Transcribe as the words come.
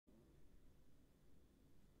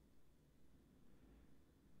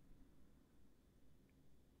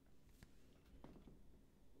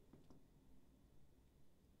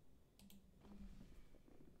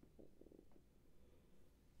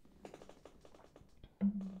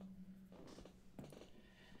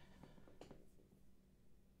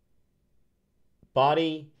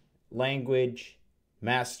Body Language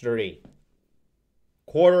Mastery.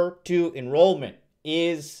 Q2 enrollment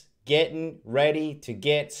is getting ready to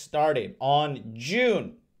get started on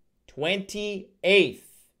June 28th.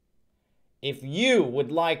 If you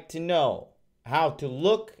would like to know how to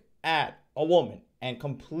look at a woman and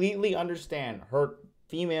completely understand her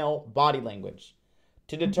female body language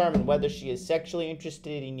to determine whether she is sexually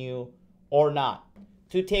interested in you or not,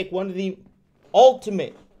 to take one of the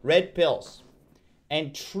ultimate red pills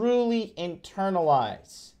and truly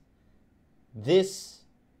internalize this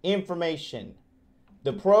information,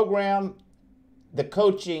 the program, the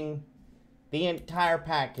coaching, the entire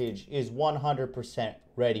package is 100%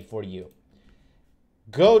 ready for you.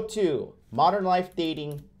 Go to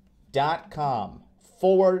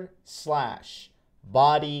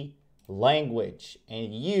modernlifedating.com/body language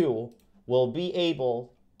and you will be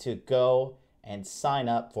able to go and sign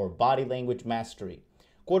up for Body Language Mastery.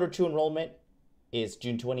 Q2 enrollment is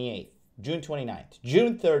June 28th, June 29th,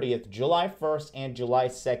 June 30th, July 1st, and July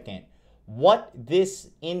 2nd. What this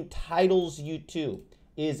entitles you to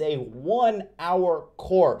is a 1-hour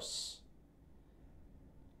course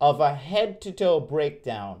of a head-to-toe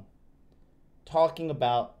breakdown talking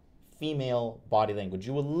about female body language.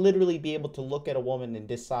 You will literally be able to look at a woman and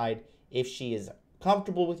decide if she is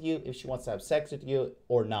comfortable with you, if she wants to have sex with you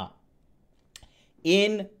or not.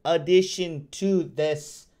 In addition to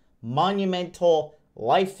this monumental,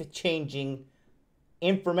 life-changing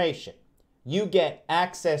information, you get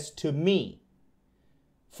access to me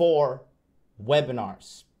for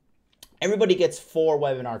webinars. Everybody gets 4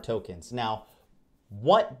 webinar tokens. Now,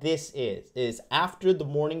 what this is after the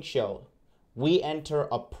morning show, we enter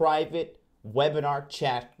a private webinar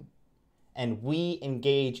chat and we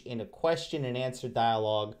engage in a question and answer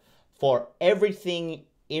dialogue for everything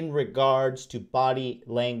in regards to body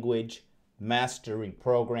language mastery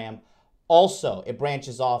program. Also, it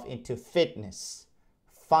branches off into fitness,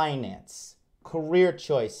 finance, career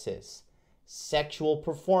choices, sexual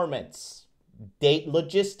performance, date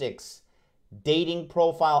logistics, dating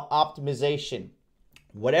profile optimization.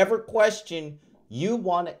 Whatever question you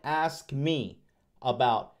want to ask me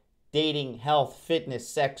about dating, health, fitness,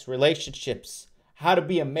 sex, relationships, how to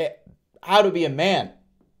be a man,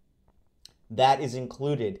 that is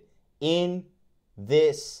included in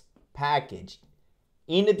this package.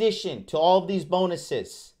 In addition to all of these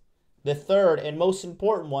bonuses, the third and most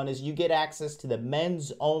important one is you get access to the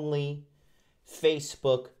men's only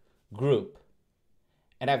Facebook group.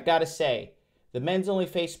 And I've got to say, the men's only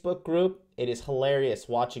Facebook group, it is hilarious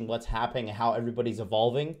watching what's happening and how everybody's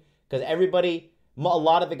evolving. Because a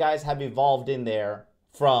lot of the guys have evolved in there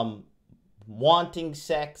from wanting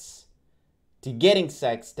sex to getting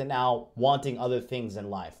sex to now wanting other things in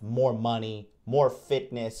life. More money, more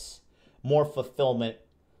fitness, more fulfillment.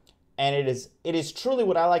 And it is truly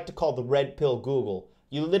what I like to call the red pill Google.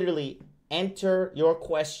 You literally enter your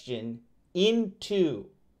question into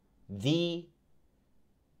the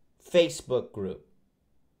Facebook group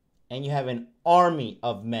and you have an army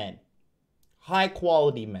of men, high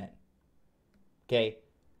quality men, okay,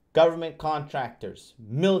 government contractors,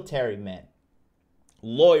 military men,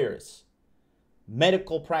 lawyers,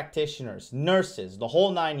 medical practitioners, nurses, the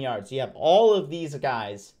whole 9 yards. You have all of these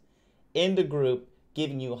guys in the group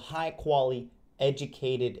giving you high quality,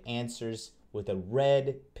 educated answers with a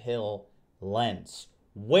red pill lens.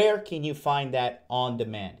 Where can you find that on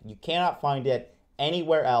demand? You cannot find it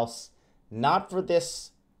anywhere else, not for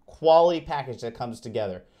this quality package that comes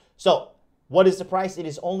together. So what is the price? It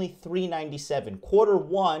is only $397.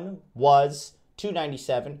 Q1 was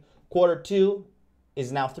 $297. Q2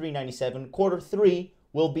 is now $397. Q3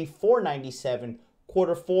 will be $497.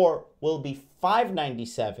 Q4 will be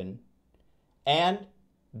 $597. And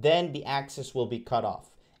then the access will be cut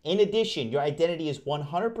off. In addition, your identity is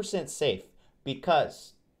 100% safe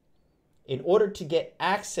because in order to get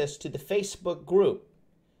access to the Facebook group,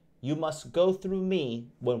 you must go through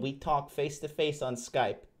me when we talk face-to-face on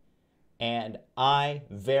Skype, and I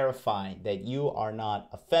verify that you are not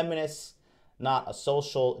a feminist, not a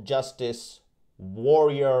social justice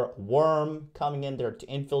warrior worm coming in there to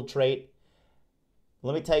infiltrate.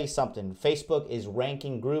 Let me tell you something. Facebook is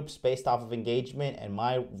ranking groups based off of engagement, and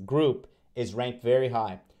my group is ranked very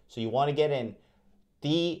high. So you want to get in.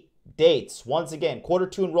 The dates, once again,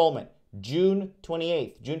 Q2 enrollment, June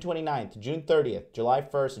 28th, June 29th, June 30th, July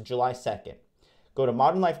 1st, and July 2nd. Go to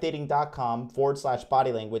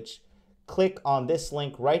modernlifedating.com/body language. Click on this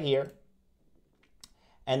link right here.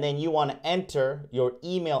 And then you want to enter your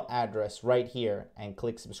email address right here and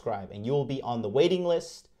click subscribe. And you will be on the waiting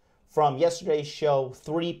list. From yesterday's show,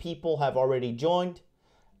 3 people have already joined.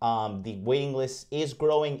 The waiting list is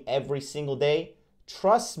growing every single day.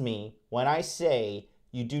 trust me when I say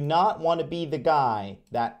you do not want to be the guy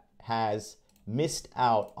that has missed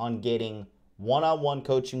out on getting one-on-one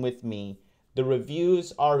coaching with me. The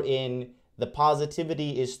reviews are in, the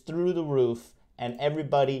positivity is through the roof, and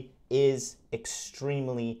everybody is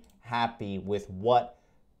extremely happy with what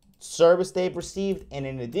service they've received. And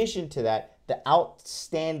in addition to that, the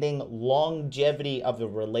outstanding longevity of the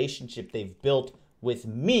relationship they've built with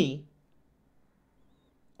me,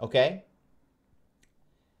 okay?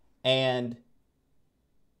 And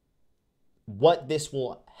what this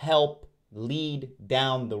will help lead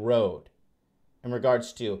down the road in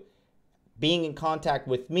regards to being in contact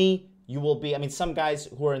with me. You will be, I mean, some guys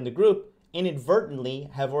who are in the group inadvertently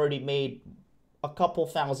have already made a couple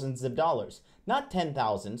thousands of dollars. Not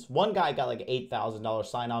 10,000s. One guy got like an $8,000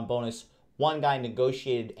 sign-on bonus. One guy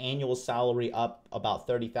negotiated annual salary up about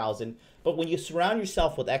 30,000. But when you surround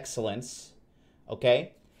yourself with excellence,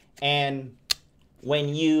 okay, and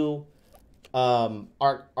when you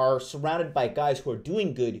are surrounded by guys who are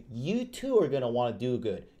doing good, you too are going to want to do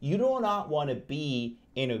good. You do not want to be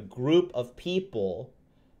in a group of people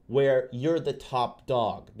where you're the top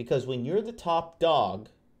dog. Because when you're the top dog,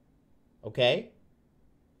 okay,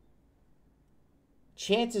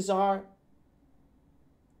 chances are,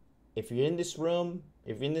 if you're in this room,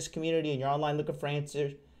 if you're in this community and you're online looking for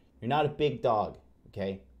answers, you're not a big dog,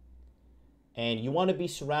 okay? And you want to be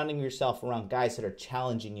surrounding yourself around guys that are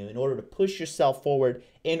challenging you in order to push yourself forward,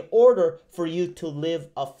 in order for you to live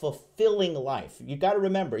a fulfilling life. You got to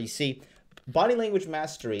remember, you see, body language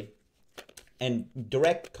mastery and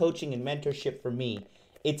direct coaching and mentorship for me,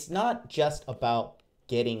 it's not just about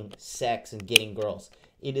getting sex and getting girls.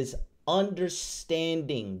 It is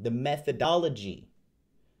understanding the methodology,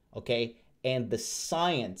 okay, and the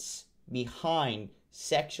science behind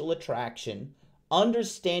sexual attraction,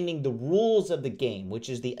 understanding the rules of the game, which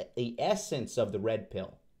is the essence of the red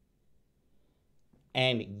pill,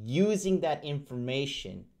 and using that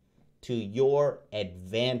information to your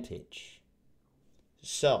advantage.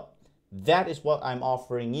 So that is what I'm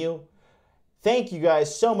offering you. Thank you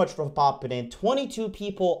guys so much for popping in. 22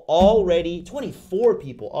 people already, 24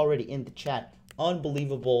 people already in the chat.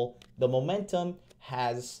 Unbelievable. The momentum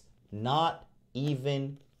has not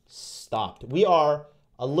even stopped. We are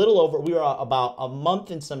about a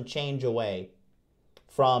month and some change away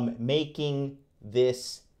from making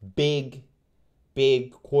this big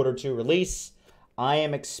Q2 release. I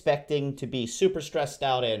am expecting to be super stressed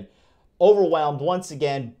out and overwhelmed once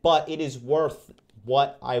again, but it is worth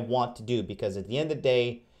what I want to do, because at the end of the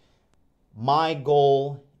day, my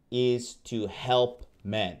goal is to help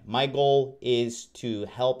men. My goal is to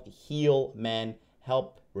help heal men,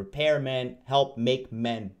 help repair men, help make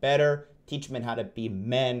men better, teach men how to be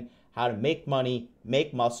men, how to make money,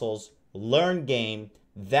 make muscles, learn game.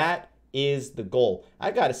 That is the goal.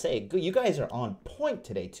 I gotta say, you guys are on point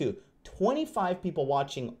today too. 25 people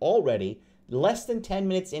watching already, less than 10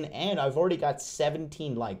 minutes in, and I've already got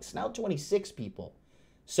 17 likes. Now 26 people.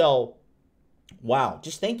 So, wow.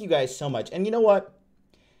 Just thank you guys so much. And you know what?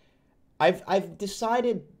 I've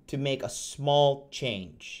decided to make a small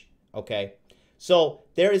change, okay? So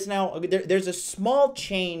there is now, there's a small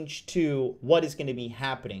change to what is going to be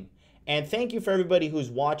happening. And thank you for everybody who's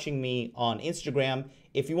watching me on Instagram.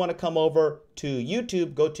 If you want to come over to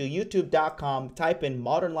YouTube, go to youtube.com, type in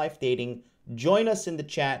Modern Life Dating, join us in the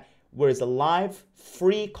chat, where it's a live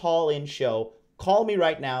free call-in show. Call me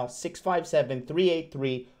right now,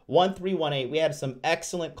 657-383-1318. We had some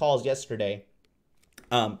excellent calls yesterday.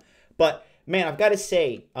 But man, I've got to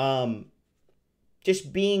say,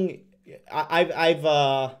 just being,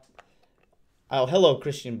 oh, hello,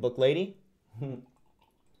 Christian Book Lady.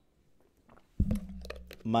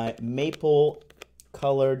 My maple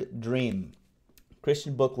colored dream.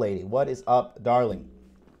 Christian Book Lady, what is up, darling?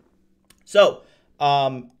 So,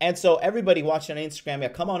 and so everybody watching on Instagram, yeah,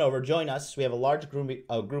 come on over, join us. We have a large group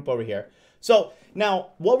over here. So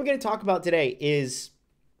now what we're going to talk about today is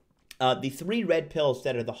the 3 red pills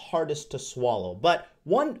that are the hardest to swallow. But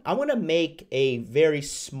I want to make a very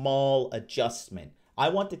small adjustment. I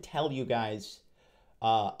want to tell you guys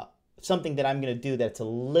something that I'm going to do that's a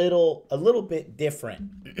little bit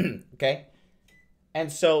different. Okay?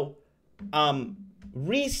 And so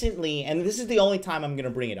recently, and this is the only time I'm going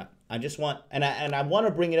to bring it up. I just want, and I want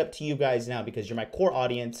to bring it up to you guys now because you're my core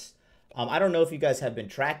audience. I don't know if you guys have been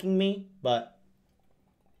tracking me, but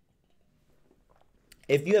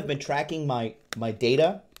if you have been tracking my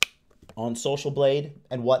data on Social Blade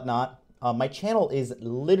and whatnot, my channel is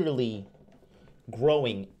literally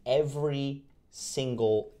growing every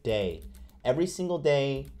single day. Every single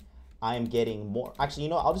day, I am getting more. Actually, you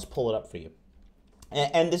know, I'll just pull it up for you.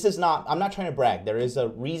 And this is not, I'm not trying to brag. There is a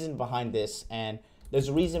reason behind this, and there's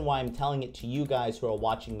a reason why I'm telling it to you guys who are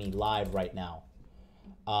watching me live right now.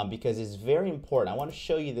 Because it's very important. I want to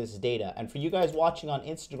show you this data. And for you guys watching on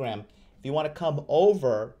Instagram, if you want to come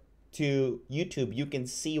over to YouTube, you can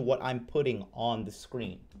see what I'm putting on the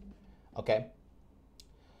screen. Okay?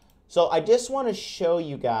 So I just want to show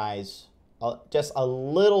you guys just a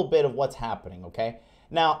little bit of what's happening, okay?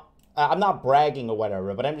 Now, I'm not bragging or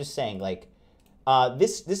whatever, but I'm just saying, like,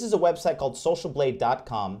 this is a website called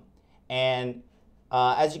socialblade.com, and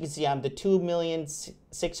as you can see, I'm the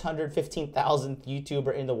 2,615,000th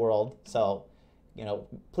YouTuber in the world, so, you know,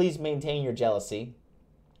 please maintain your jealousy.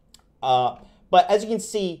 But as you can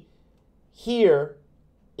see, here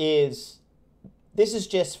this is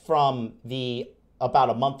just from about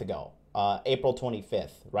a month ago, April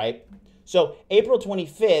 25th, right? So April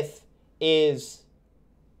 25th is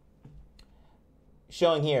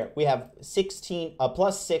showing here. We have 16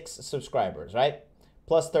 plus 6 subscribers, right?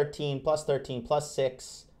 Plus 13, plus 13, plus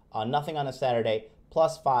 6, nothing on a Saturday,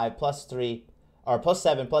 plus 5, plus 3, or plus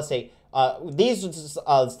 7, plus 8. These,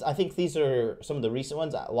 I think these are some of the recent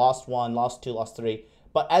ones. I lost 1, lost 2, lost 3.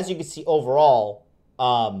 But as you can see overall,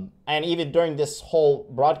 and even during this whole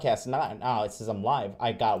broadcast, now it says I'm live,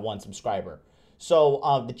 I got 1 subscriber.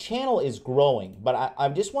 So the channel is growing, but I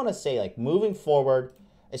just want to say, like, moving forward,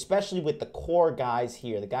 especially with the core guys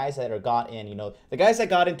here, the guys that are got in, you know, the guys that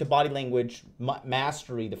got into body language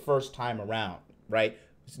mastery the first time around, right?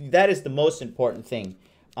 That is the most important thing,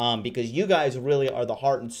 because you guys really are the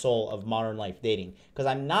heart and soul of modern life dating. Because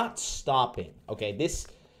I'm not stopping, okay? This,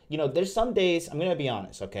 you know, there's some days, I'm going to be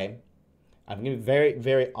honest, okay? I'm going to be very,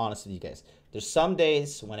 very honest with you guys. There's some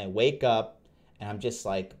days when I wake up and I'm just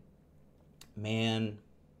like, man,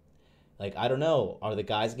 like, I don't know, are the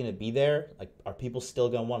guys going to be there? Like, are people still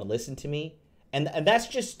going to want to listen to me? And that's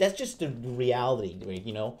just the reality,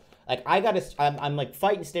 you know? Like, I'm like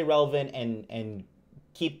fighting to stay relevant and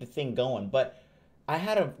keep the thing going. But I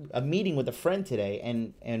had a meeting with a friend today,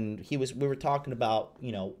 and we were talking about,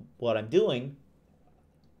 you know, what I'm doing.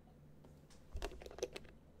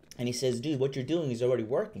 And he says, dude, what you're doing is already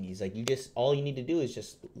working. He's like, all you need to do is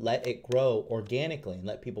just let it grow organically and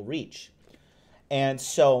let people reach. And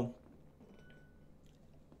so,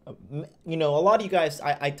 you know, a lot of you guys,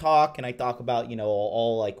 I talk about, you know,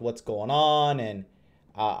 all like what's going on and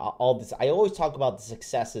all this. I always talk about the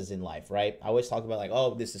successes in life, right? I always talk about, like,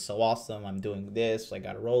 oh, this is so awesome. I'm doing this. I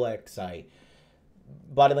got a Rolex.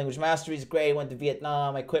 Body language mastery is great. I went to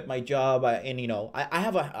Vietnam. I quit my job. And, you know, I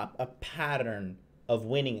have a pattern of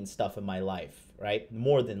winning and stuff in my life, right?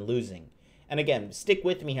 More than losing. And again, stick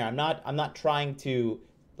with me here. I'm not trying to,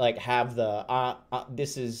 like, have the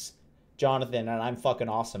this is Jonathan and I'm fucking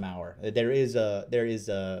awesome hour. There is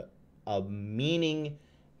a meaning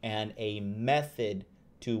and a method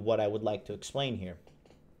to what I would like to explain here.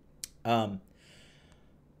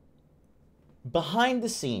 Behind the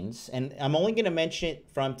scenes, and I'm only going to mention it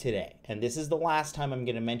from today, and this is the last time I'm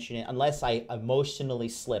going to mention it unless I emotionally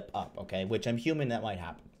slip up, okay? Which I'm human, that might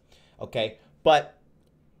happen, okay? But,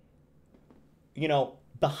 you know,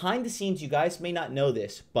 behind the scenes, you guys may not know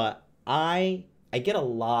this, but I get a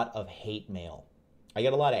lot of hate mail. I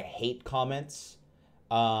get a lot of hate comments.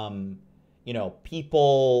 You know,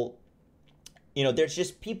 people, you know, there's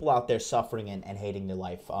just people out there suffering and hating their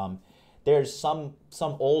life. There's some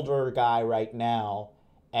older guy right now,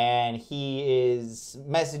 and he is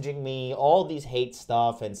messaging me all these hate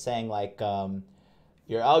stuff and saying, like,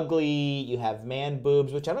 you're ugly, you have man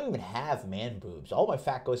boobs, which I don't even have man boobs. All my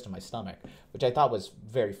fat goes to my stomach, which I thought was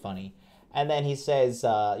very funny. And then he says, you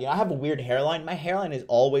know, I have a weird hairline. My hairline has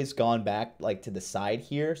always gone back, like, to the side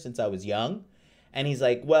here since I was young. And he's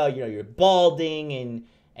like, well, you know, you're balding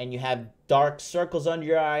and you have dark circles under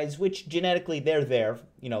your eyes, which genetically they're there,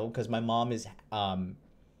 you know, because my mom is,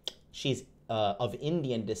 she's of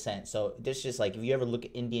Indian descent. So there's just, like, if you ever look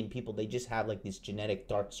at Indian people, they just have, like, these genetic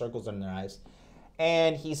dark circles under their eyes.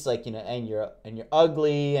 And he's like, you know, and you're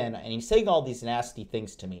ugly, and he's saying all these nasty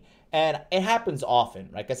things to me. And it happens often.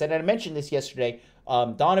 Like I said, and I mentioned this yesterday,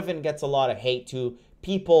 Donovan gets a lot of hate too.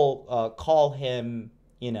 People call him,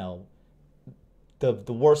 you know,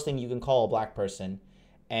 the worst thing you can call a black person.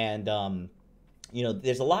 And, you know,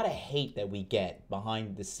 there's a lot of hate that we get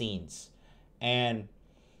behind the scenes. And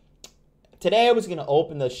today I was going to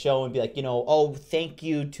open the show and be like, you know, oh, thank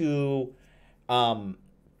you to all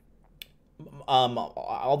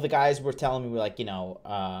the guys were telling me, were like, you know,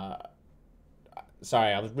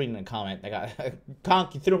 sorry, I was reading a comment. I got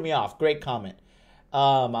Conky threw me off. Great comment.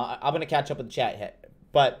 I'm gonna catch up with the chat,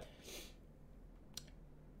 but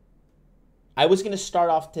I was gonna start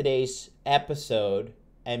off today's episode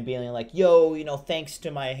and being like, yo, you know, thanks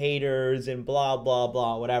to my haters and blah, blah,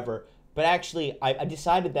 blah, whatever. But actually, I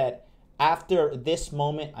decided that after this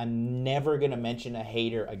moment, I'm never going to mention a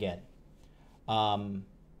hater again.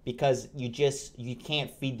 Because you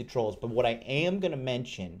can't feed the trolls. But what I am going to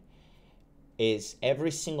mention is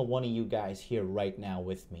every single one of you guys here right now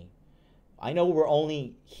with me. I know we're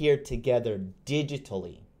only here together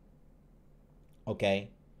digitally, okay?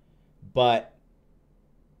 But,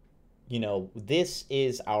 you know, this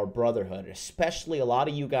is our brotherhood, especially a lot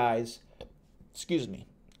of you guys,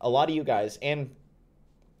 a lot of you guys, and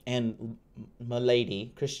my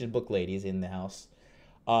lady, Christian book ladies in the house,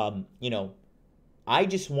 you know, I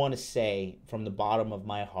just want to say from the bottom of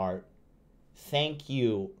my heart, thank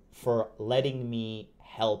you for letting me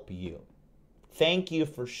help you. Thank you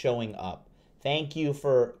for showing up. Thank you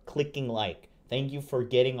for clicking like. Thank you for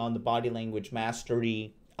getting on the Body Language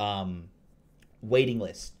Mastery waiting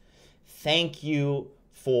list. Thank you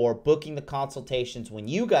for booking the consultations when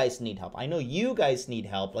you guys need help. I know you guys need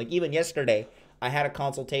help. Like even yesterday, I had a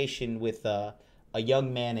consultation with a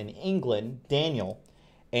young man in England, Daniel,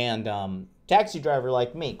 and taxi driver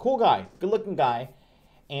like me. Cool guy, good-looking guy.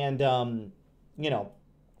 And, you know,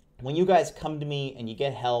 when you guys come to me and you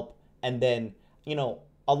get help, and then, you know,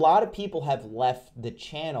 a lot of people have left the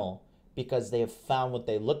channel because they have found what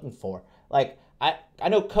they're looking for. Like, I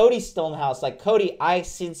know Cody's still in the house. Like, Cody, I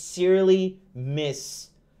sincerely miss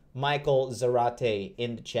Michael Zarate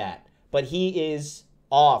in the chat. But he is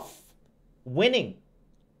off winning.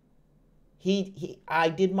 I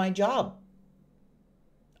did my job.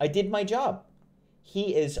 I did my job.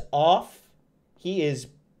 He is off. He is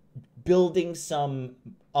building some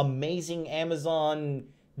amazing Amazon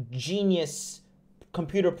genius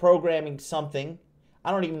computer programming something. I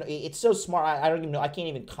don't even know. It's so smart. I don't even know. I can't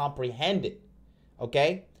even comprehend it.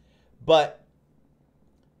 Okay? But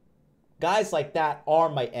guys like that are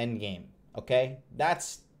my end game. Okay?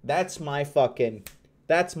 That's my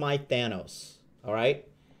Thanos. All right?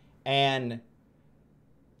 And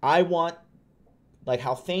I want, like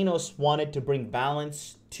how Thanos wanted to bring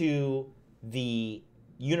balance to the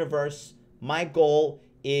universe, my goal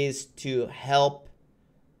is to help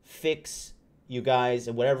fix you guys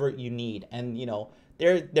and whatever you need. And, you know,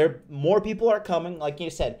 there more people are coming. Like you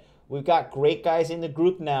said, we've got great guys in the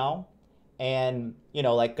group now. And, you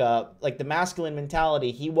know, like the masculine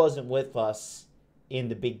mentality, he wasn't with us in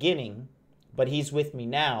the beginning, but he's with me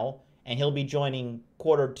now. And he'll be joining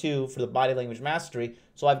Q2 for the Body Language Mastery.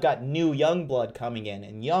 So I've got new young blood coming in.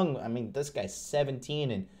 And young, I mean, this guy's 17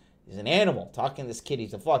 and he's an animal. Talking to this kid,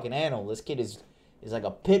 he's a fucking animal. This kid is like a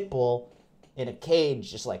pit bull in a cage,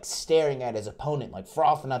 just like staring at his opponent, like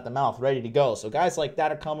frothing at the mouth, ready to go. So guys like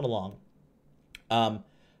that are coming along.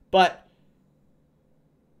 But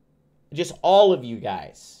just all of you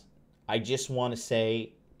guys, I just want to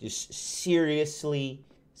say, just seriously,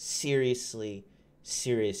 thank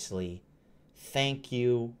you.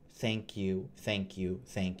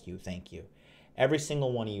 Every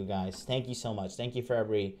single one of you guys, thank you so much. Thank you for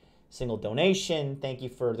every single donation. Thank you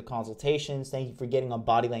for the consultations. Thank you for getting on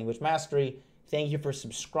Body Language Mastery. Thank you for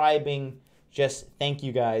subscribing. Just thank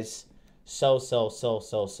you guys so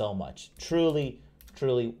much. Truly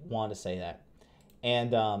want to say that.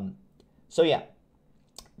 And so yeah,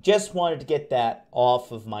 just wanted to get that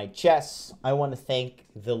off of my chest. I want to thank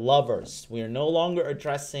the lovers. We are no longer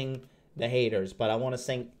addressing the haters, but I want to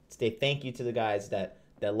say thank you to the guys that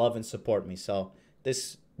love and support me. So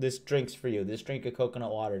this drink's for you. This drink of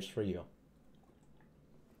coconut water is for you.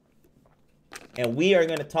 And we are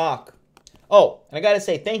going to talk. Oh, and I got to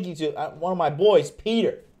say thank you to one of my boys,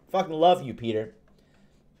 Peter. Fucking love you, Peter.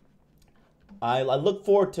 I look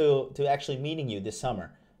forward to actually meeting you this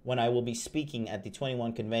summer when I will be speaking at the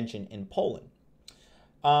 21 convention in Poland.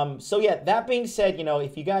 So yeah, that being said, you know,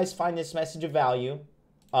 if you guys find this message of value,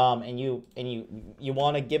 and you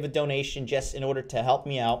want to give a donation just in order to help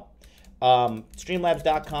me out,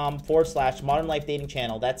 streamlabs.com/Modern Life Dating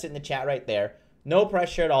Channel. That's in the chat right there. No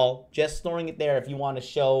pressure at all. Just throwing it there if you want to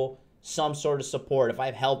show some sort of support. If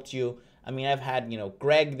I've helped you. I mean, I've had, you know,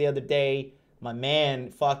 Greg the other day, my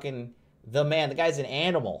man, the guy's an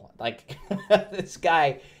animal. Like, this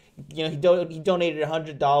guy, you know, he donated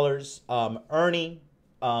 $100. Ernie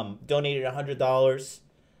donated $100.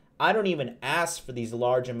 I don't even ask for these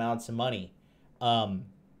large amounts of money. And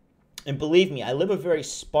believe me, I live a very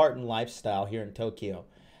Spartan lifestyle here in Tokyo.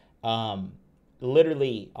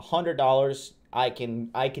 Literally $100, I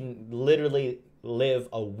can literally live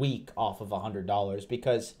a week off of $100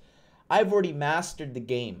 because I've already mastered the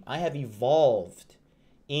game. I have evolved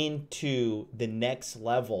into the next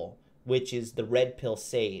level, which is the red pill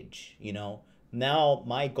sage. You know, now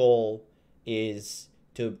my goal is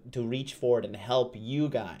to reach forward and help you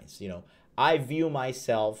guys. You know, I view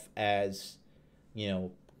myself as, you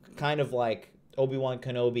know, kind of like Obi-Wan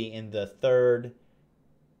Kenobi in the third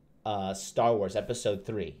Star Wars Episode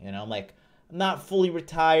 3. You know, I'm like, I'm not fully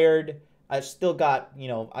retired. I've still got, you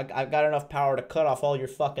know, I've got enough power to cut off all your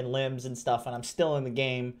fucking limbs and stuff, and I'm still in the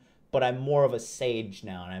game, but I'm more of a sage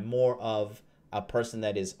now, and I'm more of a person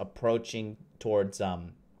that is approaching towards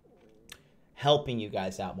helping you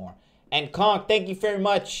guys out more. And Conk, thank you very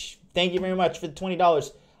much. Thank you very much for the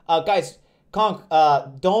 $20. Guys, Conk,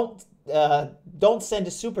 don't send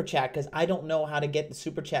a super chat because I don't know how to get the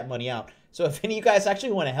super chat money out. So if any of you guys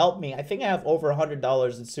actually want to help me, I think I have over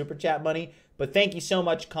 $100 in super chat money. But thank you so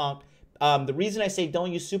much, Conk. The reason I say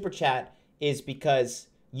don't use super chat is because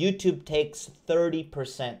YouTube takes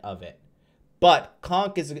 30% of it. But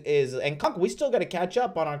Conk and Conk, we still got to catch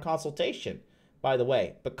up on our consultation, by the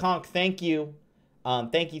way. But Conk, thank you.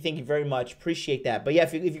 Thank you very much. Appreciate that. But yeah,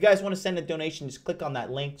 if you guys want to send a donation, just click on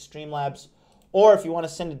that link, Streamlabs. Or if you want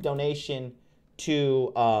to send a donation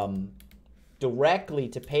to directly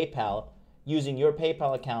to PayPal using your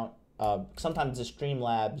PayPal account, sometimes the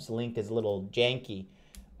Streamlabs link is a little janky.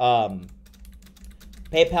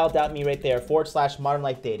 PayPal.me right there /Modern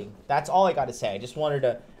Life Dating. That's all I got to say. I just wanted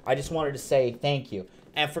to say thank you.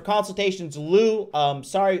 And for consultations, Lou,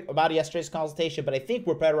 sorry about yesterday's consultation, but I think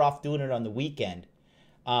we're better off doing it on the weekend.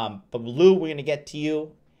 But Lou, we're going to get to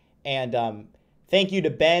you. And thank you to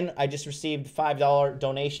Ben. I just received $5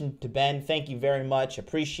 donation to Ben. Thank you very much.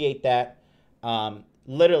 Appreciate that.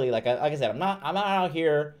 Literally, like I said, I'm not out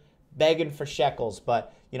here begging for shekels,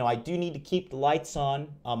 but you know, I do need to keep the lights on.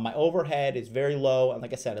 My overhead is very low, and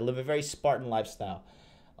like I said, I live a very Spartan lifestyle.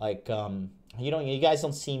 Like, you guys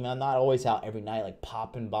don't see me. I'm not always out every night, like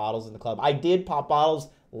popping bottles in the club. I did pop bottles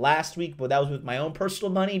last week, but that was with my own personal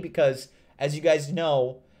money because, as you guys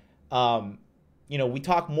know, you know, we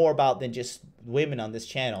talk more about than just women on this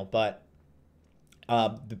channel. But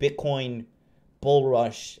the Bitcoin bull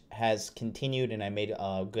rush has continued, and I made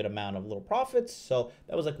a good amount of little profits. So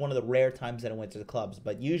that was like one of the rare times that I went to the clubs.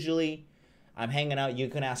 But usually I'm hanging out. You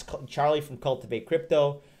can ask Charlie from Cultivate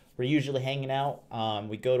Crypto. We're usually hanging out.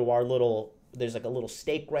 We go to our little, there's like a little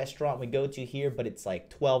steak restaurant we go to here, but it's like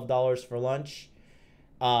 $12 for lunch.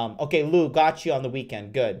 Okay, Lou, got you on the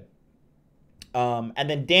weekend. Good. And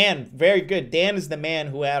then Dan, very good. Dan is the man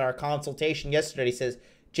who had our consultation yesterday. He says,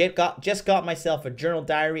 just got myself a journal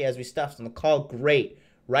diary as we stuffed on the call. Great.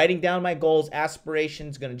 Writing down my goals,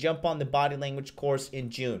 aspirations. Going to jump on the body language course in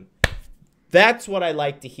June. That's what I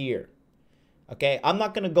like to hear. Okay, I'm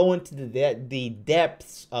not going to go into the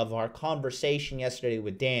depths of our conversation yesterday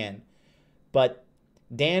with Dan, but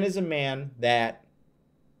Dan is a man that,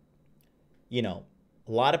 you know,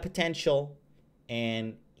 a lot of potential,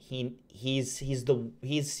 and he's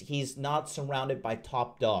not surrounded by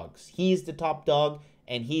top dogs. He's the top dog,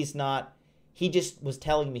 and he's not. He just was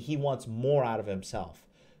telling me he wants more out of himself.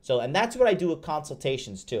 So, and that's what I do with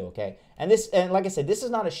consultations too. Okay, and like I said, this is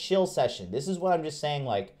not a shill session. This is what I'm just saying,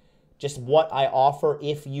 like, just what I offer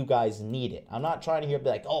if you guys need it. I'm not trying to be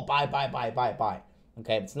like, oh, buy.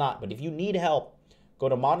 Okay, it's not. But if you need help, go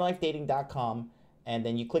to modernlifedating.com, and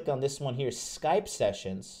then you click on this one here, Skype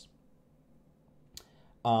sessions.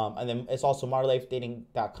 And then it's also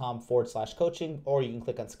modernlifedating.com /coaching, or you can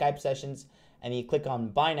click on Skype sessions, and you click on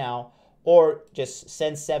buy now, or just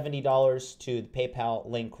send $70 to the PayPal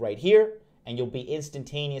link right here, and you'll be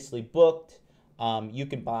instantaneously booked. You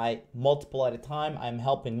can buy multiple at a time. I'm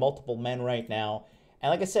helping multiple men right now. And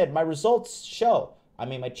like I said, my results show. I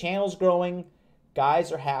mean, my channel's growing.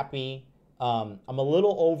 Guys are happy. I'm a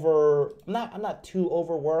little I'm not too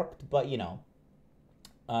overworked, but you know,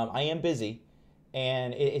 I am busy,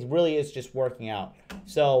 and it really is just working out.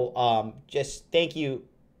 So just thank you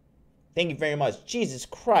very much. Jesus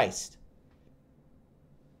Christ.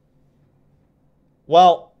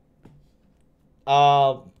 Well,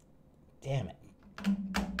 damn it.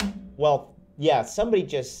 Well, yeah, somebody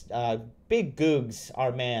just Big Googs,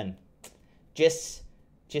 our man, just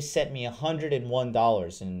sent me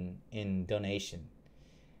 $101 in donation.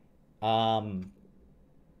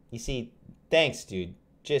 You see, thanks, dude.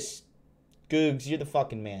 Just Googs, you're the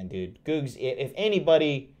fucking man, dude. Googs, if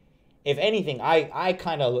anything, I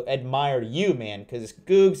kind of admire you, man, because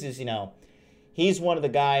Googs is, you know, he's one of the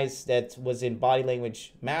guys that was in Body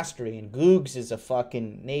Language Mastery, and Googs is a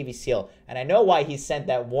fucking Navy SEAL. And I know why he sent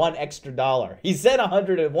that $1 extra. He sent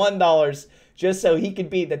 $101 just so he could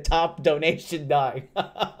be the top donation guy.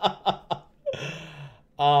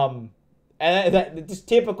 And that just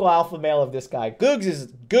typical alpha male of this guy. Googs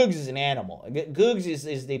is an animal. Googs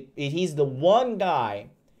he's the one guy.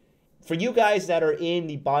 For you guys that are in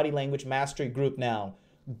the Body Language Mastery group now,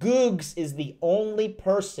 Googs is the only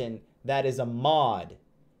person that is a mod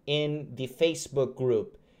in the Facebook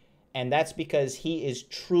group. And that's because he is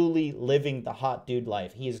truly living the hot dude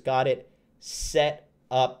life. He has got it set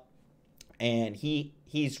up, and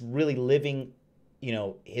he's really living,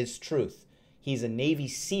 his truth. He's a Navy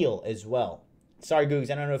SEAL as well. Sorry, Googs,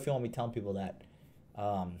 I don't know if you want me telling people that.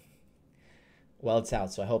 Well, it's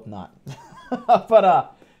out, so I hope not.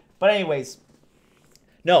 But anyways,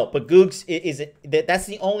 no. But Googs that's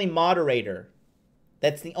the only moderator,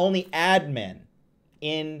 that's the only admin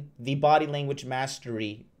in the Body Language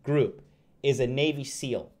Mastery group, is a Navy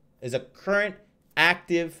SEAL, is a current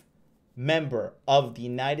active member of the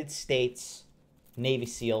United States Navy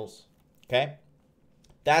SEALs. Okay,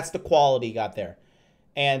 that's the quality you got there.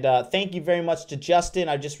 And thank you very much to Justin.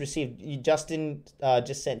 I just received, Justin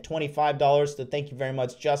just sent $25, so thank you very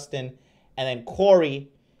much, Justin. And then Corey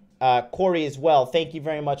as well, thank you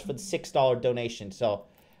very much for the $6 donation. So,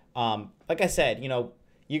 like I said,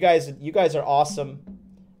 you guys are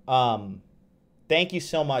awesome. Thank you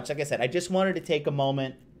so much. Like I said, I just wanted to take a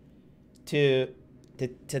moment to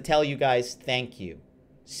tell you guys thank you,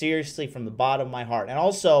 seriously, from the bottom of my heart. And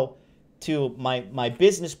also to my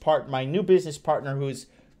new business partner who's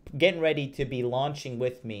getting ready to be launching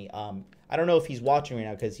with me. I don't know if he's watching right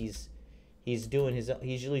now because he's usually doing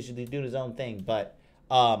his own thing. But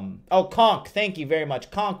Conk, thank you very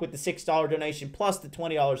much, Conk, with the $6 donation plus the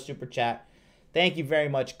 $20 super chat. Thank you very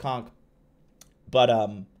much, Conk. But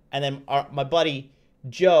and then my buddy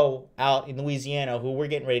Joe out in Louisiana, who we're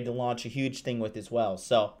getting ready to launch a huge thing with as well.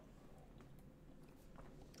 So,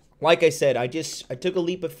 like I said, I took a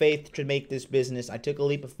leap of faith to make this business. I took a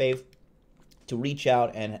leap of faith to reach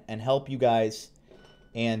out and help you guys.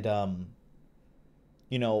 And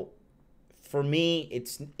for me,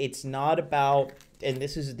 it's not about, and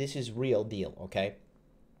this is real deal, okay?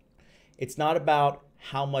 It's not about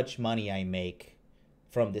how much money I make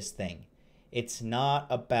from this thing. It's not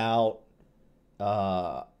about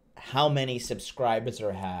how many subscribers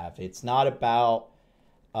I have. It's not about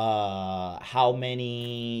how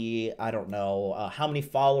many, I don't know, how many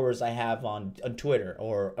followers I have on Twitter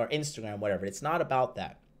or Instagram, whatever. It's not about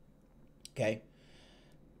that. Okay?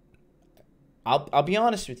 I'll be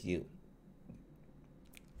honest with you.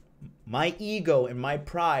 My ego and my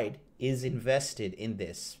pride is invested in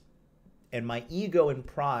this. And my ego and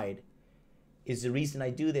pride is the reason I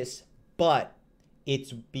do this, but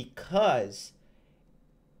it's because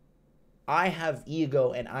I have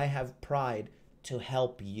ego and I have pride to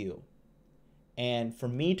help you. And for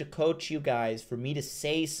me to coach you guys, for me to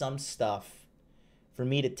say some stuff, for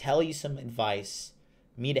me to tell you some advice,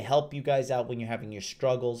 me to help you guys out when you're having your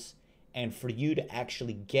struggles, and for you to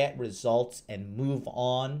actually get results and move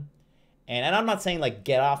on. And I'm not saying like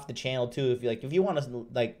get off the channel too. If you want to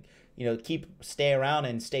stay around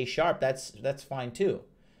and stay sharp, that's fine too.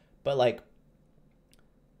 But like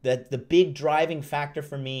the big driving factor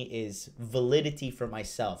for me is validity for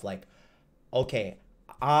myself. Like, okay,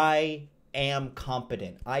 I am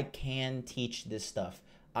competent. I can teach this stuff.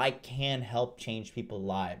 I can help change people's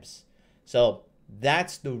lives. So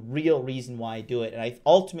that's the real reason why I do it. And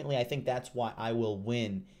I think that's why I will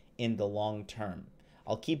win in the long term.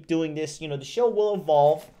 I'll keep doing this. The show will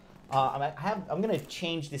evolve. I'm going to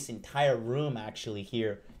change this entire room actually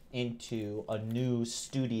here into a new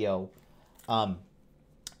studio.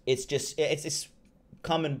 It's just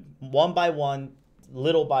coming one by one,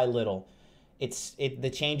 little by little.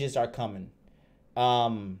 The changes are coming.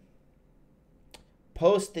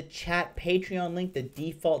 Post the chat Patreon link. The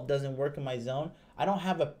default doesn't work in my zone. I don't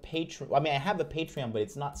have a Patreon. I mean, I have a Patreon, but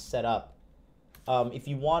it's not set up. If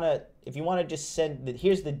you wanna just send,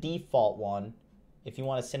 here's the default one. If you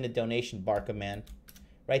want to send a donation, Barca Man,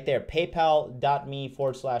 right there,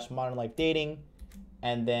 paypal.me/Modern Life Dating,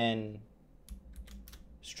 and then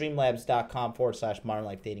streamlabs.com/Modern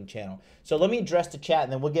Life Dating channel. So let me address the chat,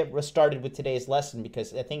 and then we'll get started with today's lesson,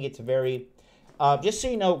 because I think it's very. Just so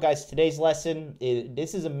you know, guys, today's lesson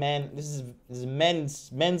this is a men's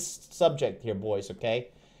subject here, boys. Okay,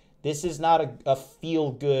 this is not a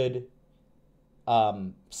feel good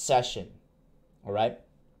session. All right,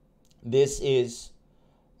 this is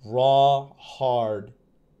raw, hard,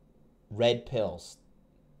 red pills.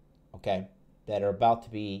 Okay, that are about to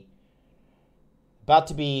be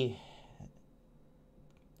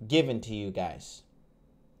given to you guys.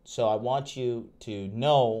 So I want you to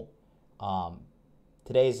know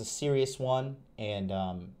today is a serious one,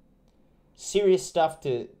 and serious stuff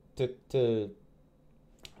to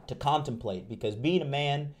contemplate, because being a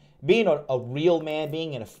man, being a real man,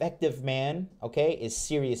 being an effective man, okay, is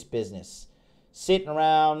serious business. Sitting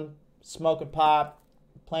around, smoking pot,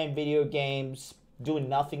 playing video games, doing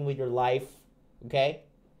nothing with your life, okay?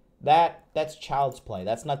 That's child's play.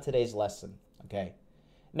 That's not today's lesson, okay?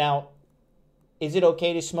 Now, is it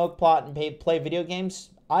okay to smoke pot and play video games?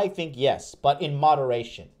 I think yes, but in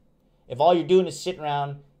moderation. If all you're doing is sitting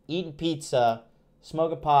around, eating pizza,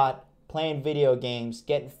 smoking pot, playing video games,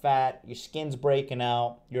 getting fat, your skin's breaking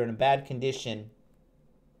out, you're in a bad condition,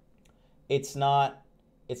 it's not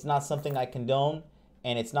something I condone,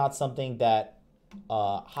 and it's not something that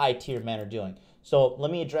high-tier men are doing. So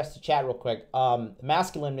let me address the chat real quick.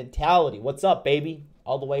 Masculine mentality. What's up, baby?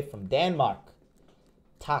 All the way from Denmark.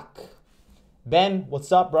 Tak. Ben,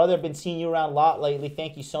 what's up, brother? I've been seeing you around a lot lately.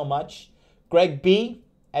 Thank you so much. Greg B,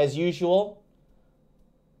 as usual,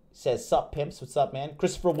 says, sup, pimps. What's up, man?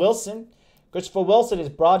 Christopher Wilson. Christopher Wilson is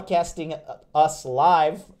broadcasting us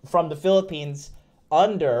live from the Philippines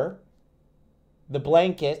under the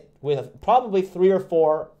blanket with probably 3 or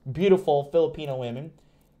 4 beautiful Filipino women.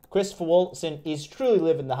 Christopher Wilson is truly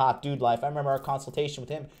living the hot dude life. I remember our consultation with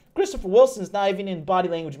him. Christopher Wilson's not even in Body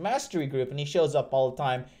Language Mastery Group, and he shows up all the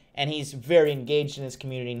time, and he's very engaged in his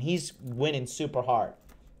community, and he's winning super hard.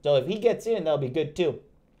 So if he gets in, that'll be good too.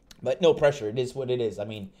 But no pressure. It is what it is. I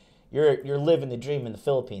mean, you're living the dream in the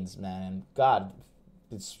Philippines, man. And God,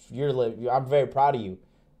 I'm very proud of you,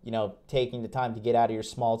 you know, taking the time to get out of your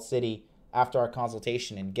small city after our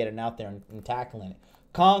consultation and getting out there and tackling it.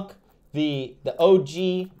 Conk, the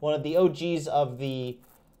OG, one of the OGs of the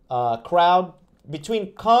crowd,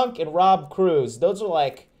 between Conk and Rob Cruz, those are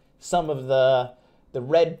like some of the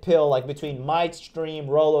red pill, like between my stream,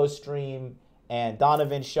 Rolo stream, and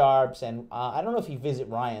Donovan Sharps, and I don't know if you visit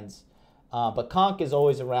Ryan's, but Conk is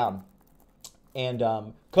always around.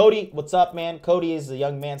 And Cody, what's up, man? Cody is a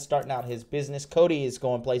young man starting out his business. Cody is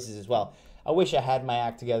going places as well. I wish I had my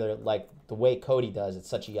act together like the way Cody does at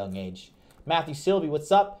such a young age. Matthew Sylvie,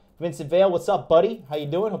 what's up? Vincent Vale, what's up, buddy? How you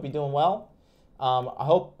doing? Hope you're doing well. I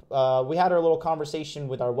hope we had our little conversation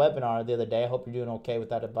with our webinar the other day. I hope you're doing okay with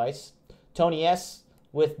that advice. Tony S.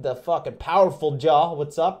 with the fucking powerful jaw,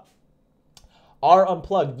 what's up? R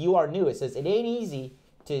Unplugged, you are new. It says, it ain't easy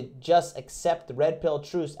to just accept the red pill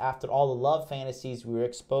truths after all the love fantasies we were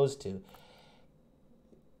exposed to.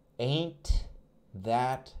 Ain't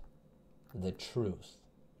that the truth?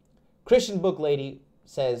 Christian Book Lady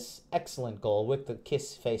says, excellent goal with the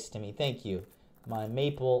kiss face to me. Thank you, my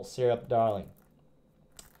maple syrup darling.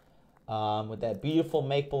 With that beautiful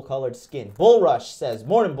maple colored skin. Bull Rush says,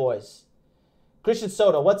 morning, boys. Christian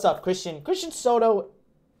Soto, what's up, Christian? Christian Soto,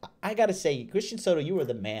 I gotta say, Christian Soto, you were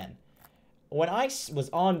the man. When I was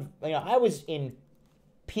on, I was in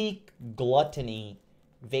peak gluttony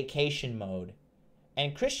vacation mode.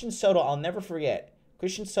 And Christian Soto, I'll never forget,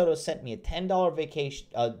 Christian Soto sent me a $10 vacation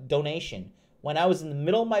donation when I was in the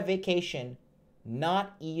middle of my vacation,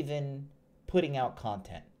 not even putting out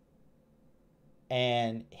content.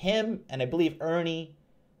 And him, and I believe Ernie,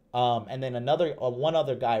 and then one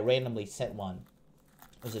other guy randomly sent one.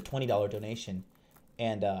 It was a $20 donation.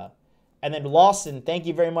 And then Lawson, thank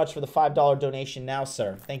you very much for the $5 donation now,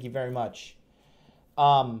 sir. Thank you very much.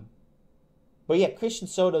 But yeah, Christian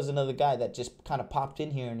Soto's another guy that just kind of popped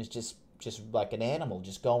in here and is just like an animal,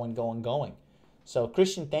 just going. So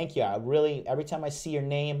Christian, thank you. I really, every time I see your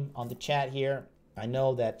name on the chat here, I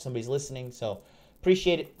know that somebody's listening, so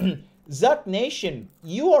appreciate it. Zuck Nation,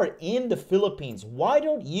 you are in the Philippines. Why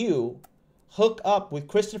don't you hook up with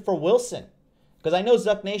Christopher Wilson? Because I know,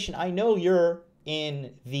 Zuck Nation, I know you're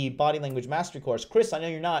in the Body Language Mastery course. Chris, I know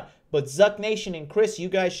you're not, but Zuck Nation and Chris, you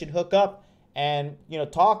guys should hook up and,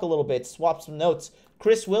 talk a little bit, swap some notes.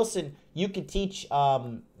 Chris Wilson, you can teach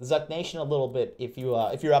Zuck Nation a little bit if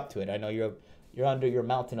you're up to it. I know you're under your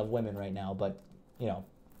mountain of women right now, but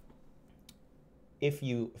if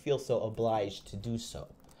you feel so obliged to do so.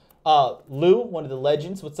 Lou, one of the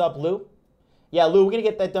legends. What's up, Lou? Yeah, Lou, we're gonna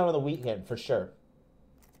get that done on the weekend for sure.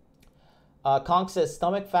 Conk says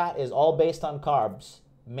stomach fat is all based on carbs.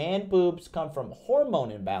 Man boobs come from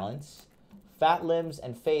hormone imbalance. Fat limbs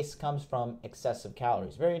and face comes from excessive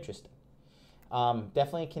calories. Very interesting.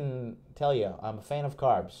 Definitely can tell you, I'm a fan of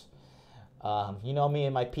carbs. You know me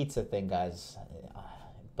and my pizza thing, guys.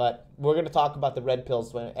 But we're going to talk about the red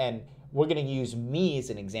pills, and we're going to use me as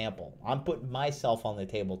an example. I'm putting myself on the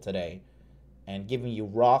table today and giving you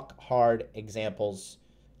rock hard examples,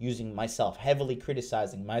 using myself, heavily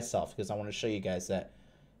criticizing myself, because I want to show you guys that,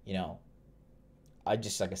 I'm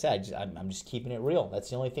just keeping it real. That's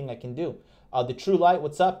the only thing I can do. The True Light,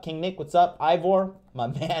 what's up? King Nick, what's up? Ivor, my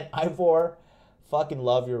man, Ivor. Fucking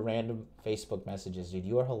love your random Facebook messages, dude.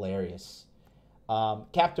 You are hilarious.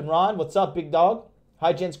 Captain Ron, what's up, big dog?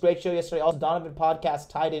 Hi, gents. Great show yesterday. Also, Donovan podcast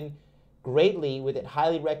tied in greatly with it.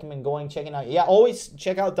 Highly recommend checking out. Yeah, always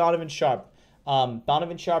check out Donovan Sharp.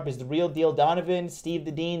 Donovan Sharp is the real deal. Donovan, Steve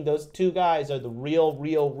the Dean, those two guys are the real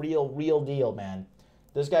deal, man.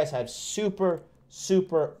 Those guys have super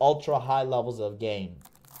ultra high levels of game.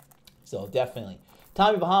 So definitely.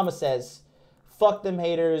 Tommy Bahama says, fuck them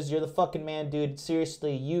haters. You're the fucking man, dude.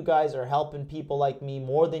 Seriously, you guys are helping people like me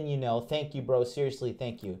more than you know. Thank you, bro. Seriously,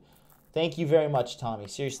 thank you. Thank you very much, Tommy.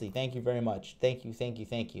 Seriously, thank you very much. Thank you.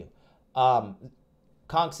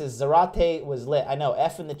 Conk says, Zarate was lit. I know,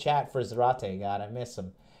 F in the chat for Zarate. God, I miss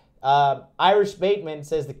him. Irish Bateman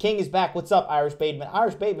says, the king is back. What's up, Irish Bateman?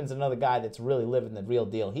 Irish Bateman's another guy that's really living the real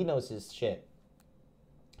deal. He knows his shit.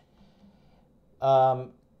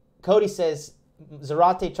 Cody says,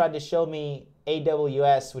 Zarate tried to show me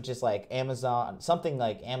AWS, which is like Amazon, something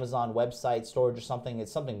like Amazon website storage or something.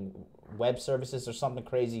 It's something web services or something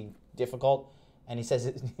crazy difficult. And he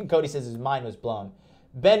says, Cody says his mind was blown.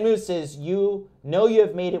 Ben Moose says, you know you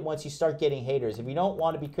have made it once you start getting haters. If you don't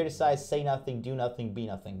want to be criticized, say nothing, do nothing, be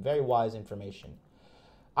nothing. Very wise information.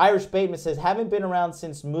 Irish Bateman says, haven't been around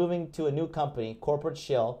since moving to a new company, corporate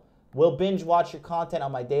shill. Will binge watch your content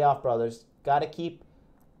on my day off, brothers. Gotta keep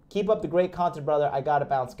up the great content, brother. I gotta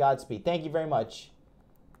bounce. Godspeed. Thank you very much.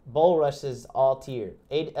 Bull Rush says, all tier.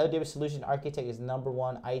 LW Solution Architect is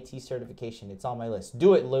 #1 IT certification. It's on my list.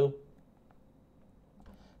 Do it, Lou.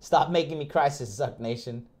 Stop making me cry, says Zuck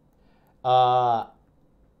Nation.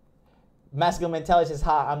 Masculine Mentality says,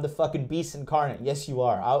 ha, I'm the fucking beast incarnate. Yes, you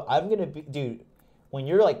are. I'm going to be, dude, when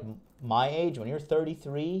you're like my age, when you're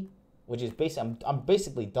 33, which is basically, I'm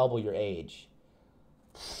basically double your age,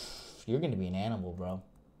 you're going to be an animal, bro.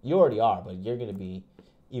 You already are, but you're going to be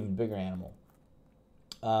even bigger animal.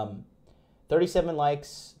 37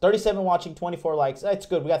 likes, 37 watching, 24 likes. That's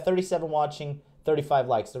good. We got 37 watching, 35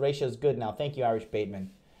 likes. The ratio is good now. Thank you, Irish Bateman.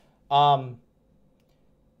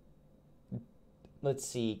 Let's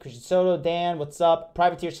see. Christian Soto, Dan, what's up?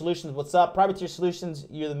 Privateer Solutions, what's up? Privateer Solutions,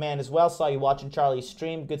 you're the man as well. Saw you watching Charlie's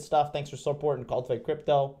stream. Good stuff. Thanks for supporting Cultivate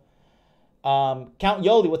Crypto. Count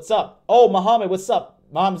Yoli, what's up? Oh, Muhammad, what's up?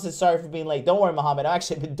 Muhammad says, sorry for being late. Don't worry, Muhammad. I've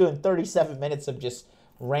actually been doing 37 minutes of just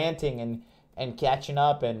ranting and catching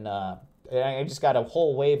up, and I just got a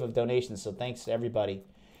whole wave of donations, so thanks to everybody.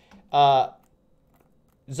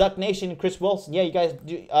 Zuck Nation and Chris Wilson. Yeah, you guys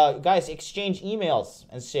do, guys exchange emails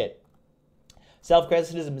and shit.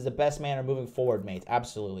 Self-criticism is the best manner moving forward, mate.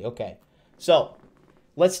 Absolutely. Okay. So,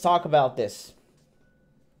 let's talk about this.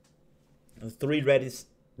 The 3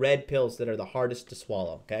 red pills that are the hardest to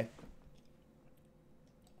swallow, okay?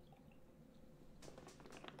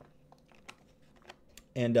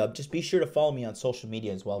 And just be sure to follow me on social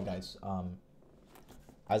media as well, guys.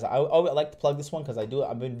 As I like to plug this one because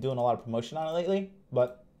I've been doing a lot of promotion on it lately.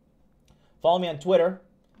 But follow me on Twitter.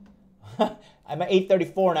 I'm at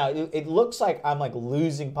 834 now. It looks like I'm like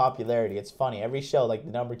losing popularity. It's funny. Every show, like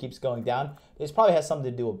the number keeps going down. This probably has something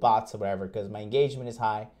to do with bots or whatever because my engagement is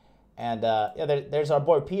high. And yeah, there's our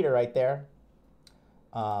boy Peter right there.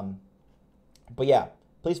 But yeah,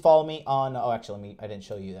 please follow me on. Oh, actually, I didn't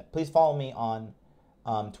show you that. Please follow me on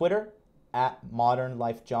Twitter at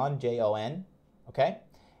ModernLifeJohn, Jon. Okay,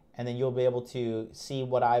 and then you'll be able to see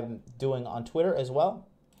what I'm doing on Twitter as well.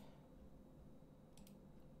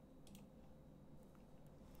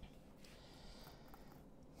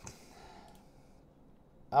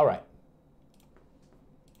 All right.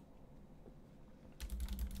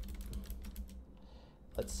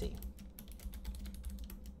 Let's see.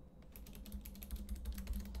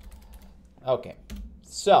 Okay.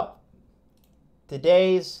 So,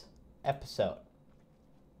 today's episode,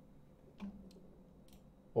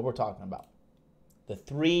 what we're talking about, the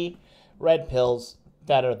 3 red pills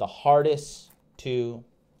that are the hardest to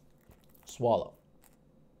swallow.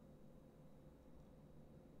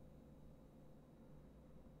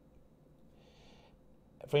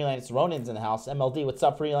 Freelance Ronin's in the house. MLD, what's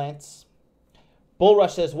up, Freelance? Bull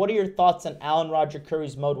Rush says, "What are your thoughts on Alan Roger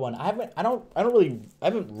Curry's Mode 1?" I haven't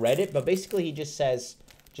read it, but basically he just says,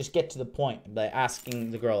 just get to the point by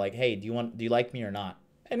asking the girl like, "Hey, do you like me or not?"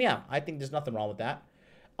 And yeah, I think there's nothing wrong with that.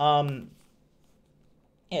 Yeah,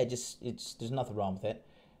 there's nothing wrong with it.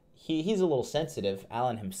 He's a little sensitive,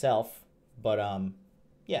 Alan himself, but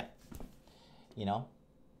yeah, you know,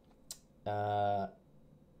 I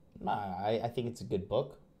think it's a good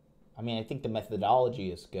book. I mean, I think the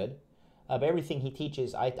methodology is good. But everything he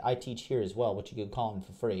teaches, I teach here as well, which you can call him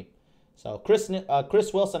for free. So Chris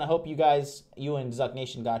Wilson, I hope you and Zuck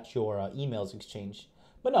Nation got your emails exchanged.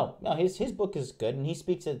 But no, his book is good, and he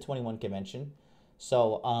speaks at the 21 convention.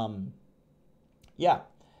 So yeah.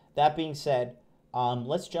 That being said,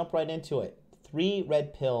 let's jump right into it. 3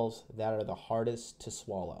 red pills that are the hardest to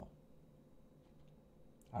swallow.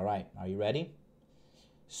 All right, are you ready?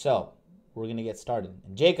 So, we're going to get started.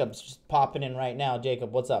 And Jacob's just popping in right now.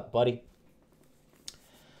 Jacob, what's up, buddy?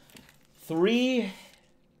 3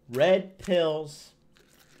 red pills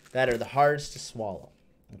that are the hardest to swallow,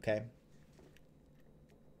 okay?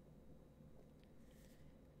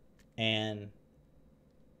 And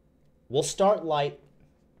we'll start light,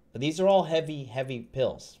 but these are all heavy, heavy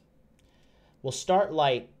pills. We'll start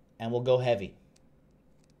light and we'll go heavy,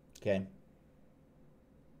 okay?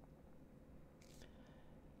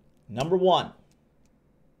 Number 1.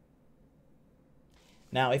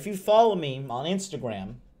 Now, if you follow me on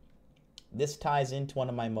Instagram, this ties into one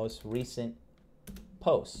of my most recent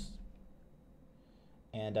posts.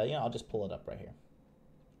 And, I'll just pull it up right here.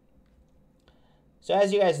 So,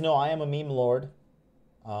 as you guys know, I am a meme lord.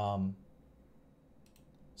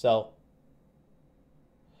 So,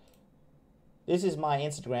 this is my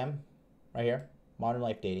Instagram right here, Modern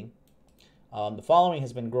Life Dating. The following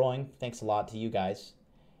has been growing. Thanks a lot to you guys.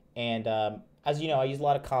 And as you know, I use a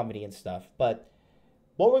lot of comedy and stuff. But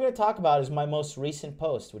what we're going to talk about is my most recent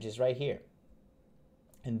post, which is right here.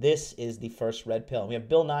 And this is the first red pill. We have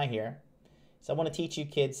Bill Nye here. So I want to teach you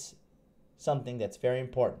kids something that's very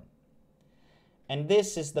important. And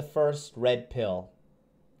this is the first red pill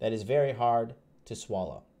that is very hard to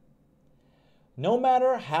swallow. No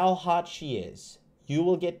matter how hot she is, you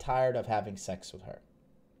will get tired of having sex with her.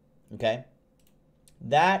 Okay?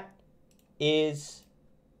 That is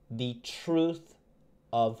the truth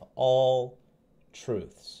of all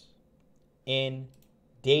truths. In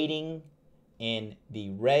dating, in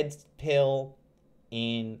the red pill,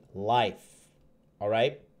 in life. All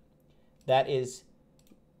right? That is,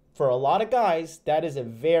 for a lot of guys, that is a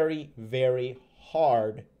very, very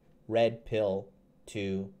hard red pill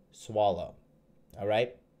to swallow. All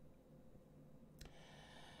right?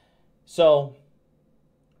 So,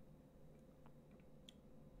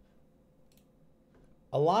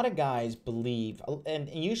 a lot of guys believe, and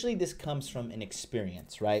usually this comes from an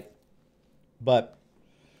experience, right? But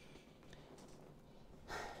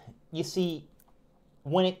you see,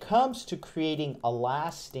 when it comes to creating a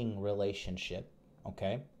lasting relationship,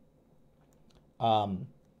 okay? And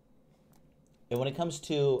when it comes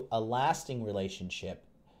to a lasting relationship,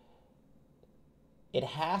 it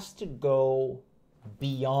has to go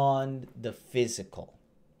beyond the physical,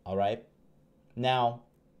 all right? Now,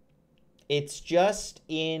 it's just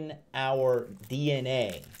in our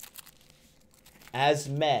DNA as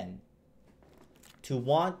men to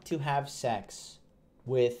want to have sex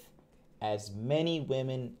with as many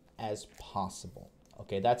women as possible.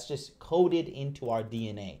 Okay, that's just coded into our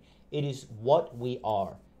DNA. It is what we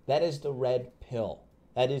are. That is the red pill.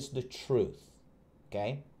 That is the truth.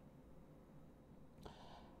 Okay?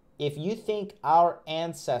 If you think our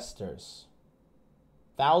ancestors,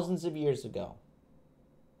 thousands of years ago,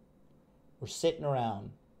 were sitting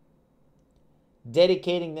around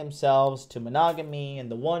dedicating themselves to monogamy and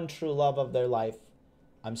the one true love of their life,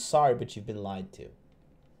 I'm sorry, but you've been lied to.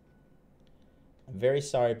 I'm very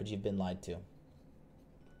sorry, but you've been lied to.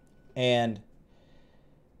 And,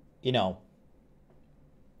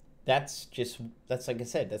 that's like I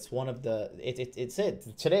said, that's one of the, it's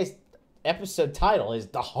it. Today's episode title is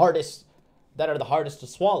the hardest to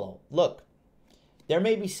swallow. Look, there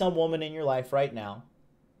may be some woman in your life right now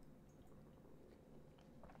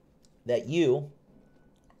that you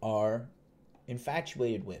are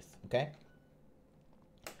infatuated with, okay?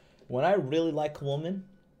 When I really like a woman,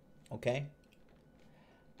 okay,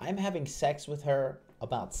 I'm having sex with her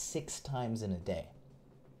about 6 times in a day,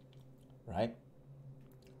 right?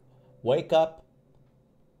 Wake up,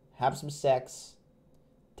 have some sex,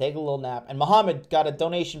 take a little nap. And Muhammad got a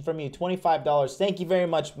donation from you, $25. Thank you very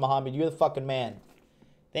much, Muhammad. You're the fucking man.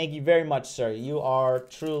 Thank you very much, sir. You are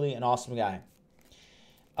truly an awesome guy.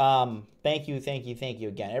 Thank you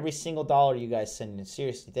again. Every single dollar you guys send in,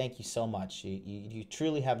 seriously, thank you so much. You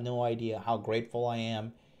truly have no idea how grateful I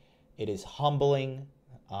am. It is humbling.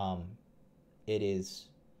 It is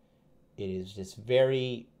just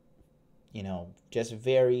very,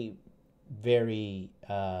 very,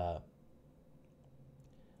 I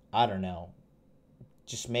don't know,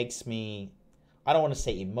 just makes me, I don't want to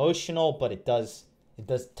say emotional, but it does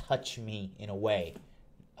touch me in a way,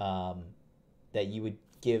 that you would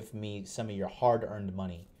give me some of your hard-earned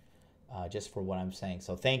money, just for what I'm saying.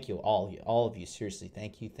 So thank you, all of you, seriously.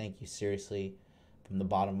 Thank you, seriously, from the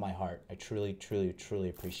bottom of my heart. I truly, truly, truly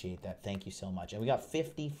appreciate that. Thank you so much. And we got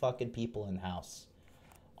 50 fucking people in the house.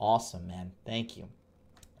 Awesome, man. Thank you.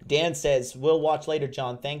 Dan says, we'll watch later,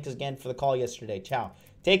 John. Thanks again for the call yesterday. Ciao.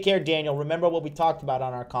 Take care, Daniel. Remember what we talked about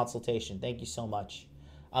on our consultation. Thank you so much.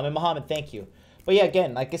 And Muhammad, thank you. But yeah,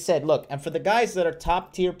 again, like I said, look, and for the guys that are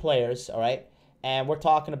top-tier players, all right, And we're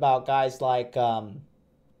talking about guys like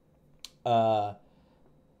uh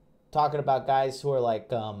talking about guys who are like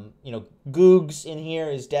Googs in here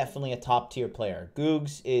is definitely a top tier player.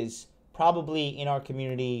 Googs is probably in our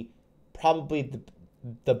community probably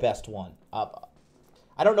the best one.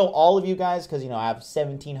 I don't know all of you guys because I have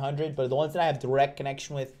 1,700, but the ones that I have direct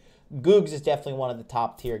connection with, Googs is definitely one of the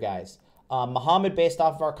top tier guys. Muhammad, based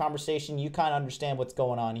off of our conversation, you kind of understand what's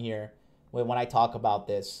going on here when I talk about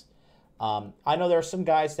this. I know there are some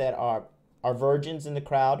guys that are virgins in the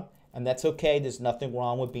crowd, and that's okay. There's nothing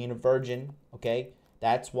wrong with being a virgin, okay?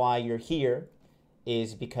 That's why you're here,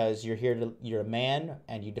 is because you're a man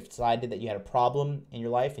and you decided that you had a problem in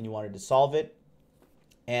your life and you wanted to solve it.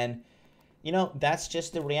 And that's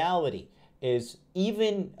just the reality. Is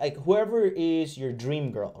even like whoever is your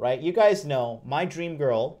dream girl, right? You guys know my dream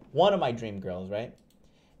girl, one of my dream girls, right?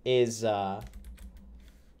 Is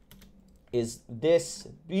this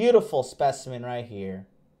beautiful specimen right here.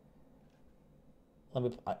 Let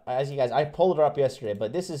me, as you guys, I pulled her up yesterday,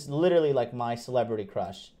 but this is literally like my celebrity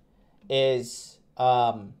crush. Is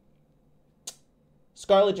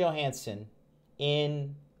Scarlett Johansson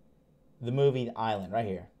in the movie Island right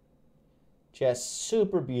here. Just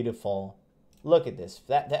super beautiful. Look at this.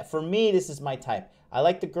 That for me, this is my type. I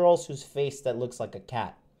like the girls whose face that looks like a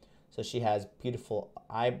cat. So she has beautiful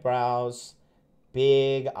eyebrows,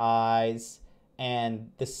 big eyes,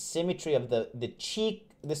 and the symmetry of the cheek.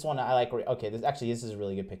 This one I like. Okay, this is a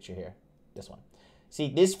really good picture here. This one. See,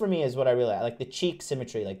 this for me is what I really like. I like the cheek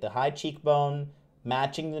symmetry, like the high cheekbone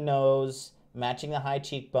matching the nose, matching the high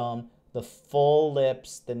cheekbone, the full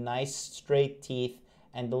lips, the nice straight teeth,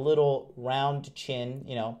 and the little round chin.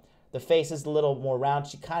 The face is a little more round.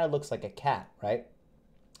 She kind of looks like a cat, right?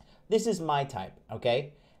 This is my type,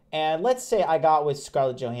 okay? And let's say I got with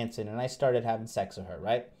Scarlett Johansson and I started having sex with her,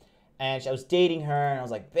 right? And I was dating her and I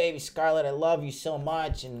was like, baby Scarlett, I love you so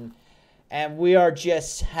much. And we are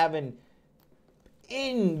just having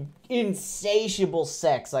insatiable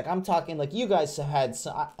sex. Like I'm talking like you guys have had,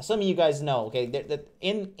 some of you guys know, okay? That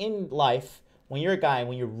in life, when you're a guy,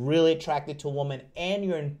 when you're really attracted to a woman and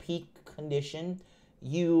you're in peak condition,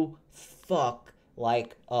 you fuck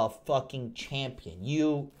like a fucking champion.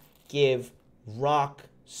 You give rock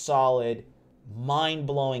solid,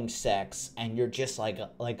 mind-blowing sex, and you're just like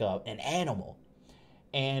an animal.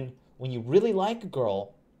 And when you really like a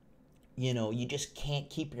girl, you just can't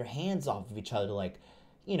keep your hands off of each other. Like,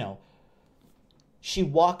 she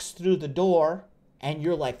walks through the door and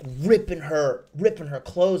you're like ripping her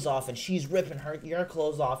clothes off, and she's ripping your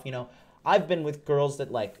clothes off. I've been with girls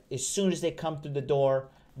that like as soon as they come through the door,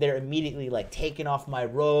 they're immediately like taking off my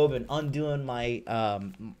robe and undoing my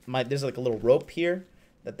there's like a little rope here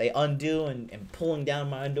that they undo and pulling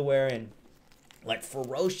down my underwear and like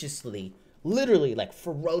literally like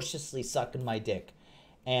ferociously sucking my dick.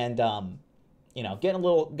 And getting a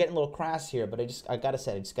little crass here, but I gotta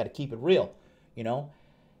say, I just gotta keep it real.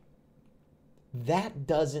 That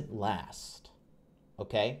doesn't last.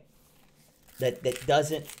 Okay? That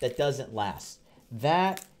doesn't last.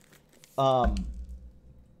 That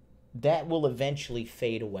will eventually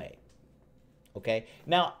fade away. Okay?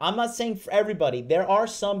 Now, I'm not saying for everybody. There are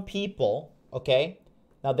some people, okay?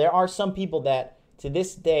 Now, there are some people that to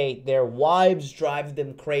this day their wives drive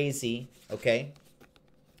them crazy, okay?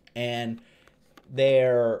 And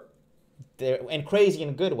they're crazy in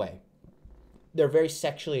a good way. They're very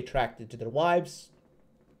sexually attracted to their wives,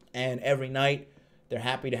 and every night they're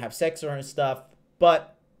happy to have sex with her and stuff.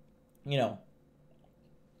 But,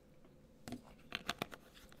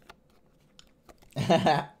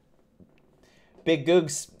 Big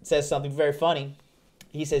Googs says something very funny.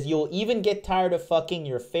 He says, you'll even get tired of fucking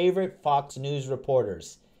your favorite Fox News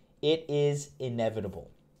reporters. It is inevitable.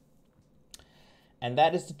 And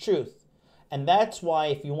that is the truth. And that's why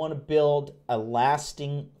if you want to build a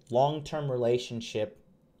lasting, long-term relationship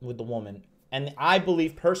with the woman, and I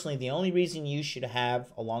believe personally the only reason you should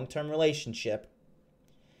have a long-term relationship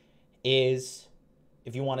is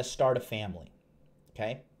if you want to start a family,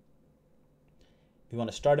 okay? If you want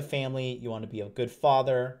to start a family, you want to be a good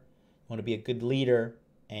father, you want to be a good leader,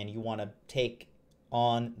 and you want to take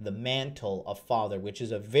on the mantle of father, which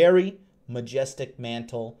is a very majestic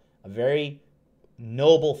mantle, a very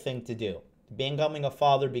noble thing to do. Becoming a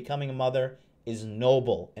father, becoming a mother is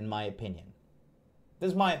noble, in my opinion.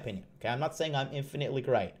 This is my opinion, okay? I'm not saying I'm infinitely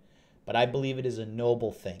right, but I believe it is a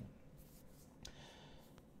noble thing.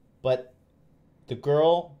 But the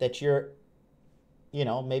girl that you're,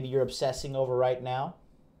 maybe you're obsessing over right now,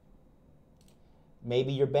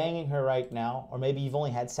 maybe you're banging her right now, or maybe you've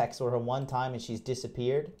only had sex with her one time and she's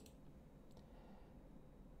disappeared,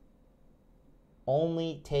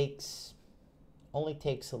 only takes only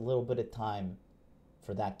takes a little bit of time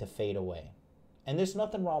for that to fade away. And there's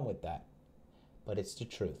nothing wrong with that, but it's the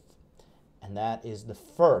truth. And that is the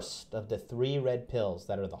first of the 3 red pills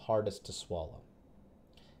that are the hardest to swallow.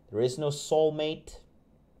 There is no soulmate.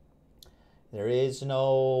 There is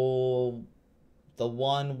no the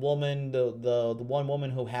one woman, the one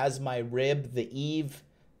woman who has my rib, the Eve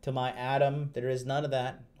to my Adam. There is none of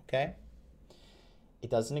that, okay? It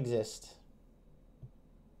doesn't exist.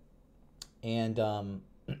 And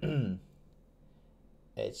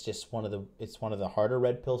it's just one of the harder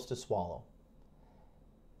red pills to swallow.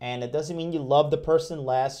 And it doesn't mean you love the person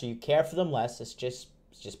less or you care for them less. It's just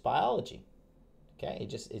biology. Okay?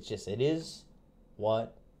 It is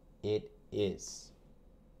what it is.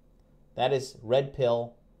 That is red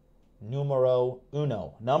pill numero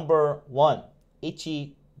uno. Number 1,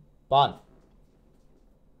 Ichiban.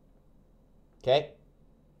 Okay?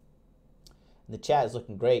 And the chat is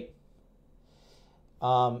looking great.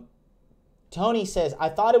 Tony says, I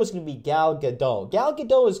thought it was going to be Gal Gadot. Gal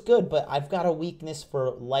Gadot is good, but I've got a weakness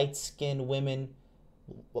for light-skinned women.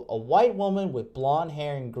 A white woman with blonde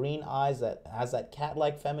hair and green eyes that has that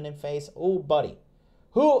cat-like feminine face. Oh, buddy.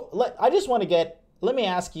 Let me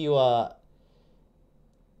ask you,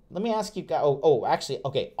 actually,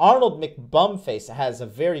 okay. Arnold McBumface has a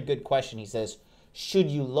very good question. He says,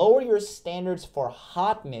 should you lower your standards for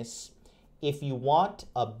hotness if you want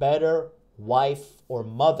a better wife or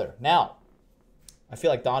mother? Now, I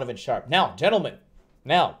feel like Donovan Sharp. Now, gentlemen.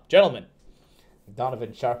 Donovan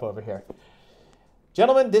Sharp over here.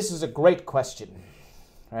 Gentlemen, this is a great question.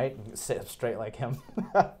 Right? You can sit up straight like him.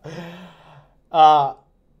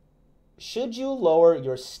 Should you lower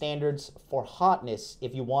your standards for hotness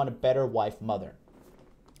if you want a better wife mother?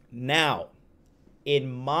 Now, in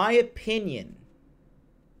my opinion,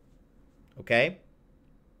 okay?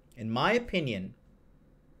 In my opinion,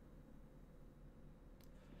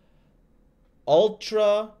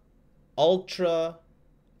 ultra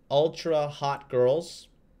hot girls,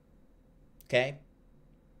 okay?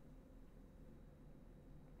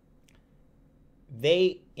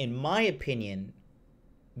 In my opinion,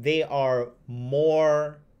 they are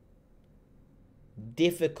more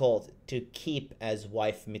difficult to keep as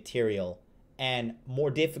wife material and more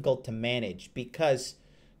difficult to manage because,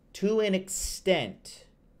 to an extent,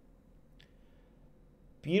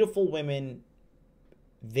 beautiful women,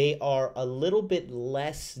 they are a little bit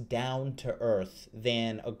less down to earth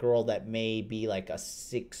than a girl that may be like a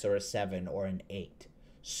 6 or a 7 or an 8.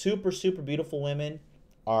 Super, super beautiful women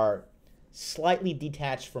are slightly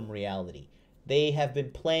detached from reality. They have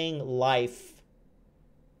been playing life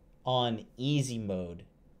on easy mode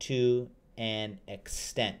to an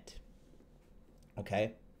extent.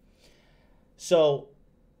 Okay? So,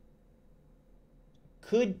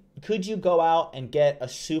 could you go out and get a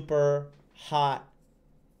super hot,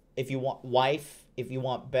 if you want wife, if you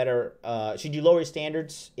want better, should you lower your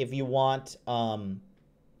standards if you want a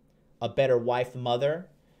better wife mother?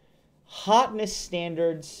 Hotness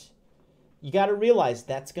standards, you got to realize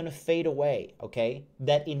that's going to fade away, okay?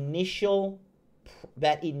 That initial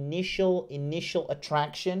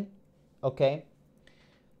attraction, okay,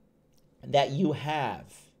 that you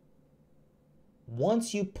have,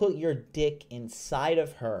 once you put your dick inside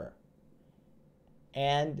of her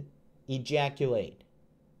and ejaculate,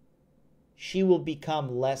 she will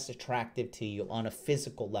become less attractive to you on a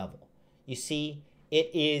physical level. You see, it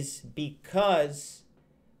is because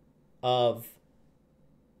of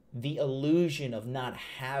the illusion of not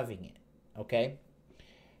having it, okay?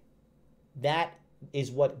 That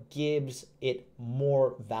is what gives it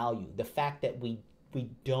more value. The fact that we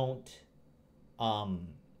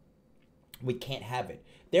can't have it.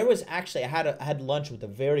 There was actually, I had lunch with a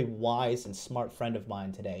very wise and smart friend of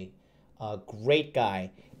mine today. A great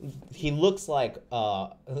guy. He looks like,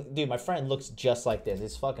 dude, my friend looks just like this.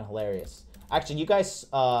 It's fucking hilarious. Actually, you guys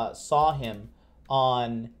saw him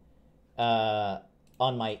on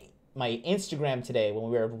my Instagram today when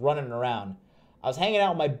we were running around. I was hanging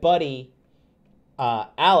out with my buddy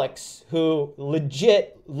Alex, who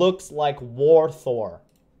legit looks like War Thor.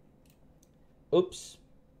 Oops.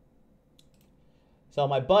 So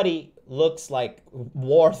my buddy looks like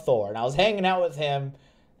War Thor, and I was hanging out with him,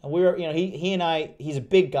 and we were, he and I, he's a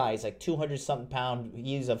big guy. He's like 200-something pound.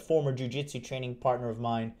 He's a former jiu-jitsu training partner of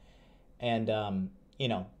mine, and I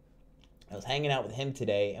was hanging out with him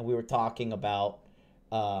today, and we were talking about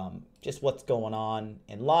just what's going on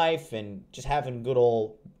in life and just having good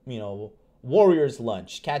old, Warriors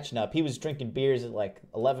lunch, catching up. He was drinking beers at like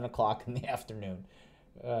 11 o'clock in the afternoon.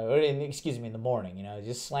 In the morning,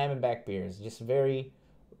 just slamming back beers. Just very,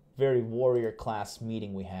 very warrior class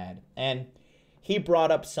meeting we had. And he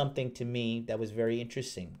brought up something to me that was very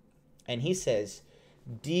interesting. And he says,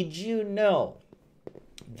 did you know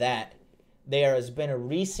that there has been a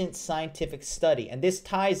recent scientific study, and this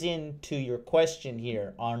ties into your question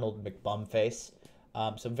here, Arnold McBumface.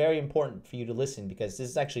 So very important for you to listen, because this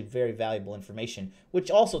is actually very valuable information, which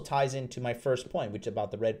also ties into my first point, which about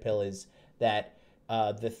the red pill is that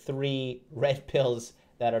the 3 red pills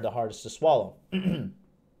that are the hardest to swallow.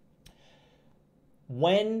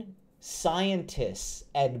 When scientists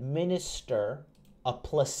administer a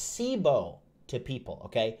placebo to people,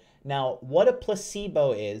 okay? Now, what a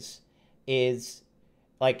placebo is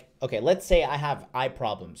like, okay, let's say I have eye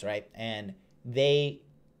problems, right? And they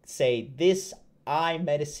say this eye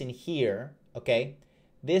medicine here, okay?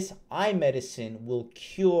 This eye medicine will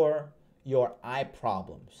cure your eye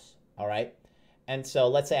problems, all right? And so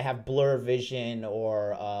let's say I have blur vision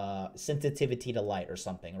or sensitivity to light or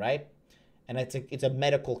something, right? And it's a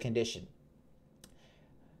medical condition.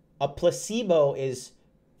 A placebo is,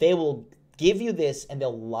 they will give you this and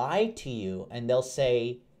they'll lie to you and they'll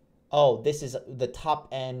say, oh, this is the top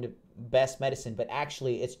end best medicine, but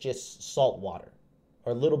actually it's just salt water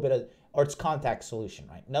or a little bit of, or it's contact solution,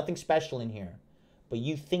 right? Nothing special in here, but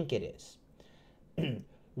you think it is.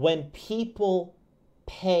 When people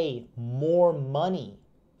pay more money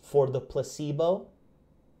for the placebo,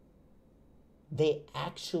 they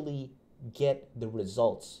actually get the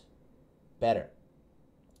results better,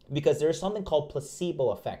 because there's something called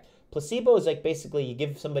placebo effect. Placebo is like, basically you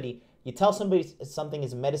tell somebody something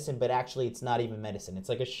is medicine, but actually it's not even medicine. It's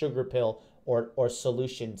like a sugar pill or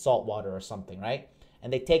solution, salt water or something, right?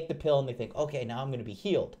 And they take the pill and they think, okay, now I'm going to be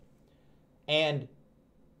healed. And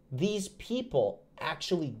these people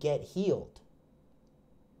actually get healed.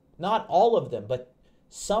 Not all of them, but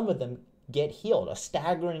some of them get healed. A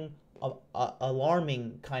staggering,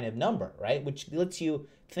 alarming kind of number, right? Which lets you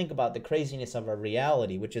think about the craziness of our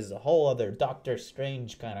reality, which is a whole other Doctor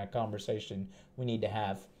Strange kind of conversation we need to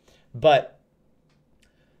have. But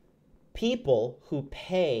people who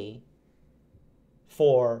pay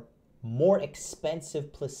for more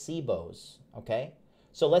expensive placebos, okay?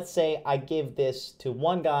 So let's say I give this to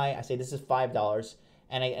one guy, I say this is $5,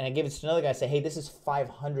 and I give it to another guy, I say, hey, this is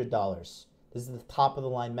 $500. This is the top of the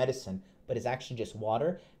line medicine, but it's actually just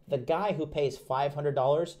water. The guy who pays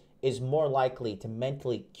 $500 is more likely to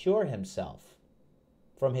mentally cure himself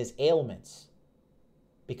from his ailments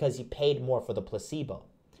because he paid more for the placebo.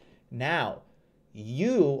 Now,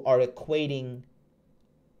 you are equating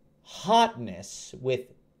hotness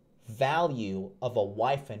with value of a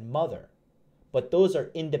wife and mother, but those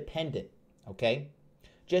are independent, okay?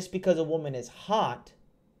 Just because a woman is hot,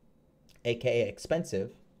 aka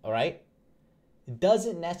expensive, all right,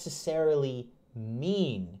 doesn't necessarily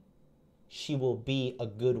mean she will be a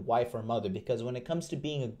good wife or mother, because when it comes to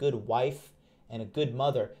being a good wife and a good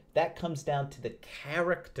mother, that comes down to the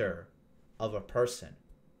character of a person.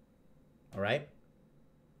 All right?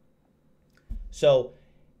 So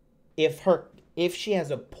if she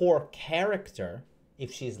has a poor character,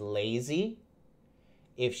 if she's lazy,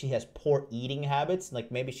 if she has poor eating habits,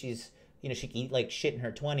 like maybe she's, she can eat like shit in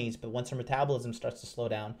her 20s, but once her metabolism starts to slow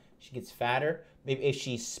down, she gets fatter. Maybe if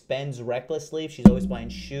she spends recklessly, if she's always buying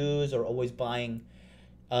shoes or always buying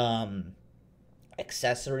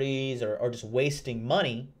accessories or just wasting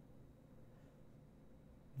money,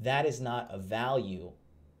 that is not a value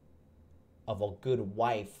of a good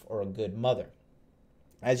wife or a good mother.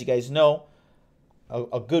 As you guys know,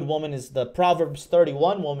 a good woman is the Proverbs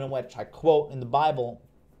 31 woman, which I quote in the Bible.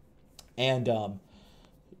 And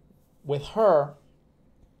with her,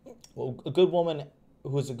 a good woman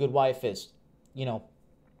who's a good wife is,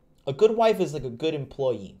 a good wife is like a good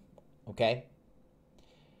employee, okay?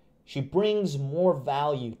 She brings more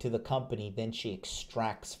value to the company than she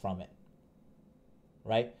extracts from it,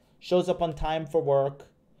 right? Shows up on time for work,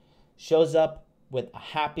 shows up with a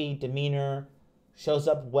happy demeanor, shows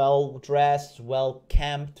up well dressed, well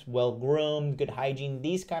kempt, well groomed, good hygiene.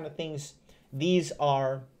 These kind of things, these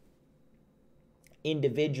are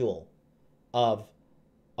individual of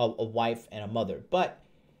a wife and a mother. But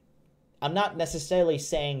I'm not necessarily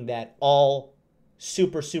saying that all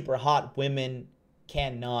super, super hot women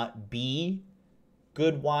cannot be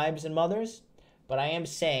good wives and mothers. But I am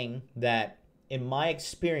saying that in my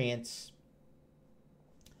experience,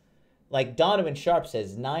 like Donovan Sharp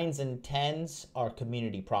says, 9s and 10s are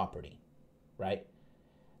community property, right?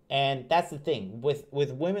 And that's the thing with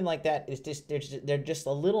women like that. It's just they're just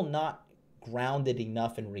a little not grounded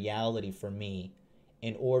enough in reality for me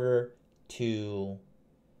in order to,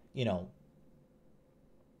 to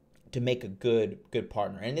make a good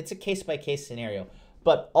partner. And it's a case by case scenario.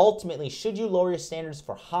 But ultimately, should you lower your standards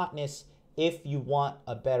for hotness if you want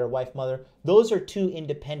a better wife, mother. Those are two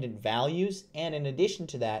independent values. And in addition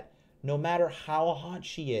to that, no matter how hot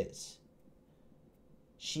she is,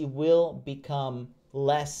 she will become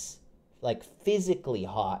less like physically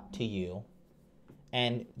hot to you,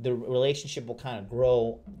 and the relationship will kind of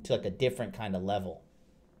grow to like a different kind of level.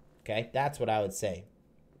 Okay, that's what I would say.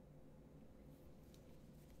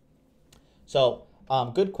 So,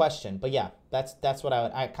 good question, but yeah, that's what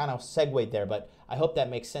I kind of segued there, but I hope that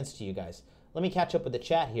makes sense to you guys. Let me catch up with the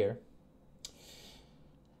chat here.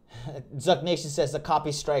 Zuck Nation says a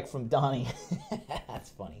copy strike from Donnie.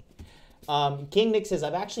 That's funny. King Nick says,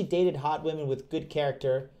 I've actually dated hot women with good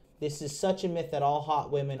character. This is such a myth that all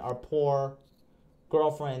hot women are poor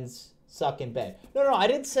girlfriends suck in bed. No, I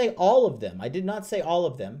didn't say all of them. I did not say all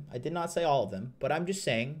of them. But I'm just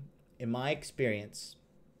saying, in my experience,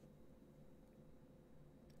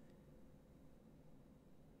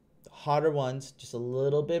 the hotter ones, just a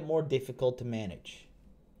little bit more difficult to manage,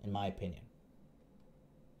 in my opinion.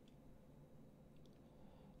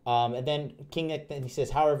 And then King Nick, he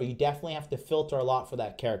says, however, you definitely have to filter a lot for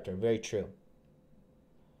that character. Very true.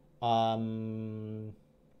 Conk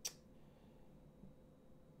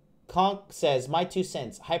says, my 2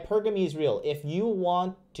 cents. Hypergamy is real. If you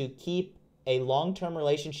want to keep a long-term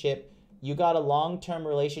relationship, you got a long-term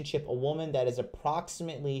relationship, a woman that is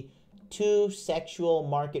approximately 2 sexual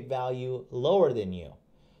market value lower than you.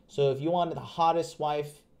 So if you wanted the hottest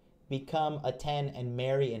wife, become a 10 and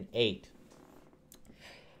marry an 8.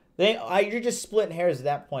 You're just splitting hairs at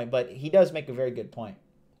that point, but he does make a very good point.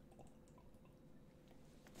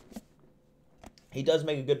 He does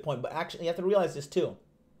make a good point, but actually you have to realize this too.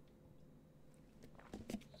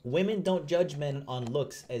 Women don't judge men on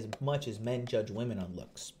looks as much as men judge women on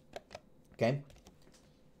looks. Okay?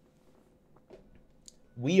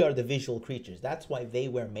 We are the visual creatures. That's why they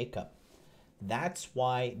wear makeup. That's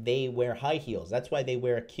why they wear high heels. That's why they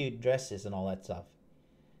wear cute dresses and all that stuff.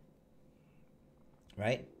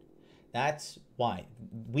 Right? That's why.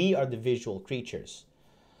 We are the visual creatures.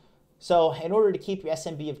 So in order to keep your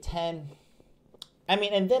SMB of 10, I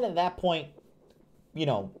mean, and then at that point, you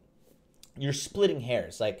know, you're splitting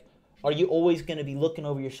hairs. Like, are you always going to be looking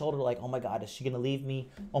over your shoulder like, oh my God, is she going to leave me?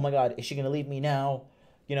 Oh my God, is she going to leave me now?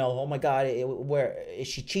 You know, oh my God, where is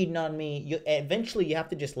she cheating on me? Eventually you have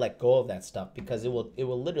to just let go of that stuff because it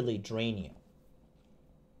will literally drain you.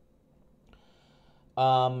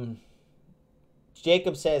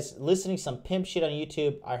 Jacob says, listening some pimp shit on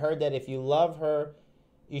YouTube. I heard that if you love her,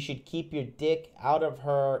 you should keep your dick out of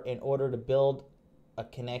her in order to build a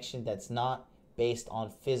connection that's not based on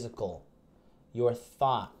physical. Your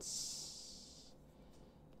thoughts?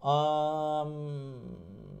 Yeah,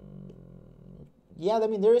 I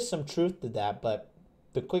mean, there is some truth to that, but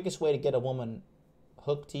the quickest way to get a woman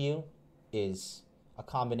hooked to you is a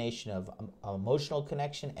combination of emotional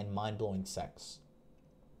connection and mind-blowing sex.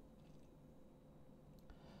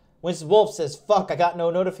 Winston Wolf says, fuck, I got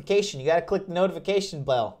no notification. You got to click the notification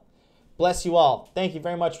bell. Bless you all. Thank you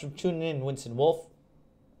very much for tuning in, Winston Wolf.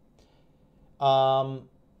 Arnold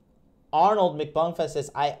McBungfest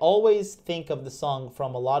says, I always think of the song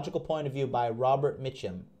From a Logical Point of View by Robert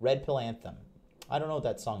Mitchum, Red Pill Anthem. I don't know what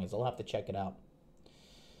that song is. I'll have to check it out.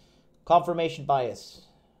 Confirmation bias,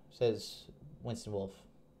 says Winston Wolf.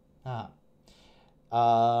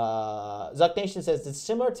 Zuck Nation says, it's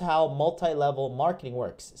similar to how multi-level marketing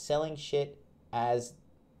works. Selling shit as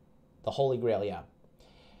the holy grail, yeah.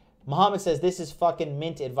 Muhammad says, this is fucking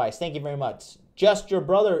mint advice. Thank you very much. Just Your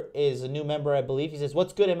Brother is a new member, I believe. He says,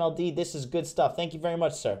 what's good, MLD? This is good stuff. Thank you very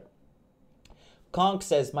much, sir. Conk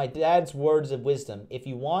says, my dad's words of wisdom. If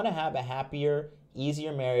you want to have a happier,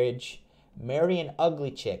 easier marriage, marry an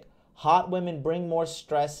ugly chick. Hot women bring more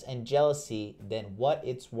stress and jealousy than what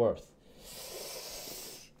it's worth.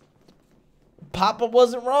 Papa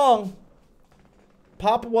wasn't wrong.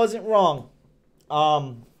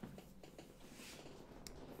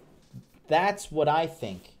 That's what I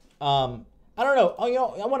think. I don't know. Oh, you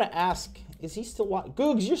know, I want to ask, is he still watching?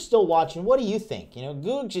 Googs, you're still watching. What do you think? You know,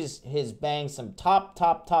 Googs has banged some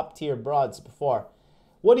top tier broads before.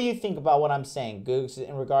 What do you think about what I'm saying, Googs,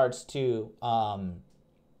 in regards to,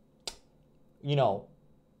 you know,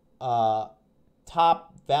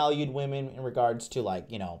 top valued women in regards to,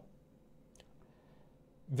 like, you know,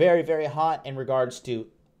 very, very hot in regards to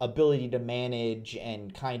ability to manage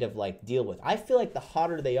and kind of like deal with. I feel like the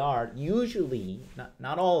hotter they are, usually,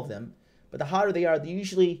 not all of them, but the hotter they are, they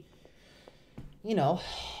usually, you know,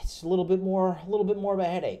 it's a little bit more of a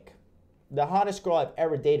headache. The hottest girl I've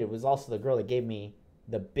ever dated was also the girl that gave me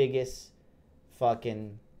the biggest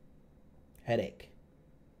fucking headache.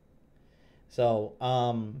 So,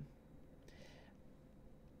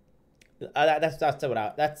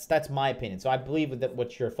 That's my opinion. So I believe that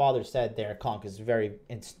what your father said there, Conk, is very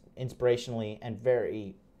inspirationally and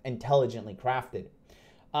very intelligently crafted.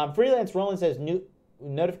 Freelance Roland says new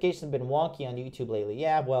notifications have been wonky on YouTube lately.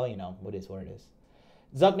 Yeah, well, what is what it is.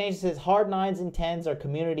 Zuck Nation says hard 9s and 10s are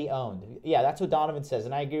community owned. Yeah, that's what Donovan says,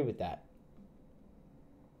 and I agree with that.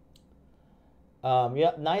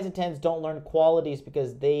 Yeah, 9s and 10s don't learn qualities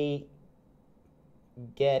because they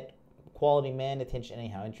get quality man attention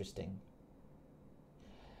anyhow. Interesting.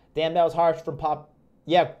 Damn, that was harsh from Pop.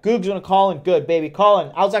 Yeah, Goog's gonna call in. Good, baby. Call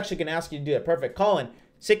in. I was actually gonna ask you to do it. Perfect. Call in.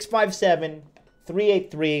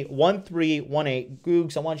 657-383-1318.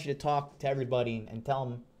 Googs, I want you to talk to everybody and tell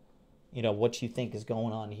them, what you think is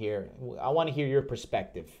going on here. I want to hear your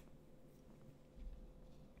perspective.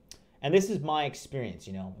 And this is my experience,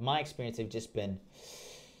 My experience, they've just been...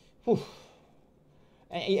 Whew.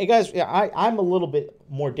 And guys, I'm a little bit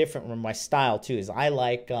more different from my style, too, is I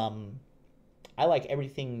like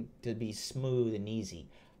everything to be smooth and easy.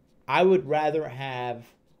 I would rather have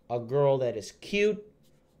a girl that is cute,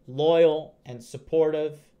 loyal, and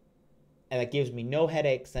supportive, and that gives me no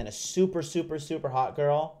headaches than a super, super, super hot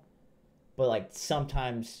girl, but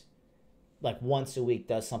sometimes, once a week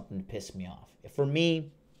does something to piss me off. For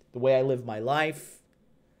me, the way I live my life,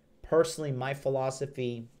 personally, my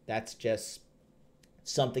philosophy, that's just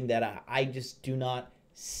something that I just do not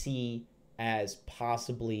see as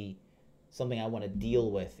possibly something I want to deal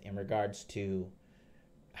with in regards to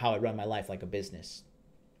how I run my life like a business.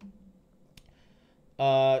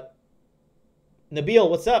 Nabil,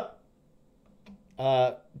 what's up?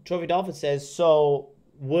 Trophy Dolphin says, so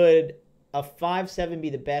would a 5'7" be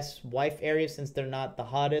the best wife area since they're not the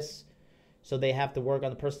hottest? So they have to work on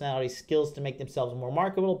the personality skills to make themselves more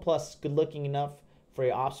marketable, plus good looking enough for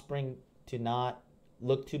your offspring to not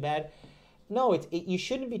look too bad. No, you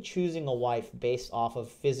shouldn't be choosing a wife based off of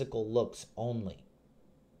physical looks only.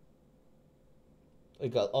 An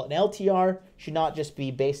LTR should not just be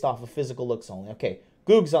based off of physical looks only. Okay,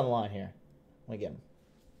 Goog's on the line here. Let me get him.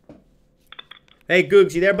 Hey,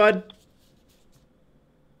 Googs, you there, bud?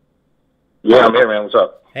 Yeah, I'm here, man. What's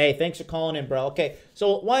up? Hey, thanks for calling in, bro. Okay,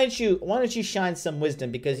 so why don't you shine some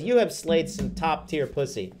wisdom, because you have slayed some top tier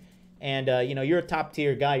pussy, and you're a top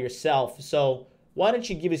tier guy yourself. So why don't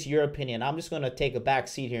you give us your opinion? I'm just going to take a back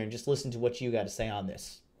seat here and just listen to what you got to say on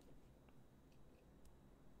this.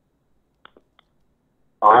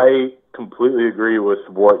 I completely agree with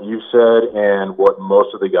what you said and what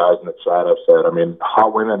most of the guys in the chat have said. I mean,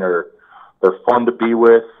 hot women they're fun to be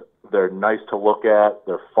with. They're nice to look at.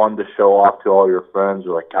 They're fun to show off to all your friends.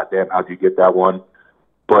 You're like, God damn, how'd you get that one?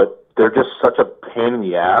 But they're just such a pain in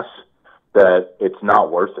the ass that it's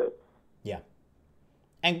not worth it. Yeah.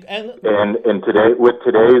 And today with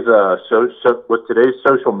today's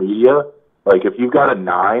social media, like if you've got a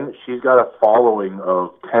 9, she's got a following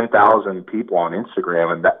of 10,000 people on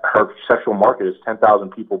Instagram, and that her sexual market is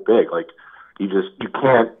 10,000 people big. Like you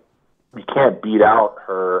can't beat out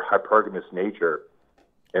her hypergamous nature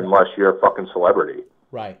unless you're a fucking celebrity.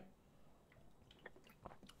 Right.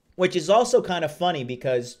 Which is also kind of funny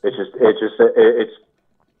because it's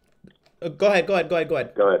Go ahead. Go ahead.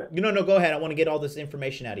 No, go ahead. I want to get all this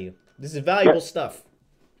information out of you. This is valuable stuff.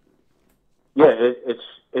 Yeah,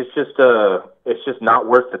 it's just not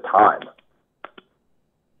worth the time.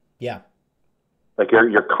 Yeah. Like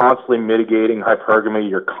you're constantly mitigating hypergamy.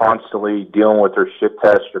 You're constantly dealing with her shit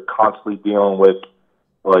test. You're constantly dealing with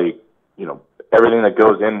everything that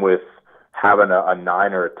goes in with having a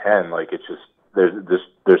 9 or a 10. Like it's just there's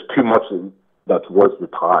too much that's worth the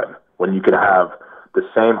time when you can have the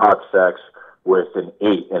same hot sex with an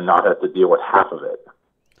 8 and not have to deal with half of it.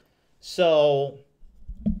 So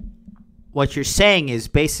what you're saying is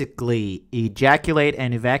basically ejaculate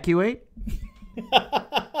and evacuate?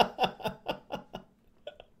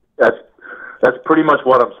 That's pretty much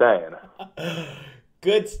what I'm saying.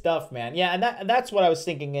 Good stuff, man. Yeah, and that's what I was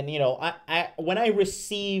thinking. And I when I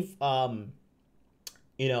receive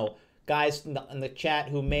guys in the chat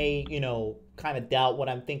who may kind of doubt what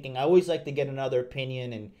I'm thinking, I always like to get another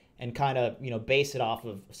opinion and kind of base it off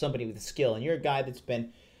of somebody with skill. And you're a guy that's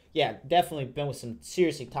been definitely been with some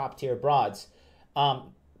seriously top tier broads.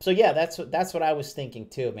 So yeah, that's what I was thinking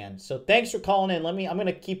too, man. So thanks for calling in. I'm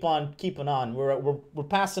gonna keep on keeping on. We're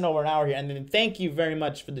passing over an hour here, and then thank you very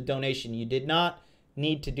much for the donation. You did not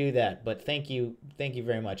need to do that, but thank you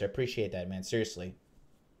very much. I appreciate that, man. Seriously.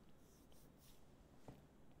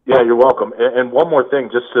 Yeah, you're welcome. And one more thing,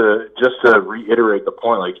 just to reiterate the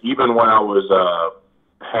point, like even when I was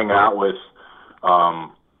hanging out with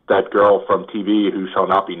that girl from TV who shall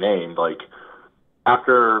not be named, like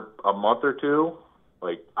after a month or two,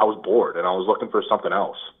 like I was bored and I was looking for something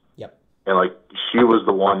else. Yep. and like she was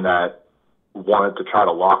the one that wanted to try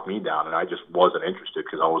to lock me down, and I just wasn't interested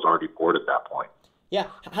because I was already bored at that point. Yeah.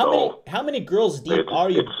 How many girls deep are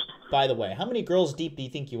you? By the way, how many girls deep do you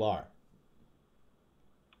think you are?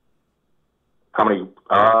 How many?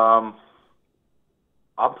 I'll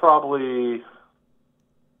probably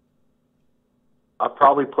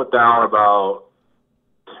put down about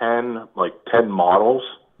 10 models,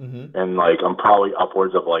 and like I'm probably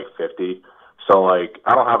upwards of like 50. So like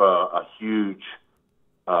I don't have a huge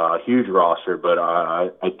roster, but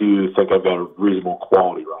I do think I've got a reasonable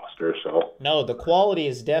quality roster. So no, the quality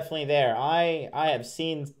is definitely there. I have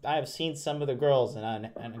seen some of the girls and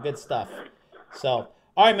good stuff. So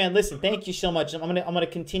all right, man. Listen, thank you so much. I'm gonna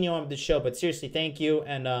continue on with the show, but seriously, thank you,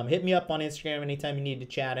 and hit me up on Instagram anytime you need to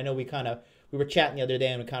chat. I know we were chatting the other day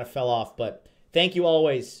and we kind of fell off, but thank you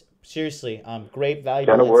always. Seriously, great,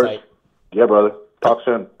 valuable insight. Yeah, brother. Talk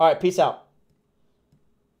soon. All right, peace out.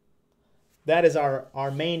 That is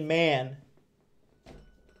our main man,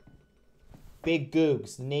 Big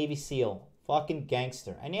Googs, the Navy SEAL, fucking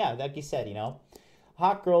gangster. And yeah, like you said,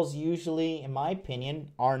 hot girls usually, in my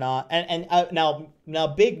opinion, are not. And now,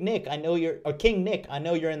 Big Nick, I know or King Nick, I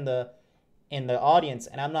know you're in the audience,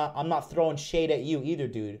 and I'm not throwing shade at you either,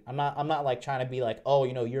 dude. I'm not like trying to be like, oh,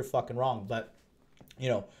 you're fucking wrong, but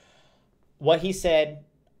what he said,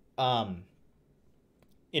 kind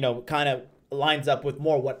of lines up with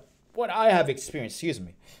more what I have experienced. Excuse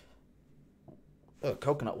me.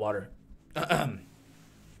 Coconut water.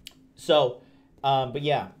 So, but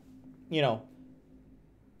yeah,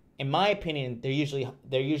 in my opinion, they're usually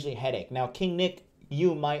a headache. Now, King Nick,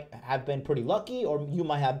 you might have been pretty lucky, or you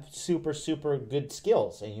might have super, super good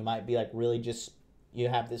skills, and you might be like really just, you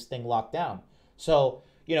have this thing locked down. So,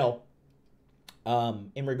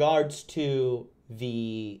 in regards to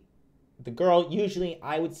the girl, usually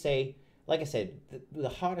I would say, like I said, the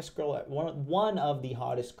hottest girl, one of the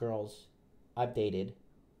hottest girls I've dated,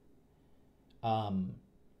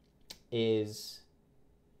 is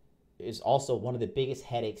also one of the biggest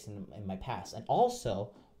headaches in my past. And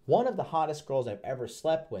also, one of the hottest girls I've ever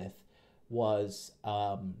slept with was,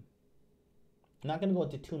 I'm not going to go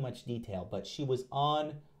into too much detail, but she was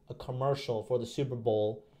on a commercial for the Super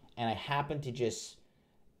Bowl, and I happened to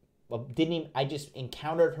I just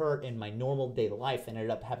encountered her in my normal day life and ended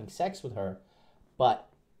up having sex with her, but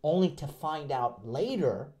only to find out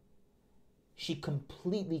later she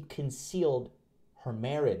completely concealed her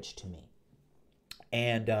marriage to me.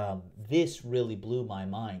 And this really blew my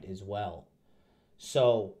mind as well.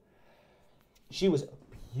 So she was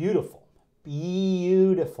beautiful,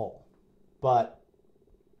 but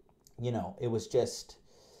it was just,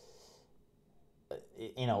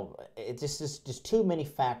 it just too many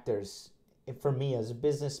factors for me as a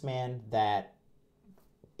businessman that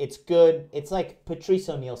it's good. It's like Patrice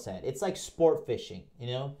O'Neal said, it's like sport fishing,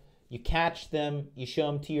 you catch them, you show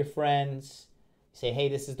them to your friends, you say, hey,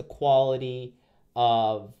 this is the quality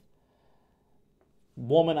of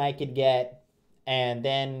woman I could get, and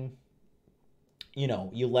then,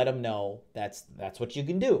 you let them know that's what you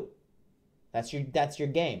can do. That's your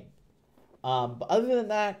game. But other than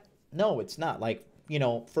that, no, it's not. Like,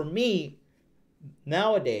 for me,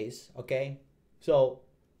 nowadays, okay, so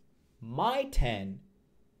my 10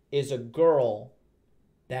 is a girl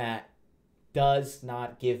that does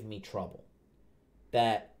not give me trouble.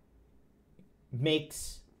 That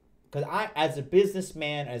makes, because I, as a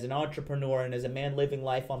businessman, as an entrepreneur, and as a man living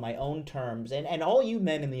life on my own terms, and all you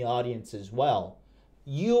men in the audience as well,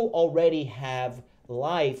 you already have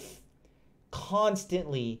life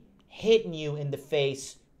constantly hitting you in the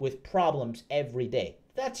face with problems every day.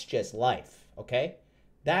 That's just life, okay?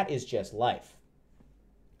 That is just life.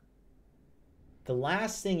 The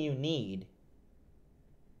last thing you need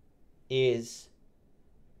is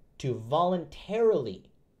to voluntarily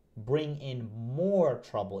bring in more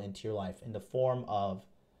trouble into your life in the form of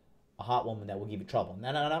a hot woman that will give you trouble.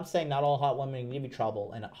 And I'm saying not all hot women give you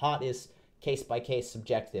trouble, and hot is case by case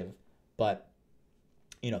subjective, but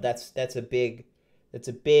that's a big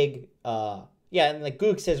yeah, and like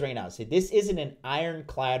Goog says right now, this isn't an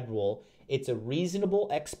ironclad rule. It's a reasonable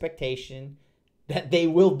expectation that they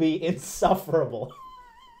will be insufferable.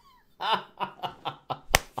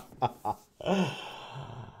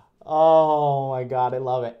 Oh my God, I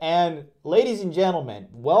love it. And ladies and gentlemen,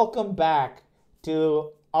 welcome back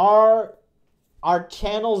to our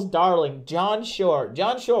channel's darling, John Shore.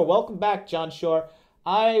 John Shore, welcome back, John Shore.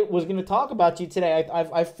 I was going to talk about you today.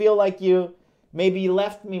 I feel like you maybe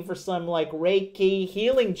left me for some like Reiki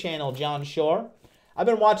healing channel, John Shore. I've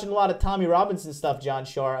been watching a lot of Tommy Robinson stuff, John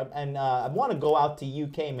Shore, and I want to go out to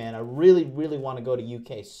UK, man. I really, really want to go to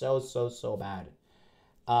UK so bad.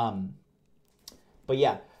 But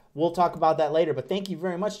yeah, we'll talk about that later. But thank you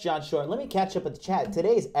very much, John Short. Let me catch up with the chat.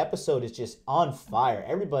 Today's episode is just on fire.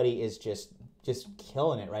 Everybody is just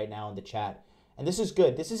killing it right now in the chat. And this is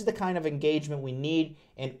good. This is the kind of engagement we need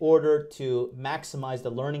in order to maximize the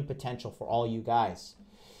learning potential for all you guys.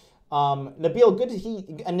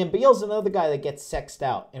 Nabil, and Nabil's another guy that gets sexed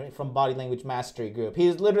out from Body Language Mastery Group.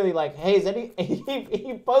 He's literally like, hey,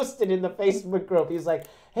 he posted in the Facebook group. He's like,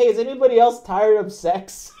 hey, is anybody else tired of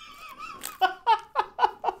sex?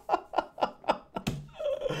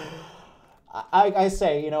 I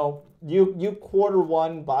say, you quarter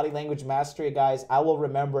one Body Language Mastery guys, I will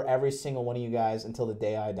remember every single one of you guys until the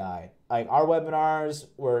day I die. Like, our webinars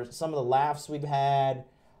were some of the laughs we've had,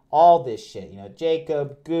 all this shit.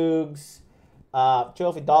 Jacob, Googs,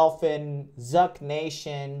 Trophy Dolphin, Zuck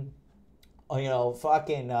Nation, fuck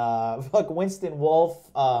Winston Wolf,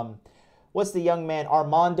 what's the young man,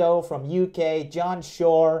 Armando from UK, John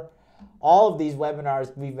Shore. All of these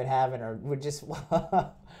webinars we've been having we're just...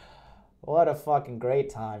 What a fucking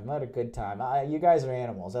great time. What a good time. You guys are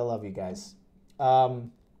animals. I love you guys.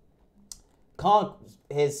 Let's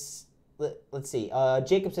see.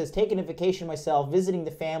 Jacob says, taking a vacation myself, visiting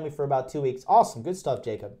the family for about 2 weeks. Awesome. Good stuff,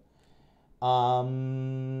 Jacob.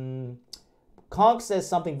 Conk says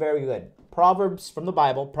something very good. Proverbs from the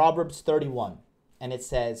Bible, Proverbs 31. And it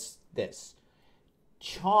says this: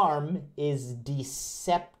 charm is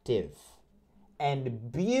deceptive,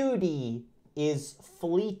 and beauty is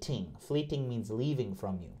fleeting. Fleeting means leaving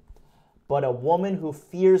from you. But a woman who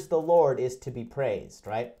fears the Lord is to be praised,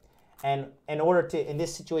 right? And in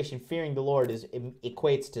this situation, fearing the Lord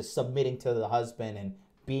equates to submitting to the husband and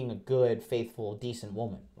being a good, faithful, decent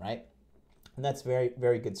woman, right? And that's very,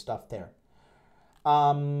 very good stuff there.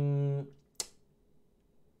 Conk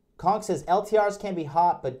says, LTRs can be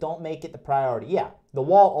hot, but don't make it the priority. Yeah, the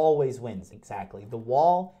wall always wins, exactly. The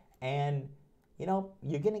wall, and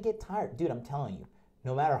you're going to get tired. Dude, I'm telling you,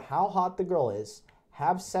 no matter how hot the girl is,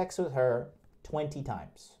 have sex with her 20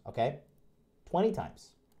 times, okay? 20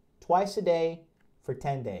 times. Twice a day for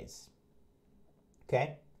 10 days,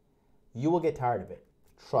 okay? You will get tired of it.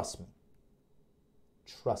 Trust me.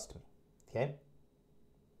 Trust me, okay?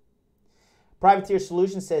 Privateer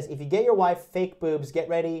Solutions says, if you get your wife fake boobs, get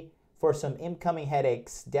ready for some incoming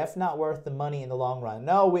headaches. Def not worth the money in the long run.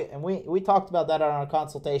 No, we talked about that on our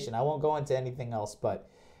consultation. I won't go into anything else, but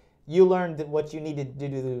you learned what you needed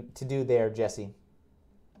to do there, Jesse.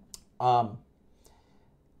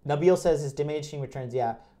 Nabil says it's diminishing returns.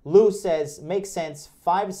 Yeah. Lou says, makes sense.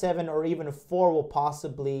 5, 7, or even a 4 will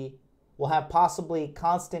have possibly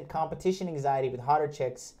constant competition anxiety with hotter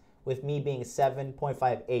chicks, with me being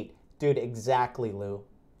 7.58. Dude, exactly, Lou.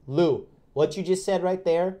 Lou, what you just said right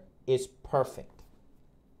there is perfect.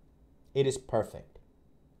 It is perfect.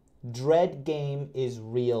 Dread game is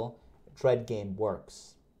real. Dread game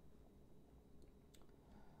works.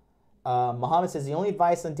 Muhammad says, the only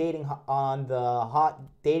advice on dating, on the hot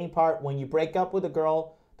dating part, when you break up with a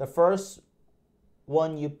girl, the first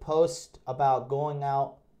one you post about going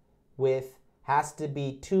out with has to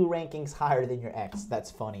be 2 rankings higher than your ex. That's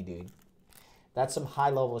funny, dude. That's some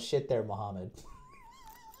high-level shit there, Muhammad.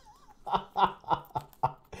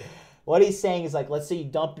 What he's saying is, like, let's say you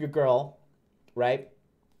dump your girl, right?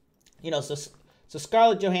 So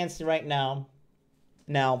Scarlett Johansson right now,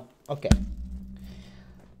 okay.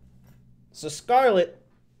 So Scarlett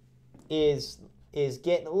is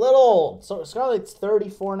getting a little old. So Scarlett's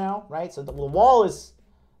 34 now, right? So the wall is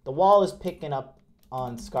picking up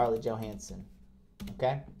on Scarlett Johansson,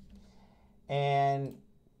 okay? And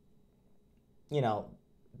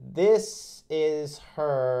this is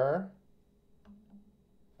her.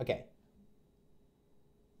 Okay.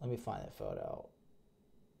 Let me find that photo.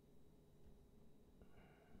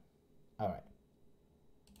 All right.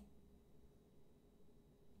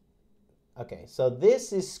 Okay, so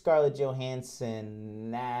this is Scarlett Johansson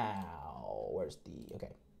now. Where's the...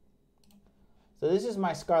 Okay. So this is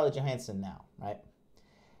my Scarlett Johansson now, right?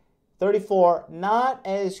 34, not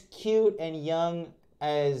as cute and young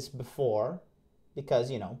as before,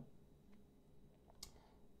 because,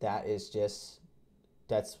 that is just...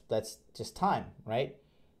 That's just time, right?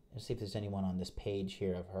 Let's see if there's anyone on this page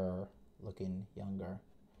here of her looking younger.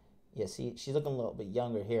 Yeah, see, she's looking a little bit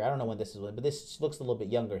younger here. I don't know when this is, but this looks a little bit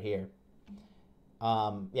younger here.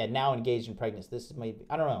 Yeah, now engaged in pregnancy. This might be,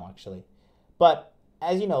 I don't know, actually. But,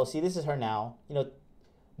 as you know, see, this is her now.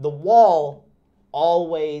 The wall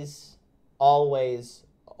always, always,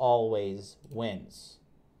 always wins.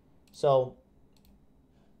 So,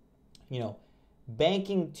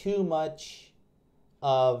 banking too much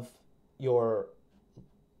of your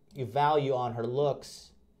value on her looks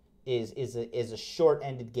is a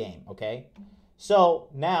short-ended game, okay? So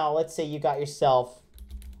now let's say you got yourself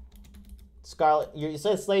Scarlett.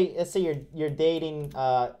 Let's say you're dating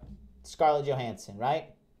Scarlett Johansson, right?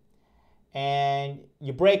 And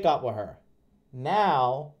you break up with her.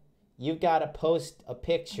 Now you've got to post a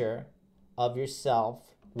picture of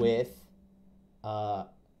yourself with a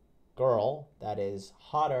girl that is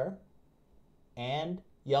hotter and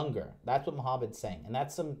younger. That's what Muhammad's saying, and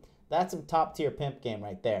that's some top tier pimp game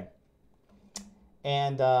right there.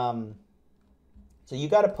 And so you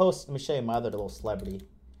got to post. Let me show you my other little celebrity,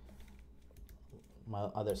 my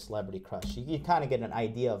other celebrity crush. You can kind of get an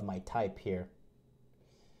idea of my type here.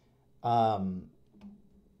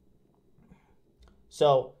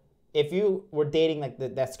 So if you were dating like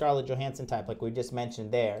that Scarlett Johansson type, like we just mentioned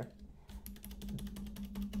there,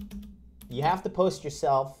 you have to post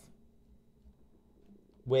yourself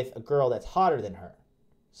with a girl that's hotter than her.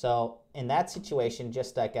 So in that situation,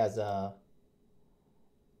 just like as like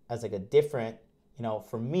a different, you know,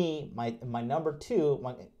 for me, my number two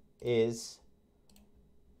is,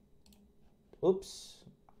 oops,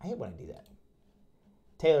 I hate when I do that.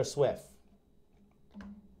 Taylor Swift.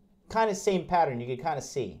 Kind of same pattern, you could kind of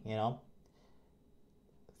see, you know.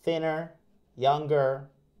 Thinner,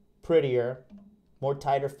 younger, prettier, more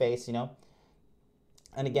tighter face, you know.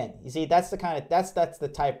 And again, you see, that's the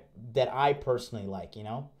type that I personally like, you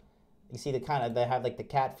know. You see they have like the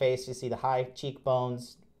cat face, you see the high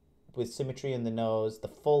cheekbones with symmetry in the nose, the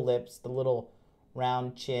full lips, the little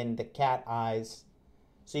round chin, the cat eyes.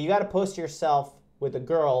 So you got to post yourself with a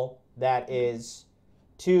girl that is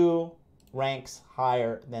 2 ranks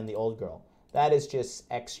higher than the old girl. That is just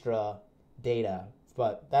extra data,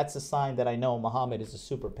 but that's a sign that I know Muhammad is a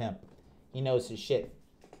super pimp. He knows his shit.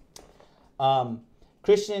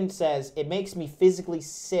 Christian says, it makes me physically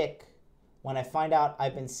sick when I find out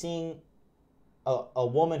I've been seeing a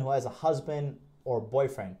woman who has a husband or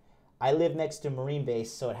boyfriend. I live next to a Marine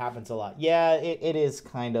base, so it happens a lot. Yeah, it is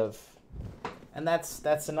kind of, and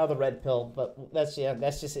that's another red pill, but that's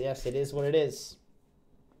just, yes, it is what it is.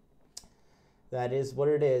 That is what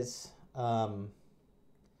it is.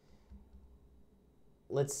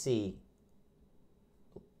 Let's see.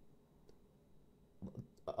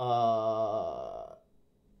 Let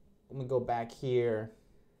me go back here.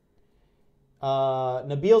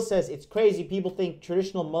 Nabil says, it's crazy. People think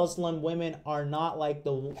traditional Muslim women are not like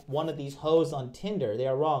one of these hoes on Tinder. They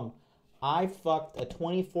are wrong. I fucked a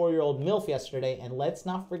 24-year-old MILF yesterday, and let's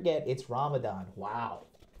not forget it's Ramadan. Wow.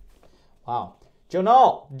 Wow.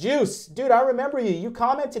 Jonal, Juice, dude, I remember you. You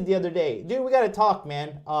commented the other day. Dude, we got to talk,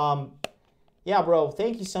 man. Yeah, bro,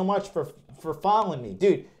 thank you so much for following me.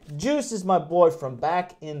 Dude, Juice is my boy from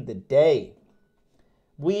back in the day.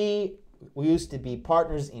 We used to be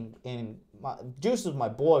partners in Juice was my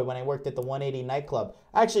boy when I worked at the 180 nightclub.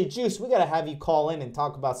 Actually, Juice, we got to have you call in and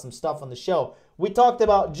talk about some stuff on the show. We talked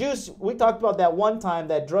about that one time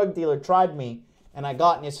that drug dealer tried me and I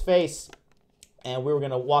got in his face and we were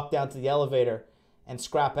going to walk down to the elevator and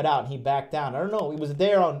scrap it out, and he backed down. I don't know.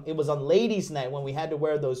 It was on ladies' night when we had to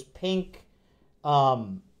wear those pink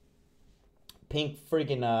freaking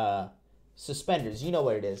suspenders. You know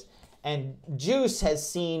what it is. And Juice has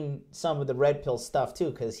seen some of the red pill stuff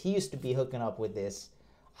too, because he used to be hooking up with this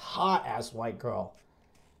hot ass white girl.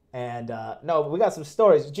 And no, we got some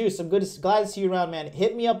stories. Juice, I'm glad to see you around, man.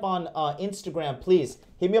 Hit me up on Instagram, please.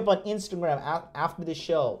 Hit me up on Instagram after the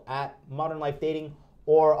show at Modern Life Dating,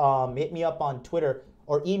 or hit me up on Twitter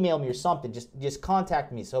or email me or something. Just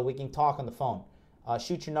contact me so we can talk on the phone.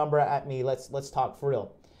 Shoot your number at me. Let's talk for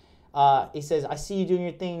real. He says, I see you doing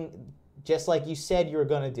your thing just like you said you were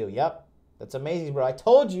gonna do. Yep, that's amazing, bro. I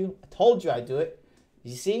told you I'd do it.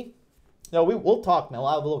 You see? No, we'll talk, man.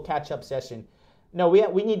 We'll have a little catch up session. No,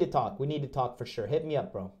 we need to talk. We need to talk for sure. Hit me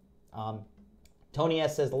up, bro. Tony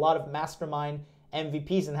S says, a lot of mastermind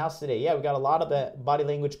MVPs in the house today. Yeah, we got a lot of the Body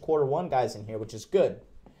Language Q1 guys in here, which is good.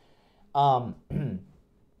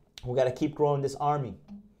 We got to keep growing this army.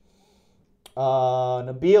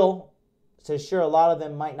 Nabil says, sure, a lot of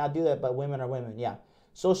them might not do that, but women are women. Yeah.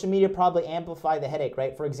 Social media probably amplify the headache,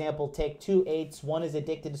 right? For example, take 2 8s. One is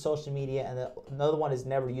addicted to social media, and another one has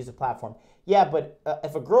never used a platform. Yeah, but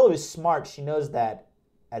if a girl is smart, she knows that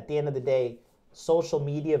at the end of the day, social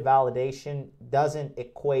media validation doesn't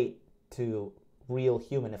equate to real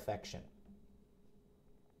human affection.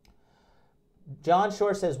 John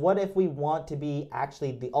Shore says, what if we want to be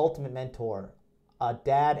actually the ultimate mentor, a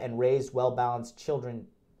dad, and raise well-balanced children?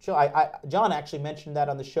 John actually mentioned that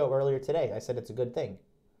on the show earlier today. I said it's a good thing.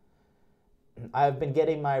 I've been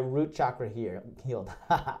getting my root chakra healed.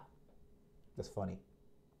 That's funny.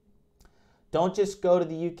 Don't just go to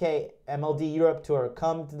the UK MLD Europe tour.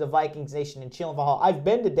 Come to the Vikings Nation and chill in Valhalla. I've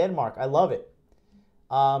been to Denmark. I love it.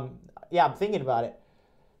 Yeah, I'm thinking about it.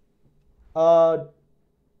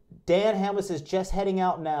 Dan Hamlet says, just heading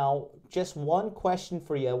out now. Just one question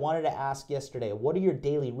for you I wanted to ask yesterday. What are your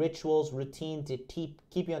daily rituals, routine to keep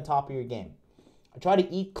you on top of your game? I try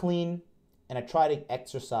to eat clean, and I try to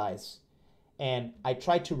exercise. And I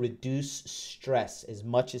try to reduce stress as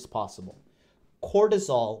much as possible.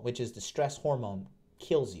 Cortisol, which is the stress hormone,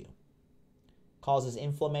 kills you. Causes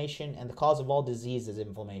inflammation, and the cause of all disease is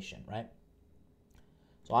inflammation, right?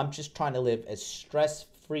 So I'm just trying to live as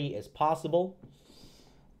stress-free as possible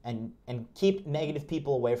and keep negative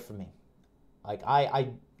people away from me. Like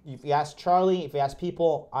if you ask Charlie, if you ask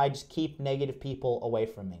people, I just keep negative people away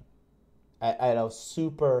from me at a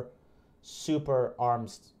super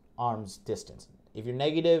arm's distance. If you're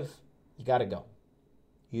negative, you got to go.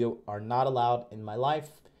 You are not allowed in my life.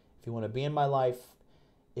 If you want to be in my life,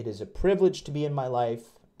 it is a privilege to be in my life,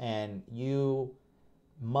 and you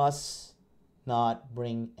must not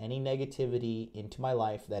bring any negativity into my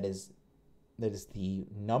life. That is the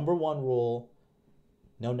number one rule.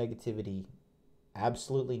 No negativity.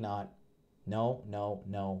 Absolutely not. No.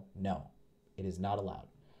 It is not allowed.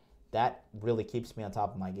 That really keeps me on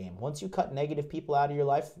top of my game. Once you cut negative people out of your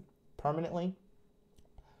life permanently,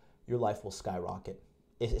 your life will skyrocket.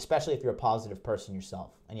 Especially if you're a positive person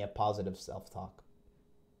yourself and you have positive self-talk.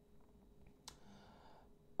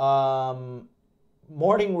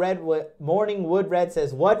 Morning Wood Red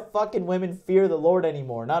says, what fucking women fear the Lord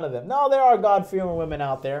anymore? None of them. No, there are God-fearing women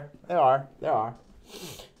out there. There are.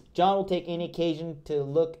 John will take any occasion to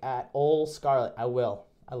look at old Scarlett. I will.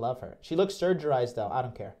 I love her. She looks surgerized, though. I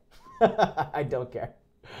don't care. I don't care.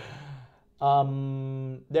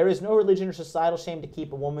 There is no religion or societal shame to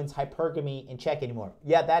keep a woman's hypergamy in check anymore.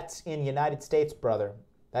 Yeah, that's in the United States, brother.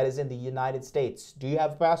 That is in the United States. Do you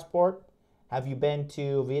have a passport? Have you been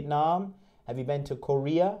to Vietnam? Have you been to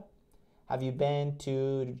Korea? Have you been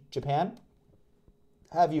to Japan?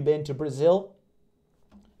 Have you been to Brazil?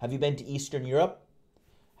 Have you been to Eastern Europe?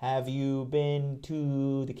 Have you been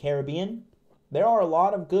to the Caribbean? There are a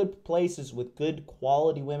lot of good places with good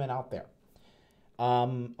quality women out there.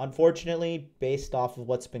 Unfortunately, based off of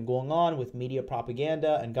what's been going on with media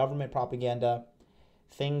propaganda and government propaganda,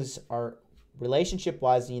 things are,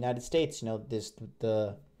 relationship-wise, in the United States,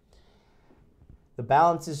 the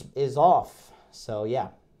balance is off. So, yeah.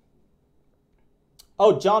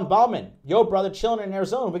 Oh, John Bauman. Yo, brother, chilling in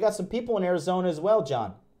Arizona. We got some people in Arizona as well,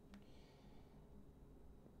 John.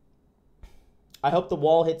 I hope the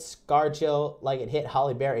wall hits ScarJo like it hit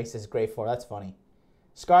Holly Berry, says Gray 4. That's funny.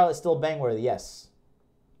 Scarlett still bang-worthy, yes.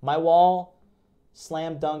 The wall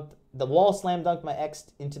slam dunked my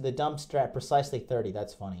ex into the dumpster at precisely 30.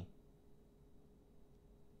 That's funny.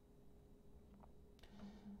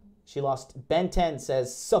 She lost. Ben 10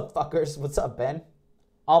 says, sup fuckers. What's up, Ben?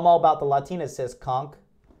 I'm all about the Latinas, says Conk.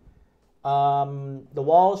 The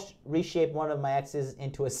wall reshaped one of my exes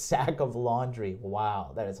into a sack of laundry.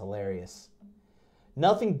 Wow, that is hilarious.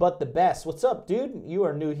 Nothing but the best. What's up, dude? You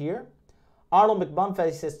are new here. Arnold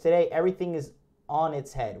McBumfess says, today everything is on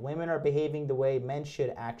its head. Women are behaving the way men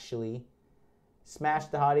should actually. Smash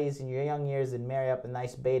the hotties in your young years and marry up a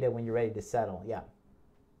nice beta when you're ready to settle. Yeah.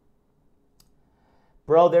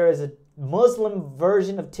 Bro, there is a Muslim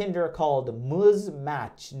version of Tinder called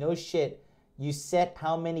Muzmatch. No shit. You set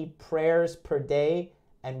how many prayers per day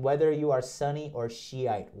and whether you are Sunni or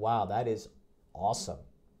Shiite. Wow, that is awesome.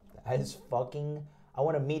 That is fucking... I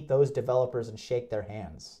want to meet those developers and shake their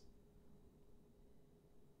hands.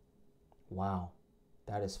 Wow.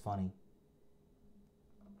 That is funny.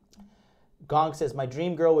 Gong says, my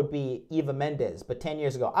dream girl would be Eva Mendes, but 10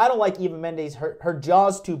 years ago. I don't like Eva Mendes. Her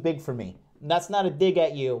jaw's too big for me. And that's not a dig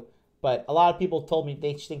at you, but a lot of people told me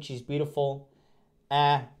they think she's beautiful.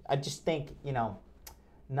 I just think,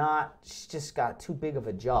 she's just got too big of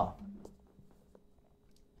a jaw.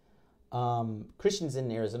 Christian's in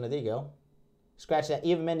Arizona. There you go. Scratch that.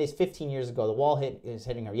 Eva Mendes 15 years ago. The wall is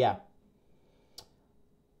hitting her. Yeah.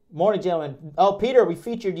 Morning, gentlemen. Oh, Peter, we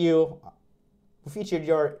featured you. We featured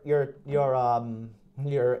your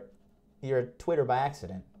Twitter by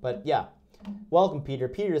accident. But yeah. Welcome, Peter.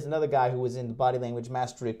 Peter is another guy who was in the Body Language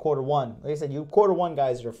Mastery Q1. Like I said, you Q1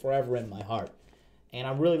 guys are forever in my heart. And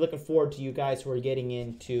I'm really looking forward to you guys who are getting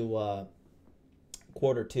into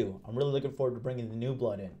Q2. I'm really looking forward to bringing the new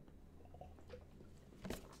blood in.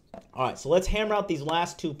 All right, so let's hammer out these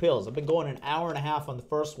last two pills. I've been going an hour and a half on the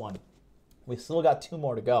first one. We still got 2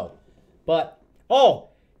 more to go. But,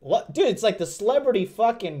 dude, it's like the celebrity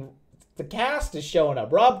the cast is showing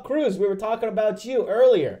up. Rob Cruz, we were talking about you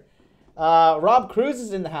earlier. Rob Cruz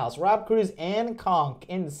is in the house. Rob Cruz and Conk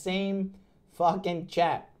in the same fucking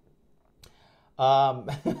chat.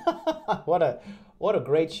 What What a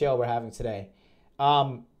great show we're having today.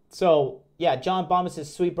 So, yeah, John Bauman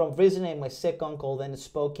says, sweet bro, visiting my sick uncle, then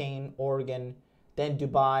Spokane, Oregon, then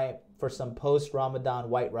Dubai for some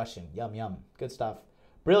post-Ramadan white Russian. Yum, yum. Good stuff.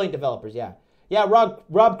 Brilliant developers, yeah. Yeah,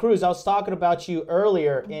 Rob Cruz, I was talking about you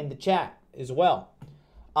earlier in the chat as well.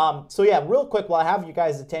 So, yeah, real quick, while I have you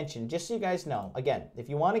guys' attention, just so you guys know, again, if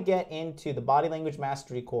you want to get into the Body Language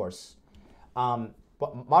Mastery course,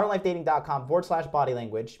 modernlifedating.com/body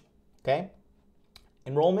language, okay?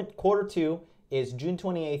 Enrollment quarter 2 is June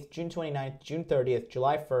 28th, June 29th, June 30th,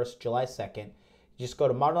 July 1st, July 2nd. Just go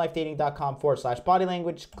to modernlifedating.com/body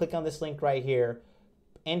language, click on this link right here,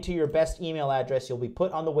 enter your best email address, you'll be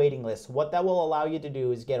put on the waiting list. What that will allow you to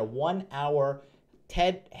do is get a 1-hour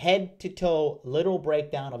head-to-toe literal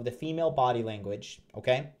breakdown of the female body language,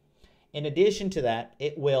 okay? In addition to that,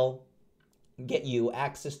 it will get you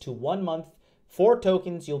access to 1 month, 4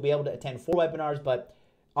 tokens. You'll be able to attend 4 webinars, but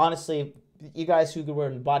honestly, you guys who were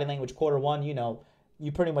in Body Language Quarter 1, you know,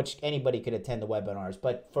 you pretty much anybody could attend the webinars.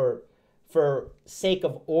 But for sake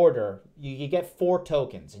of order, you get 4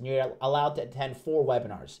 tokens, and you're allowed to attend 4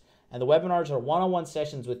 webinars. And the webinars are one-on-one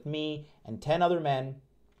sessions with me and 10 other men.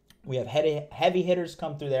 We have heavy hitters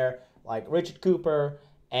come through there, like Richard Cooper,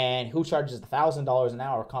 and who charges $1,000 an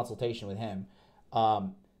hour consultation with him.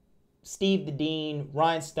 Steve the Dean,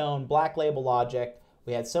 Ryan Stone, Black Label Logic.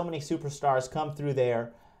 We had so many superstars come through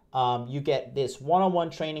there. You get this one-on-one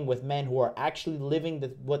training with men who are actually living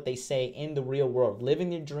what they say in the real world, living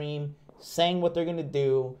their dream, saying what they're going to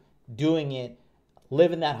do, doing it,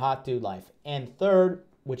 living that hot dude life. And third,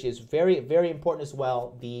 which is very, very important as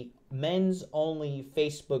well, the men's only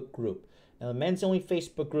Facebook group. Now, the men's only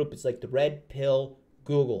Facebook group is like the red pill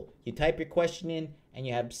Google. You type your question in, and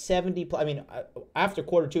you have 70, I mean, after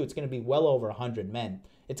quarter 2, it's going to be well over 100 men.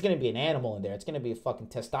 It's going to be an animal in there. It's going to be a fucking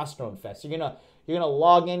testosterone fest. You're gonna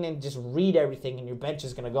log in and just read everything, and your bench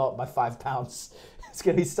is going to go up by 5 pounds. It's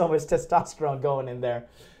going to be so much testosterone going in there.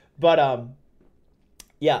 But,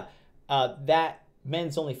 yeah, that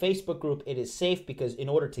men's only Facebook group, it is safe because in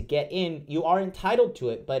order to get in, you are entitled to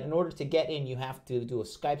it, but in order to get in, you have to do a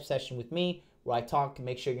Skype session with me where I talk to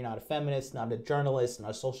make sure you're not a feminist, not a journalist,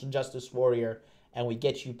 not a social justice warrior, and we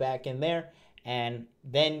get you back in there. And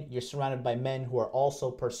then you're surrounded by men who are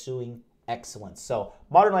also pursuing excellence. So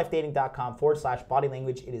modernlifedating.com/body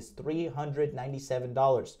language, it is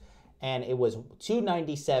 $397. And it was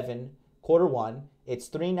 $297 quarter 1. It's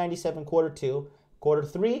 $397 quarter 2. Quarter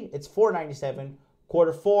 3, it's $497.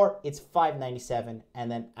 Quarter 4, it's $597.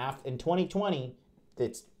 And then after in 2020,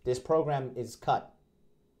 this program is cut.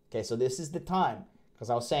 Okay, so this is the time.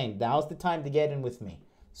 Because I was saying, now's the time to get in with me.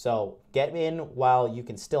 So get in while you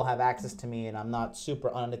can still have access to me and I'm not super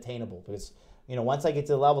unattainable. Because, you know, once I get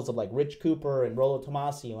to the levels of like Rich Cooper and Rollo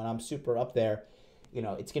Tomassi, when I'm super up there, you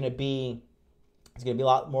know, it's gonna be a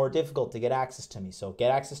lot more difficult to get access to me. So get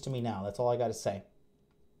access to me now. That's all I gotta say.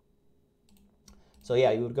 So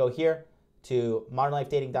yeah, you would go here to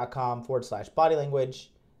modernlifedating.com/body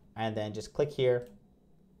language and then just click here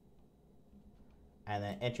and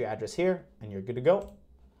then enter your address here and you're good to go.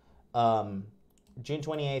 June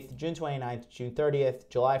 28th, June 29th, June 30th,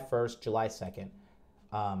 July 1st, July 2nd.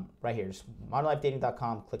 Right here, just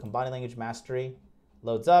modernlifedating.com, click on Body Language Mastery,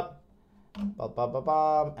 loads up, and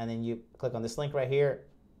then you click on this link right here,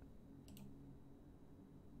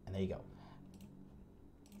 and there you go.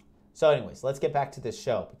 So anyways, let's get back to this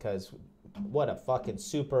show because what a fucking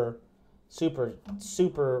super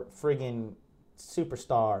friggin'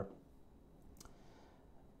 superstar.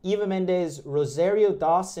 Eva Mendes, Rosario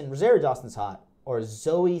Dawson's hot. Or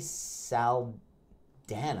Zoe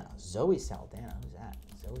Saldana. Zoe Saldana, who's that?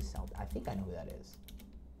 Zoe Saldana. I think I know who that is.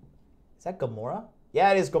 Is that Gamora?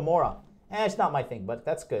 Yeah, it is Gamora. It's not my thing, but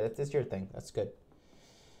that's good. It's your thing. That's good.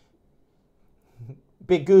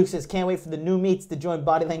 Big Goose says, can't wait for the new meats to join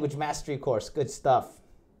Body Language Mastery course. Good stuff.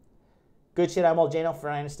 Good shit. I'm all Jennifer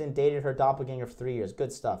Aniston dated her doppelganger for 3 years.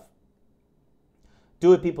 Good stuff.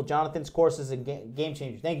 Do it, people. Jonathan's course is a game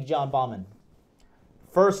changer. Thank you, John Bauman.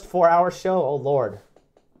 First 4-hour show? Oh, Lord.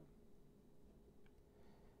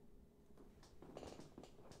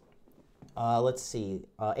 Let's see.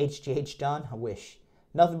 HGH done? I wish.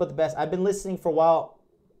 Nothing but the best. I've been listening for a while.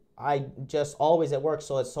 I just always at work,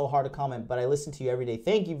 so it's so hard to comment, but I listen to you every day.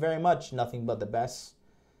 Thank you very much. Nothing but the best.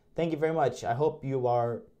 Thank you very much. I hope you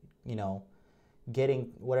are, you know,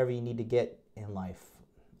 getting whatever you need to get in life.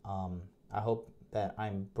 I hope that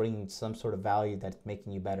I'm bringing some sort of value that's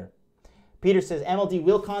making you better. Peter says, MLD,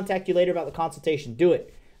 we'll contact you later about the consultation. Do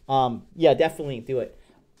it. Yeah, definitely do it.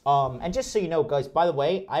 And just so you know, guys, by the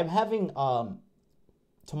way, I'm having,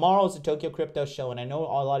 tomorrow is the Tokyo Crypto Show, and I know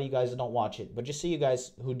a lot of you guys don't watch it, but just so you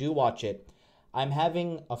guys who do watch it, I'm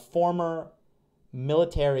having a former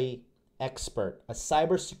military expert, a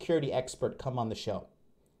cybersecurity expert, come on the show.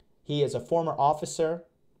 He is a former officer.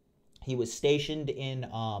 He was stationed in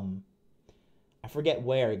I forget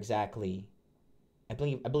where exactly. I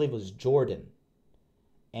believe it was Jordan,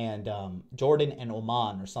 and Jordan and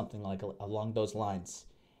Oman or something like along those lines.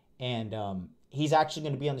 And he's actually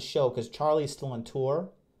going to be on the show because Charlie is still on tour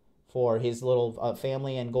for his little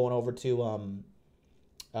family and going over to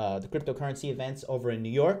the cryptocurrency events over in New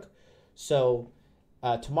York. So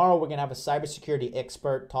tomorrow we're going to have a cybersecurity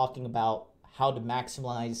expert talking about how to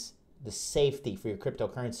maximize the safety for your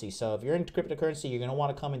cryptocurrency. So if you're into cryptocurrency, you're going to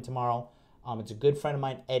want to come in tomorrow. It's a good friend of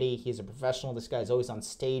mine, Eddie. He's a professional. This guy's always on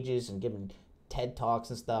stages and giving TED Talks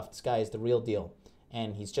and stuff. This guy is the real deal.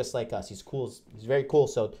 And he's just like us. He's cool. He's very cool.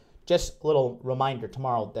 So just a little reminder,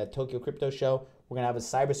 tomorrow, that Tokyo Crypto Show, we're going to have a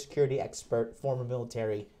cybersecurity expert, former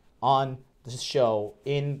military, on the show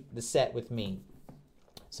in the set with me.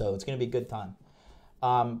 So it's going to be a good time.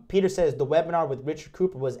 Peter says, the webinar with Richard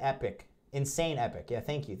Cooper was epic. Insane epic. Yeah,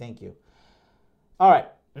 thank you. All right.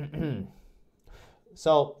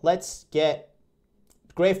 So let's get...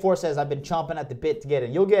 Gray Force says, I've been chomping at the bit to get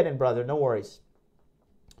in. You'll get in, brother. No worries.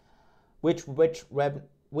 Which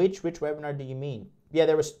webinar do you mean? Yeah,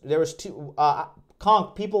 there was two.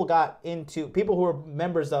 Conk, people who were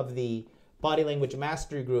members of the Body Language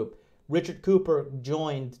Mastery Group. Richard Cooper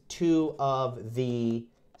joined 2 of the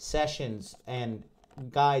sessions, and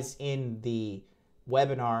guys in the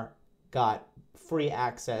webinar got free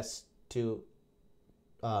access to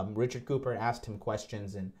Richard Cooper and asked him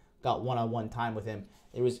questions and got one-on-one time with him.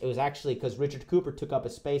 It was actually because Richard Cooper took up a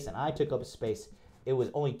space and I took up a space. It was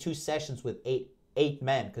only 2 sessions with eight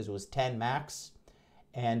men because it was 10 max,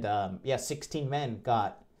 and 16 men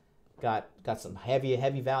got some heavy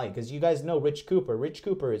value because you guys know Rich Cooper. Rich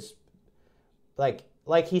Cooper is like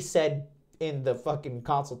he said in the fucking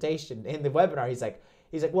consultation in the webinar. He's like,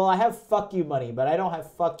 well, I have fuck you money, but I don't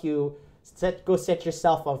have fuck you. Go set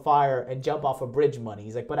yourself on fire and jump off a bridge money.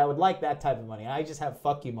 He's like, but I would like that type of money. I just have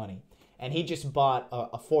fuck you money. And he just bought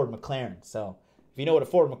a Ford McLaren. So if you know what a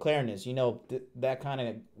Ford McLaren is, you know that kind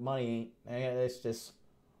of money, it's just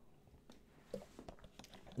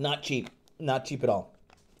not cheap. Not cheap at all.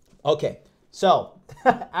 Okay, so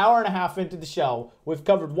hour and a half into the show, we've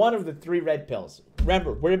covered one of the 3 red pills.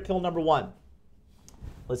 Remember, we're in pill number 1.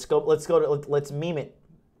 Let's meme it.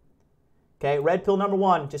 Okay, red pill number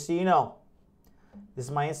 1, just so you know. This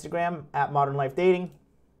is my Instagram, @ModernLifeDating.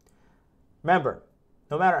 Remember,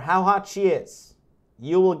 no matter how hot she is,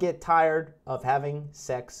 you will get tired of having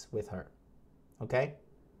sex with her. Okay?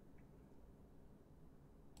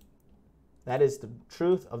 That is the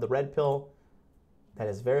truth of the red pill. That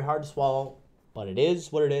is very hard to swallow, but it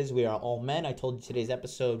is what it is. We are all men. I told you today's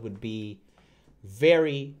episode would be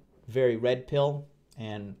very, very red pill,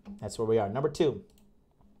 and that's where we are. Number 2.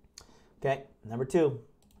 Okay, number 2. I'm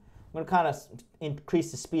going to kind of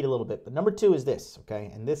increase the speed a little bit, but number 2 is this, okay?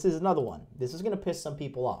 And this is another one. This is going to piss some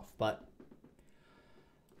people off, but...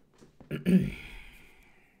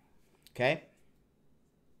 okay?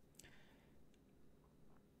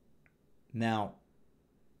 Now,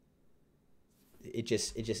 it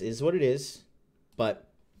just is what it is, but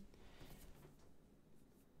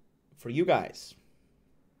for you guys,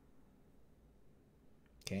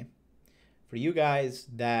 okay? For you guys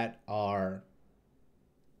that are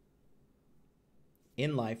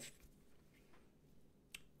in life,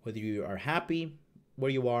 whether you are happy where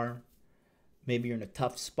you are, maybe you're in a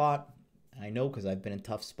tough spot. I know because I've been in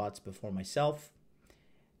tough spots before myself.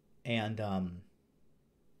 And no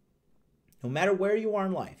matter where you are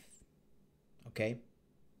in life, okay,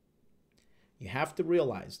 you have to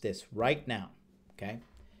realize this right now, okay?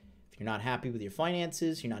 If you're not happy with your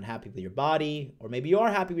finances, you're not happy with your body, or maybe you are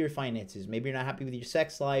happy with your finances, maybe you're not happy with your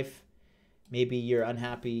sex life, maybe you're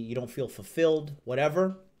unhappy, you don't feel fulfilled,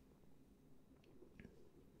 whatever.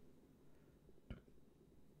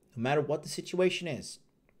 No matter what the situation is,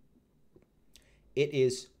 it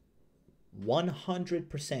is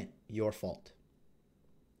 100% your fault.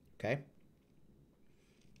 Okay?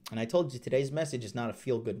 And I told you today's message is not a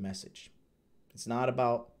feel-good message. It's not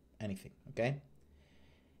about anything, okay?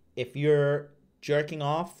 If you're jerking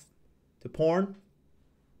off to porn, and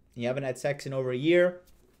you haven't had sex in over a year,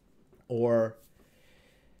 and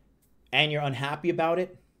you're unhappy about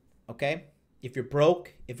it, okay? If you're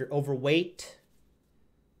broke, if you're overweight,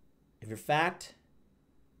 if you're fat,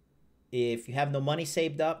 if you have no money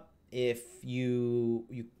saved up, if you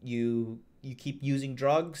keep using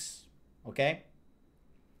drugs, okay?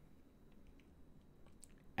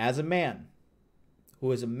 As a man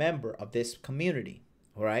who is a member of this community,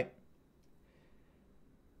 all right?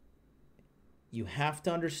 you have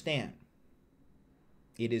to understand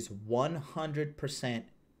it is 100%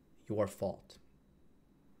 your fault.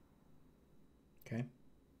 Okay?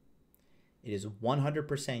 It is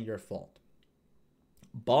 100% your fault.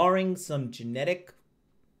 Barring some genetic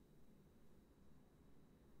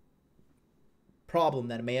problem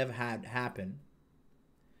that may have had happen,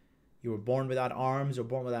 you were born without arms or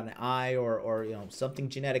born without an eye or something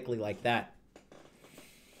genetically like that.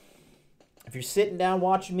 If you're sitting down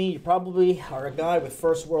watching me, you probably are a guy with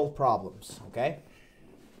first world problems, okay?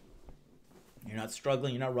 You're not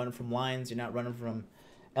struggling, you're not running from lions, you're not running from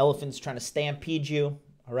elephants trying to stampede you,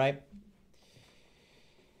 all right?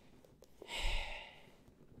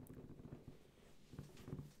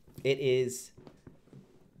 It is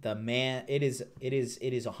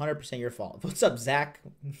 100% your fault. What's up, Zach?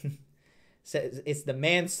 Says it's the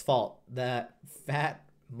man's fault. That fat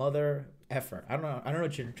mother effer. I don't know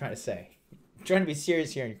what you're trying to say. I'm trying to be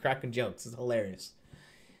serious here and you're cracking jokes. It's hilarious.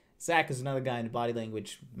 Zach is another guy in the Body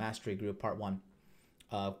Language Mastery Group, Part 1,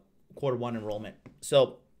 Quarter 1 enrollment.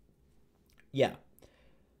 So, yeah,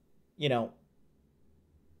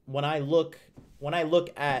 when I look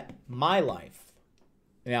at my life,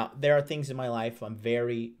 now there are things in my life I'm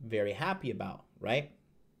very, very happy about, right?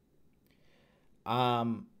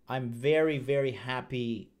 I'm very, very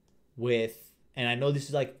happy with, and I know this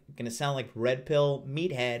is like gonna sound like red pill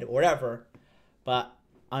meathead or whatever, but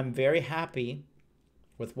I'm very happy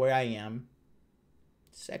with where I am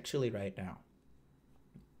sexually right now.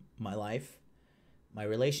 My life, my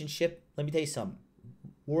relationship. Let me tell you something.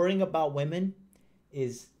 Worrying about women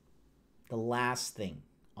is the last thing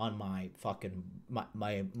on my fucking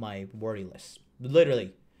my worry list.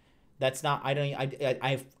 Literally, that's not.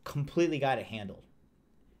 I've completely got it handled,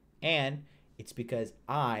 and it's because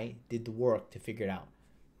I did the work to figure it out.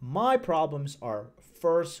 My problems are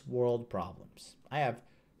first world problems. I have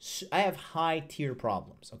high tier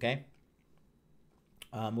problems, okay?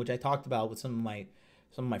 Which I talked about with some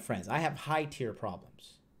of my friends. I have high tier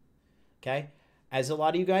problems, okay? As a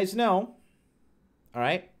lot of you guys know, all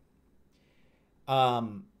right?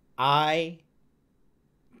 I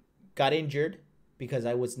got injured because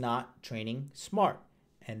I was not training smart,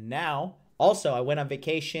 and now also I went on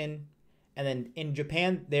vacation, and then in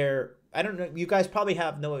Japan I don't know, you guys probably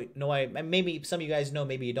have no maybe some of you guys know,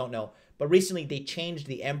 maybe you don't know, but recently they changed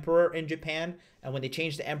the emperor in Japan, and when they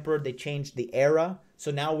changed the emperor, they changed the era.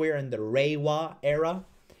 So now we're in the Reiwa era,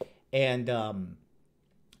 and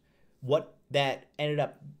what that ended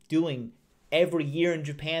up doing, every year in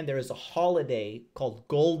Japan there is a holiday called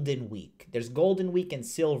Golden Week. There's Golden Week and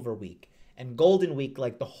Silver Week, and Golden Week,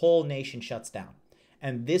 like, the whole nation shuts down.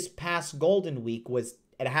 And this past Golden Week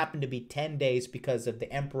it happened to be 10 days because of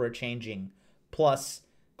the emperor changing, plus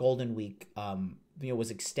Golden Week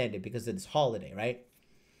was extended because of this holiday, right?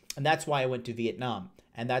 And that's why I went to Vietnam,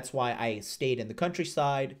 and that's why I stayed in the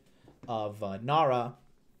countryside of Nara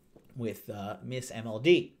with Miss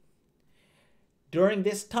MLD. During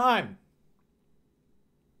this time,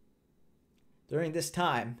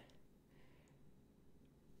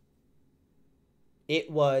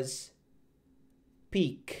 it was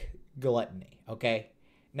peak gluttony, okay?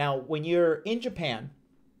 Now, when you're in Japan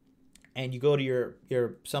and you go to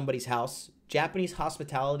your somebody's house, Japanese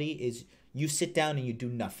hospitality is you sit down and you do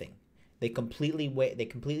nothing. They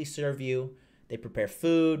completely serve you. They prepare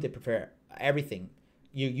food. They prepare everything.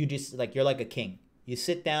 You just, like, you're like a king. You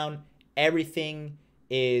sit down. Everything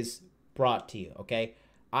is brought to you, okay?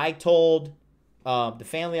 I told the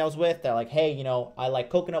family I was with that, like, hey, I like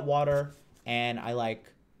coconut water, and I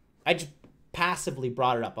just passively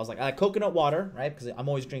brought it up. I was like, I like coconut water, right? Because I'm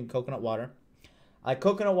always drinking coconut water. I like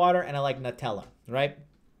coconut water, and I like Nutella, right?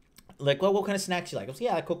 Like, well, what kind of snacks you like? I was like,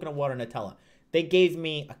 yeah, I like coconut water and Nutella. They gave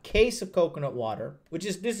me a case of coconut water,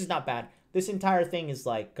 this is not bad. This entire thing is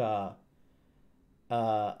like, I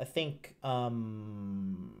think, how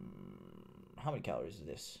many calories is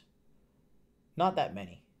this? Not that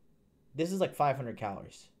many. This is like 500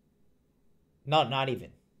 calories. No, not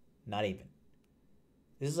even.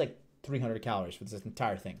 This is like 300 calories for this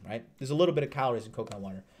entire thing, right? There's a little bit of calories in coconut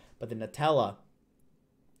water, but the Nutella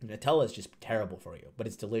is just terrible for you, but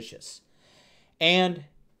it's delicious. And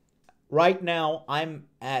right now I'm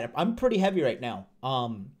pretty heavy right now.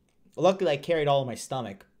 Luckily I carried all of my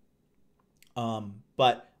stomach.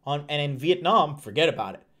 But in Vietnam, forget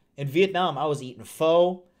about it. In Vietnam, I was eating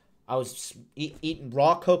pho. I was eating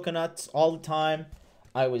raw coconuts all the time.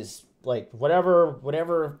 I was like,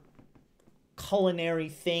 whatever culinary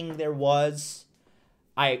thing there was,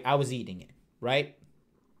 I was eating it, right?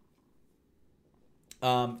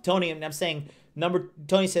 Tony, I'm saying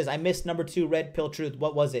Tony says, I missed number 2, red pill truth.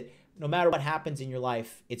 What was it? No matter what happens in your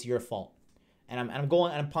life, it's your fault. and I'm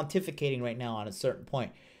pontificating right now on a certain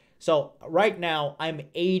point. So right now I'm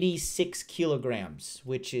 86 kilograms,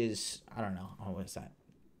 which is, I don't know, what is that?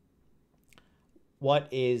 What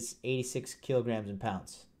is 86 kilograms in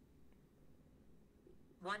pounds?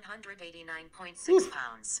 189.6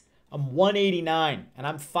 pounds. I'm 189 and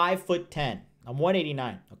I'm 5'10". I'm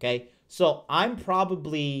 189. Okay. So I'm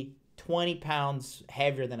probably 20 pounds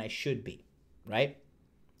heavier than I should be, right?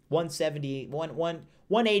 170,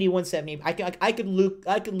 180, 170. I could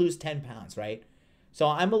lose 10 pounds, right? So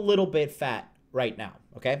I'm a little bit fat right now,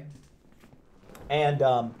 okay? And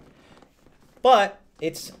but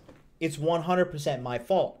it's 100% my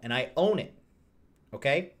fault, and I own it.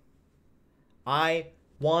 Okay? I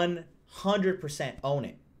 100% own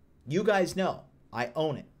it. You guys know I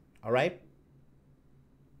own it. All right?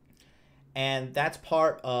 And that's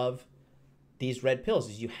part of these red pills,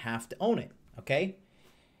 is you have to own it. Okay?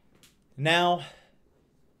 Now,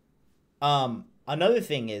 another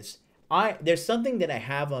thing is, there's something that I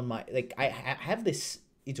have on my, like, I have this,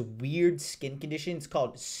 it's a weird skin condition. It's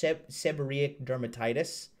called seborrheic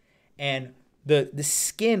dermatitis. And the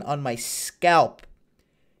skin on my scalp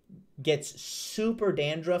gets super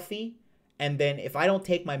dandruffy. And then if I don't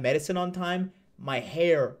take my medicine on time, my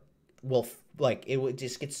hair will, like, it would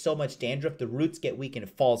just get so much dandruff, the roots get weak and it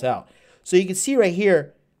falls out. So you can see right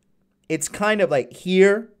here, it's kind of like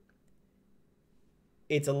here,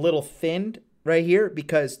 it's a little thinned right here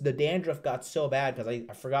because the dandruff got so bad because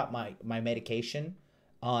I forgot my medication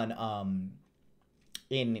on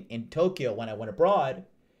in Tokyo when I went abroad.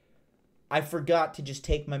 I forgot to just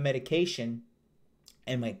take my medication,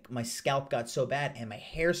 and my scalp got so bad and my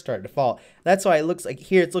hair started to fall. That's why it looks like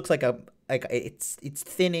here, it looks like it's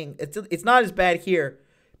thinning. It's not as bad here,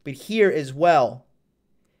 but here as well.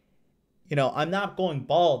 You know, I'm not going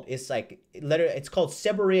bald. It's like it's called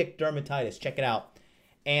seborrheic dermatitis. Check it out.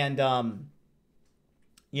 And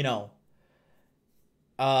you know,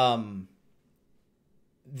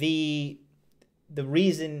 the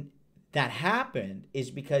reason that happened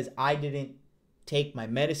is because I didn't take my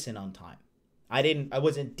medicine on time. I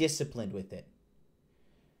wasn't disciplined with it.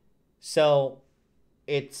 So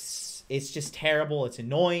it's just terrible. It's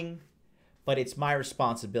annoying, but it's my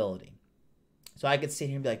responsibility. So I could sit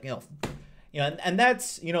here and be like, you know, and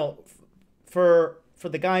that's, you know, for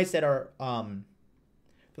the guys that are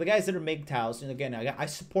for the guys that are MGTOWs, and again, I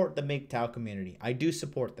support the MGTOW community. I do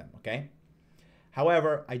support them, okay?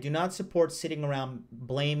 However, I do not support sitting around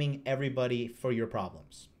blaming everybody for your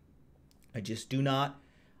problems. I just do not.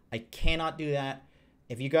 I cannot do that.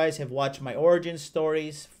 If you guys have watched my origin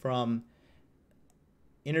stories from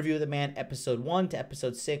Interview with a Man episode 1 to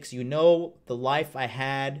episode 6, you know the life I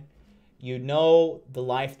had. You know the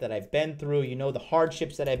life that I've been through. You know the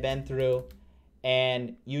hardships that I've been through.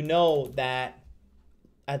 And you know that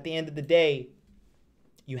at the end of the day,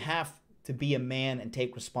 you have to be a man and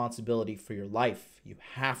take responsibility for your life. You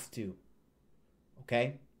have to.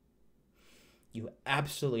 Okay? You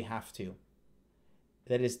absolutely have to.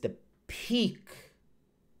 That is the peak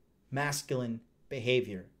masculine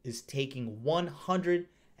behavior, is taking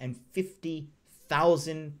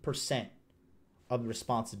 150,000% of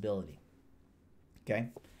responsibility. Okay?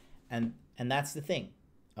 And that's the thing.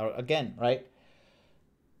 Again, right?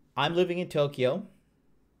 I'm living in Tokyo.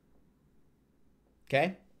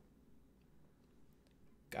 Okay?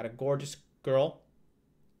 Got a gorgeous girl.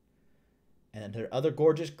 And there are other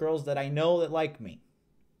gorgeous girls that I know that like me.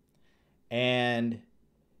 And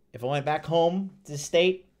if I went back home to the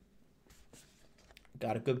state,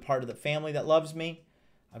 got a good part of the family that loves me.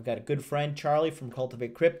 I've got a good friend, Charlie from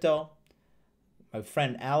Cultivate Crypto. My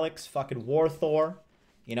friend Alex, fucking War Thor.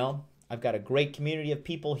 You know, I've got a great community of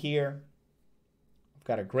people here. I've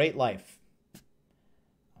got a great life.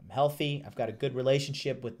 I'm healthy. I've got a good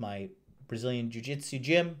relationship with my Brazilian Jiu-Jitsu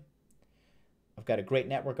gym. I've got a great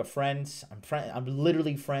network of friends. I'm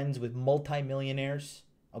literally friends with multimillionaires.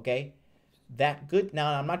 Okay, that good.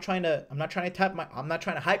 Now I'm not trying to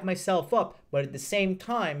hype myself up, but at the same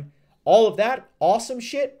time, all of that awesome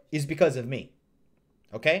shit is because of me.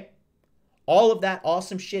 Okay, all of that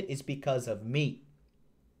awesome shit is because of me.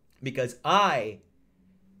 Because I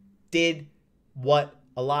did what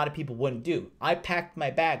a lot of people wouldn't do. I packed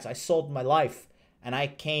my bags. I sold my life, and I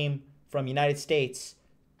came from United States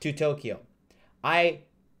to Tokyo. I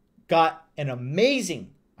got an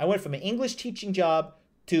amazing, I went from an English teaching job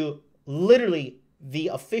to literally the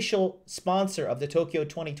official sponsor of the Tokyo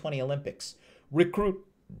 2020 Olympics. Recruit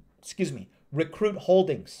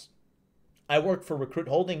Holdings. I worked for Recruit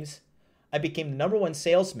Holdings. I became the #1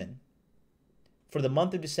 salesman for the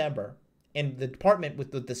month of December in the department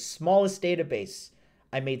with the smallest database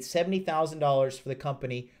I made $70,000 for the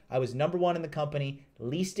company. I was number one in the company,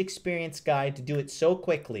 least experienced guy to do it so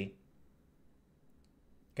quickly.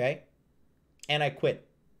 Okay? And I quit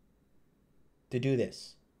to do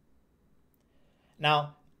this.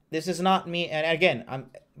 Now, this is not me, and again,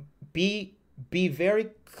 be very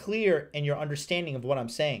clear in your understanding of what I'm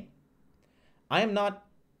saying. I am not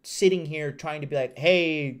sitting here trying to be like,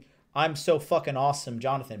 hey, I'm so fucking awesome,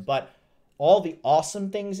 Jonathan. But all the awesome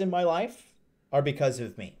things in my life are because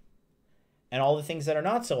of me. And all the things that are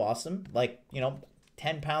not so awesome, like,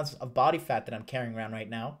 10 pounds of body fat that I'm carrying around right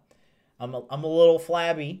now. I'm a little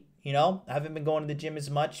flabby, I haven't been going to the gym as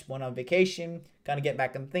much. Went on vacation, kind of get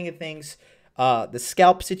back in the thing of things. The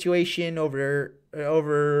scalp situation over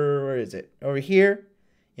where is it? Over here,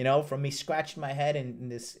 from me scratching my head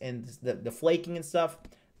and the flaking and stuff.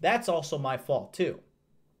 That's also my fault too.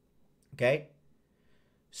 Okay?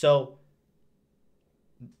 So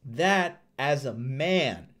that as a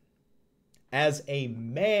man,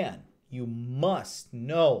 you must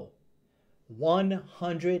know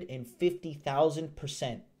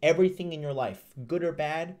 150,000% everything in your life, good or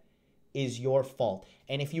bad, is your fault.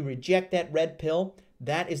 And if you reject that red pill,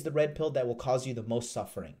 that is the red pill that will cause you the most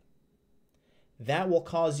suffering. That will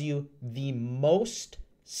cause you the most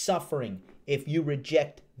suffering if you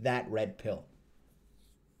reject that red pill.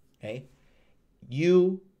 Okay?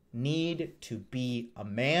 You need to be a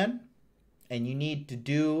man, and you need to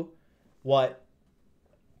do what...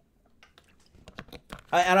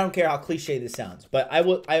 I don't care how cliche this sounds, but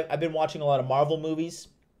I've been watching a lot of Marvel movies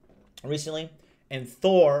recently, and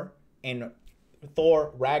Thor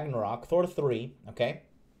Ragnarok, Thor 3, okay?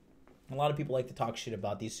 A lot of people like to talk shit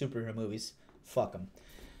about these superhero movies. Fuck them.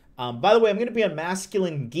 By the way, I'm going to be on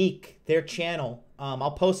Masculine Geek, their channel.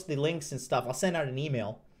 I'll post the links and stuff. I'll send out an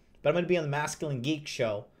email. But I'm going to be on the Masculine Geek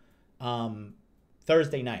show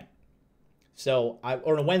Thursday night. Or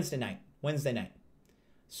a Wednesday night.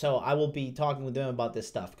 So I will be talking with them about this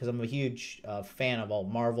stuff because I'm a huge fan of all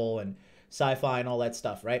Marvel and sci-fi and all that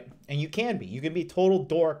stuff, right? And you can be total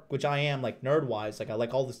dork, which I am, like nerd-wise. Like I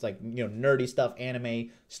like all this like nerdy stuff,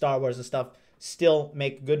 anime, Star Wars and stuff. Still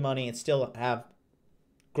make good money and still have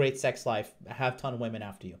great sex life, have a ton of women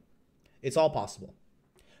after you. It's all possible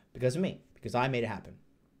because of me, because I made it happen.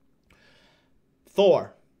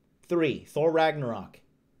 Thor 3, Thor Ragnarok.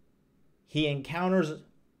 He encounters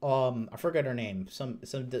I forget her name,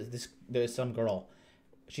 there's some girl.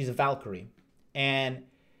 She's a Valkyrie, and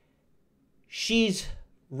she's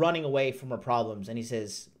running away from her problems, and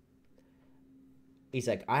he's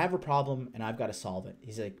like, I have a problem and I've got to solve it.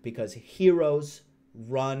 He's like, because heroes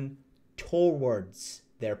run towards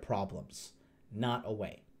their problems, not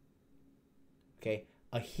away. Okay?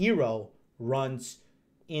 A hero runs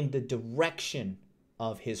in the direction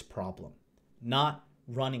of his problem, not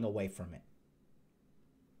running away from it.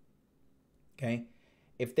 Okay?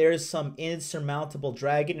 If there's some insurmountable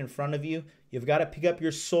dragon in front of you, you've got to pick up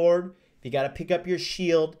your sword, you got to pick up your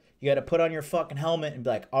shield, you got to put on your fucking helmet and be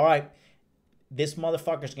like, all right, this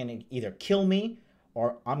motherfucker's going to either kill me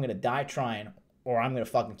or I'm going to die trying or I'm going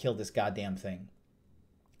to fucking kill this goddamn thing.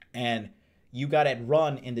 And you got to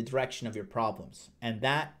run in the direction of your problems. And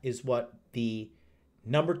that is what the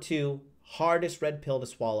number 2 hardest red pill to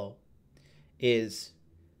swallow is.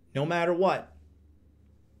 No matter what,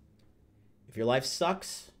 if your life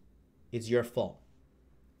sucks, it's your fault.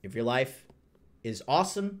 If your life is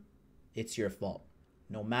awesome, it's your fault.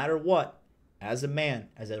 No matter what, as a man,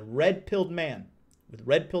 as a red-pilled man with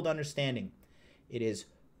red-pilled understanding, it is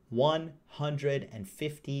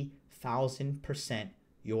 150,000%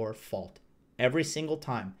 your fault. Every single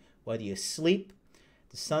time. Whether you sleep,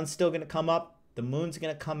 the sun's still going to come up, the moon's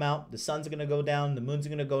going to come out, the sun's going to go down, the moon's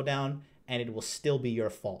going to go down, and it will still be your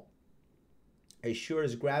fault. As sure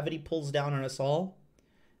as gravity pulls down on us all,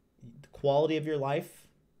 the quality of your life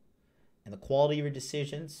and the quality of your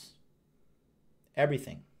decisions,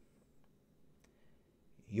 everything,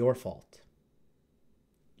 your fault.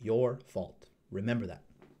 Your fault. Remember that.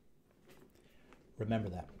 Remember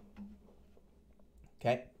that.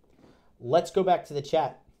 Okay? Let's go back to the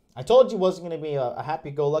chat. I told you it wasn't going to be a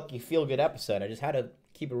happy-go-lucky, feel-good episode. I just had to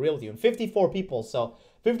keep it real with you. And 54 people, so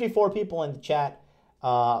 54 people in the chat,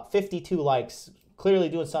 52 likes, clearly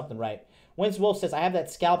doing something right. Wins Wolf says, I have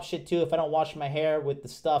that scalp shit too. If I don't wash my hair with the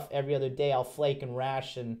stuff every other day, I'll flake and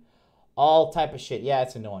rash and all type of shit. Yeah,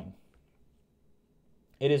 it's annoying.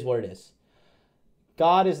 It is what it is.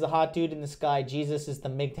 God is the hot dude in the sky. Jesus is the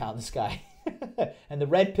MGTOW in the sky. And the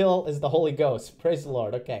red pill is the Holy Ghost. Praise the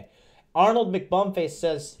Lord. Okay. Arnold McBumface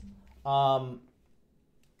says,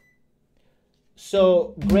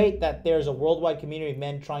 So great that there's a worldwide community of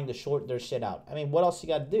men trying to short their shit out. I mean, what else you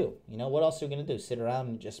got to do? You know, what else are you going to do? Sit around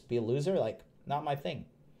and just be a loser? Like, not my thing.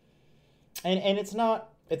 And it's not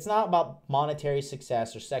about monetary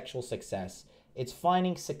success or sexual success. It's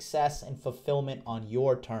finding success and fulfillment on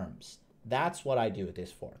your terms. That's what I do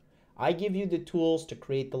this for. I give you the tools to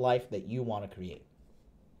create the life that you want to create.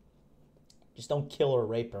 Just don't kill or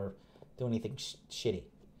rape or do anything shitty.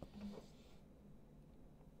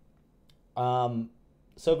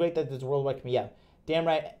 So great that there's a worldwide community. Yeah,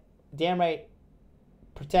 damn right.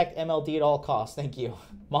 Protect MLD at all costs. Thank you.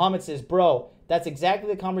 Muhammad says, bro, that's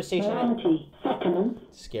exactly the conversation. 90 seconds.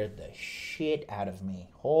 Scared the shit out of me.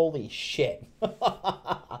 Holy shit.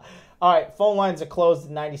 All right, phone lines are closed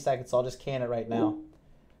in 90 seconds, so I'll just can it right now.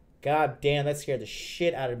 God damn, that scared the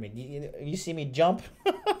shit out of me. You see me jump?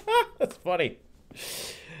 That's funny.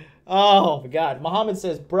 Oh, my God. Muhammad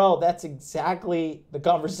says, bro, that's exactly the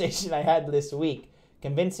conversation I had this week.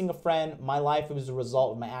 Convincing a friend my life was a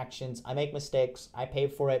result of my actions. I make mistakes. I pay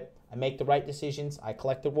for it. I make the right decisions. I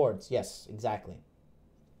collect rewards. Yes, exactly.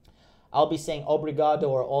 I'll be saying obrigado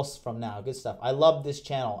or os from now. Good stuff. I love this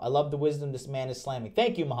channel. I love the wisdom this man is slamming.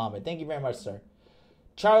 Thank you, Muhammad. Thank you very much, sir.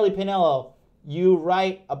 Charlie Pinello, you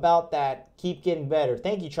write about that. Keep getting better.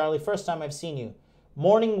 Thank you, Charlie. First time I've seen you.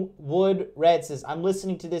 Morning Wood Red says, I'm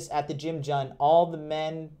listening to this at the gym, John. All the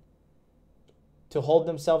men to hold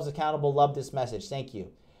themselves accountable love this message. Thank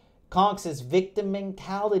you. Conk says, victim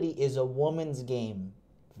mentality is a woman's game.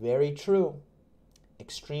 Very true.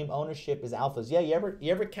 Extreme ownership is alphas. Yeah, you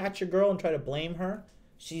ever catch a girl and try to blame her?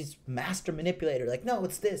 She's master manipulator. Like, no,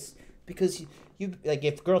 it's this. Because you like,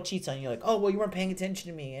 if a girl cheats on you, you're like, oh, well, you weren't paying attention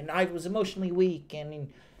to me, and I was emotionally weak, and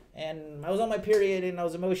I was on my period, and I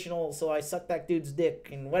was emotional, so I sucked that dude's dick,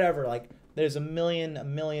 and whatever. Like, there's a million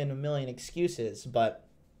excuses, but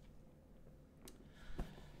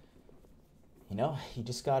you know, you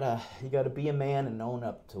gotta be a man and own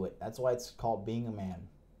up to it. That's why it's called being a man.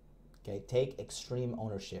 Okay, take extreme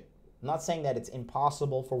ownership. I'm not saying that it's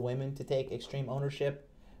impossible for women to take extreme ownership,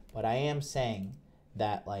 but I am saying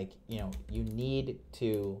that, like, you know, you need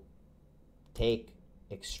to take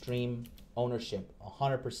extreme ownership.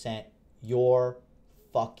 100% your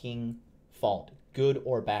fucking fault, good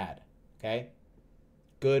or bad. Okay,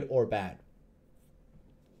 good or bad.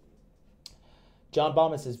 John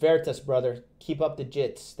Bauman says, Veritas, brother, keep up the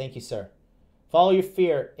jits. Thank you, sir. Follow your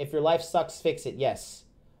fear. If your life sucks, fix it. Yes.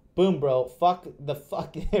 Boom, bro. Fuck the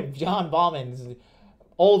fuck. John Bauman's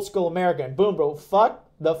old school American. Boom, bro. Fuck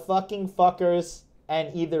the fucking fuckers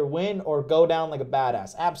and either win or go down like a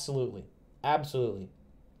badass. Absolutely. Absolutely.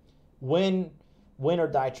 Win or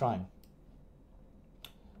die trying.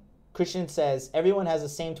 Christian says, everyone has the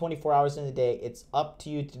same 24 hours in the day. It's up to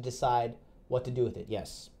you to decide what to do with it.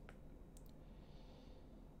 Yes.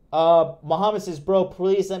 Muhammad says, bro,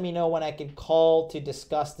 please let me know when I can call to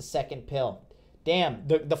discuss the second pill. Damn,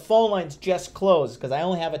 the phone lines just closed because I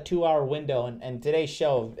only have a 2-hour window, and today's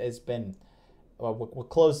show has been, well, we're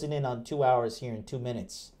closing in on 2 hours here in 2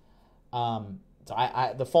 minutes. So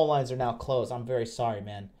the phone lines are now closed. I'm very sorry,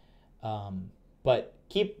 man. But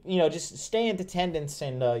keep, just stay in attendance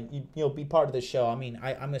and you'll be part of the show. I mean,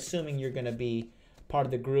 I'm assuming you're going to be part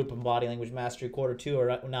of the group of Body Language Mastery Quarter 2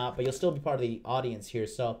 or not, but you'll still be part of the audience here.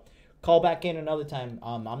 So call back in another time.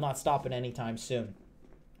 I'm not stopping anytime soon.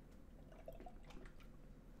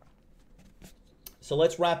 So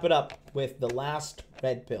let's wrap it up with the last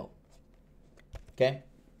red pill. Okay?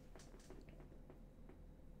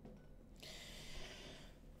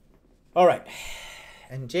 All right.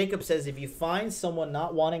 And Jacob says, if you find someone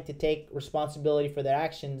not wanting to take responsibility for their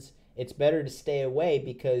actions, it's better to stay away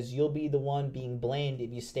because you'll be the one being blamed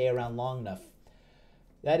if you stay around long enough.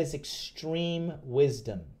 That is extreme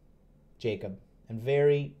wisdom, Jacob, and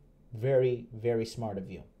very, very, very smart of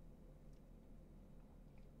you.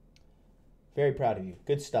 Very proud of you.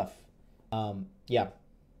 Good stuff. Yeah.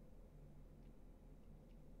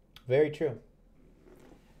 Very true.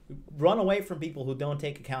 Run away from people who don't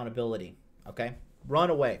take accountability, okay? Run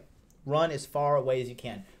away. Run as far away as you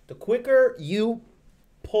can. The quicker you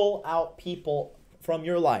pull out people from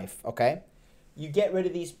your life, okay, you get rid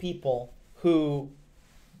of these people who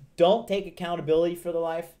don't take accountability for their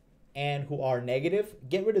life and who are negative.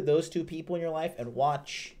 Get rid of those two people in your life and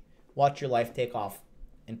watch your life take off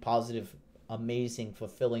in positive, amazing,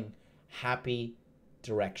 fulfilling, happy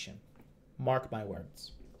direction. Mark my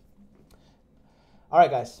words. All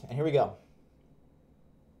right, guys, and here we go.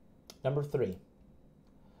 Number 3.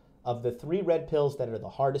 Of the 3 red pills that are the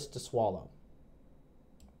hardest to swallow.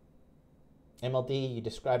 MLD, you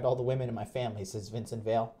described all the women in my family, says Vincent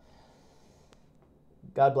Vale.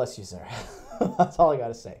 God bless you, sir. That's all I got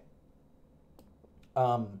to say.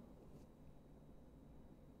 Um,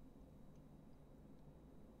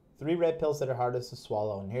 3 red pills that are hardest to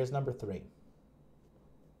swallow, and here's number 3.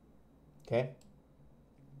 Okay?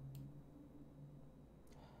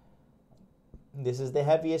 This is the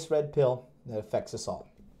heaviest red pill that affects us all.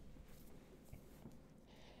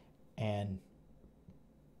 And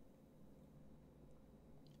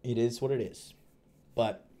it is what it is.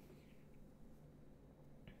 But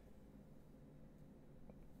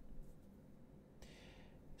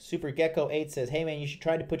Super Gecko 8 says, "Hey man, you should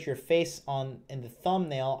try to put your face in the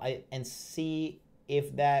thumbnail and see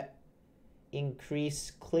if that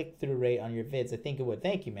increase click-through rate on your vids. I think it would."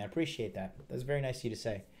 Thank you, man. Appreciate that. That's very nice of you to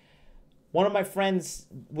say. One of my friends,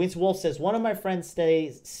 Vince Wolf says, one of my friends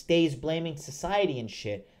stays blaming society and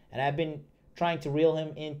shit, and I've been trying to reel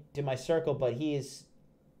him into my circle, but he is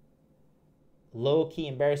low-key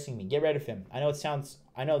embarrassing me. Get rid of him. I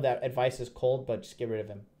know that advice is cold, but just get rid of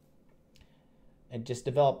him. And just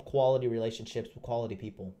develop quality relationships with quality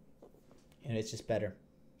people. And it's just better.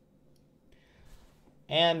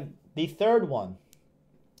 And the third one,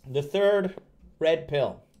 the third red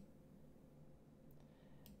pill,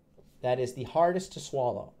 that is the hardest to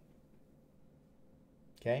swallow.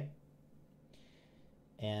 Okay?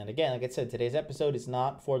 And again, like I said, today's episode is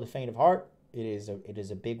not for the faint of heart. It is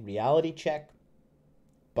a big reality check.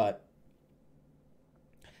 But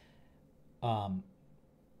the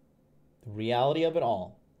reality of it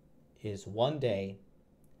all is one day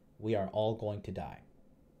we are all going to die.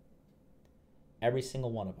 Every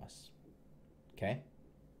single one of us. Okay?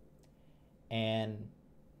 And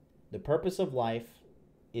the purpose of life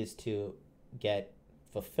is to get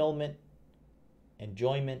fulfillment,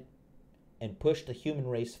 enjoyment, and push the human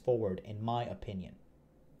race forward, in my opinion.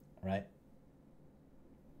 Right?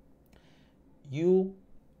 You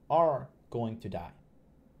are going to die.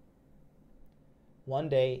 One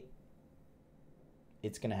day,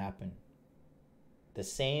 it's going to happen. The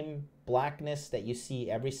same blackness that you see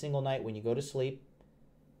every single night when you go to sleep,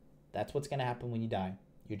 that's what's going to happen when you die.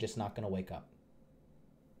 You're just not going to wake up.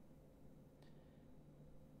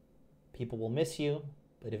 People will miss you,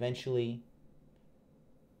 but eventually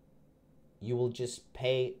you will just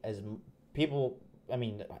pay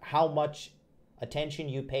how much attention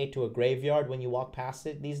you pay to a graveyard when you walk past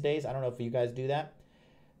it these days. I don't know if you guys do that,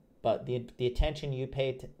 but the attention you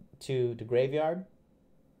pay to the graveyard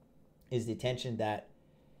is the attention that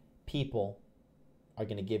people are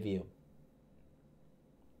going to give you.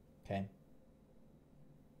 Okay?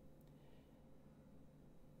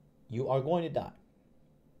 You are going to die.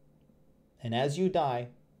 And as you die,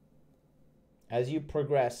 as you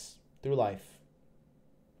progress through life,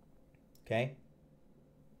 okay?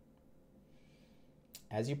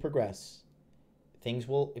 As you progress, things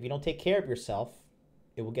will, if you don't take care of yourself,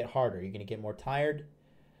 it will get harder. You're going to get more tired.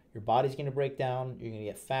 Your body's going to break down. You're going to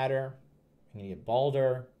get fatter. You're going to get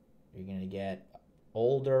balder. You're going to get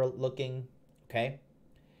older looking. Okay?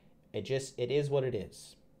 It is what it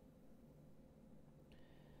is.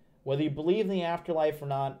 Whether you believe in the afterlife or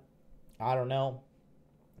not, I don't know.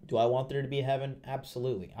 Do I want there to be a heaven?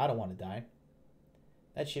 Absolutely. I don't want to die.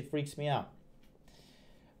 That shit freaks me out.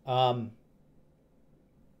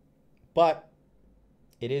 But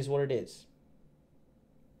it is what it is.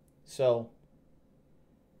 So,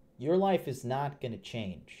 your life is not going to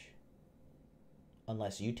change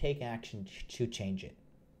unless you take action to change it.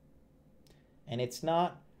 And it's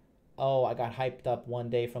not, oh, I got hyped up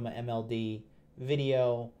one day from an MLD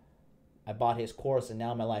video, I bought his course, and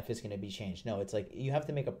now my life is going to be changed. No, it's like you have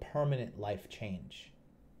to make a permanent life change.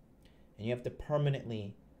 And you have to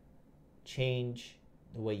permanently change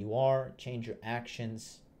the way you are, change your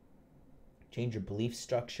actions, change your belief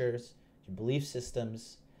structures, your belief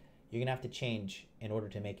systems. You're going to have to change in order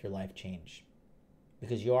to make your life change.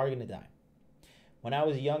 Because you are going to die. When I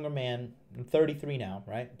was a younger man, I'm 33 now,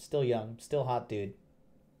 right? I'm still young, still hot dude.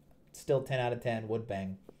 Still 10 out of 10, would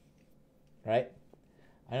bang. Right?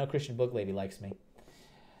 I know Christian Book Lady likes me.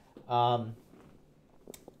 I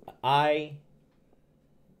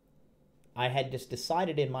had just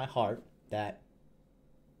decided in my heart that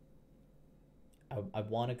I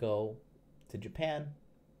want to go to Japan.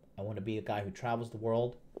 I want to be a guy who travels the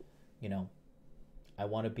world. You know, I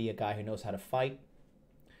want to be a guy who knows how to fight.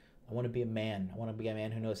 I want to be a man. I want to be a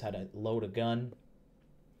man who knows how to load a gun.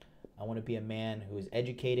 I want to be a man who is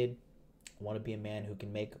educated. I want to be a man who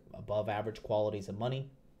can make above average qualities of money.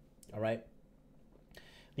 All right?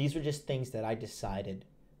 These were just things that I decided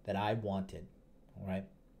that I wanted. All right?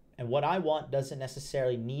 And what I want doesn't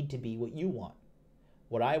necessarily need to be what you want.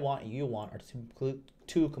 What I want and you want are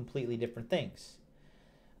two completely different things.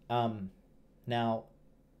 Now,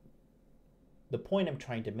 the point I'm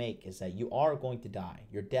trying to make is that you are going to die.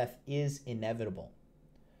 Your death is inevitable.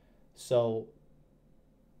 So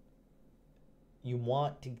you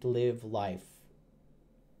want to live life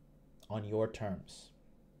on your terms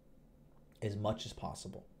as much as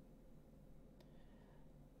possible.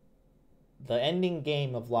 The ending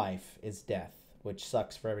game of life is death, which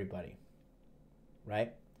sucks for everybody,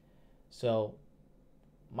 right? So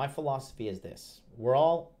my philosophy is this. We're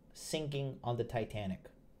all sinking on the Titanic.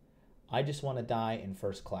 I just want to die in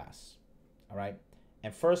first class, all right?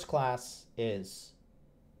 And first class is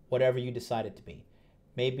whatever you decide it to be.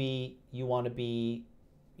 Maybe you want to be,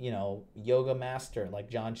 yoga master like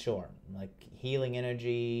John Shore, like healing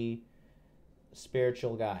energy,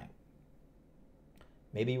 spiritual guy.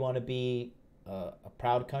 Maybe you want to be a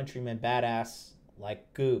proud countryman, badass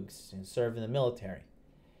like Googs and serve in the military.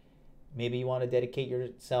 Maybe you want to dedicate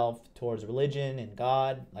yourself towards religion and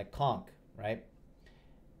God like Conk, right?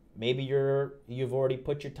 Maybe you've already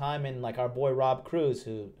put your time in like our boy Rob Cruz,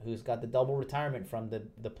 who's got the double retirement from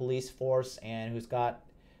the police force and who's got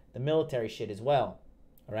the military shit as well,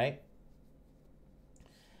 all right?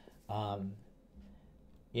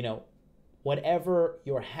 Whatever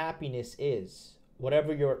your happiness is,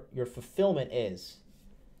 whatever your fulfillment is,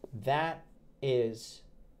 that is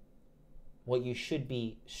what you should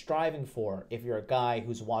be striving for if you're a guy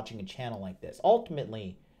who's watching a channel like this.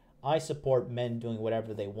 Ultimately, I support men doing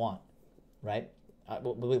whatever they want, right?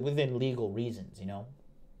 Within legal reasons,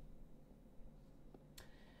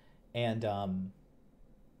 And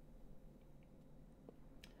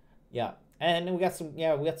yeah, and we got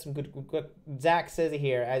some good. Zach says it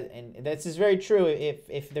here, and this is very true.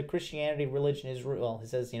 If the Christianity religion is real, he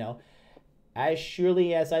says, as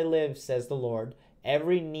surely as I live, says the Lord,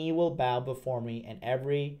 every knee will bow before me, and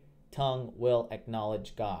every tongue will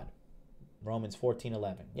acknowledge God. Romans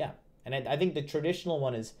 14:11. Yeah, and I think the traditional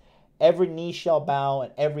one is every knee shall bow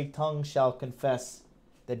and every tongue shall confess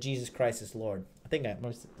that Jesus Christ is Lord. Let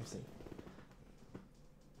me see.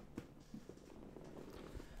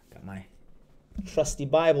 Got my trusty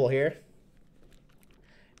Bible here.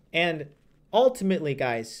 And ultimately,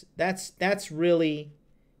 guys, that's really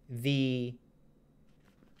the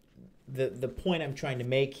point I'm trying to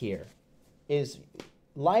make here is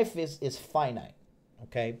life is finite,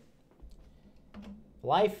 okay?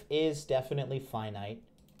 Life is definitely finite,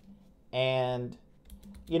 and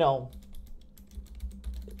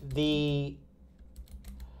the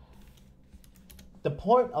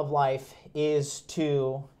point of life is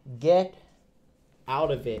to get out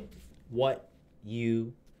of it what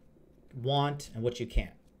you want and what you can't.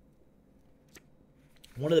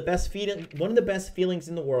 One of the best feelings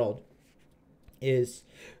in the world is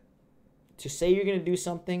to say you're going to do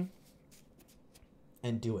something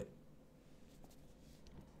and do it.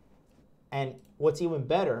 And what's even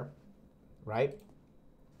better, right,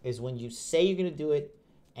 is when you say you're going to do it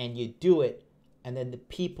and you do it, and then the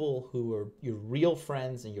people who are your real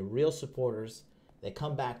friends and your real supporters, they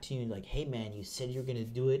come back to you and like, hey, man, you said you're going to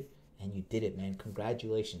do it and you did it, man.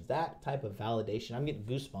 Congratulations. That type of validation, I'm getting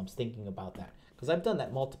goosebumps thinking about that because I've done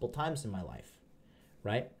that multiple times in my life,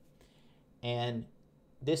 right? And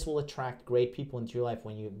this will attract great people into your life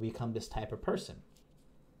when you become this type of person.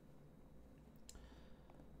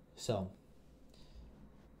 So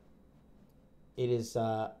that is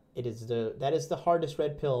the hardest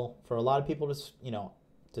red pill for a lot of people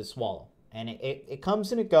to swallow, and it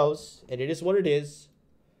comes and it goes, and it is what it is.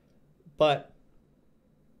 But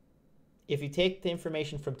if you take the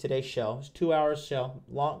information from today's show, it's a 2-hour show,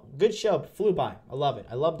 long, good show, flew by. I love it.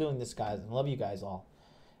 I love doing this, guys. I love you guys all.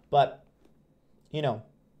 But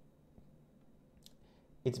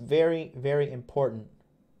it's very, very important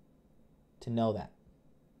to know that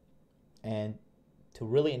and to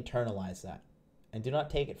really internalize that. And do not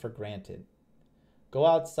take it for granted. Go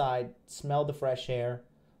outside, smell the fresh air,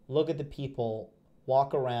 look at the people,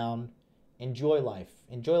 walk around, enjoy life.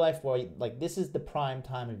 Enjoy life while this is the prime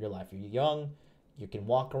time of your life. You're young, you can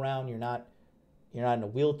walk around, you're not in a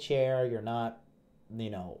wheelchair, you're not,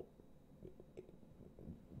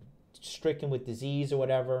 stricken with disease or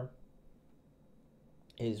whatever.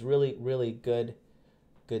 It is really, really good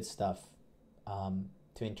stuff to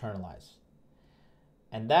internalize.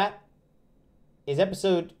 And that is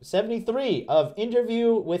episode 73 of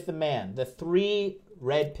Interview with the Man, the 3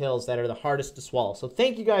 red pills that are the hardest to swallow. So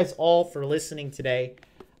thank you guys all for listening today.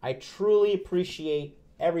 I truly appreciate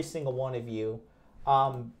every single one of you.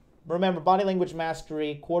 Remember, Body Language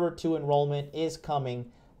Mastery Q2 enrollment is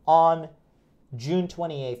coming on June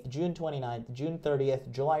 28th, June 29th, June 30th,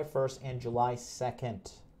 July 1st, and July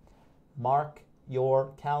 2nd. Mark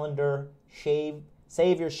your calendar,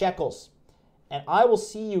 save your shekels. And I will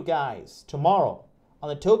see you guys tomorrow on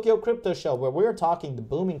the Tokyo Crypto Show, where we're talking the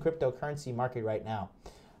booming cryptocurrency market right now.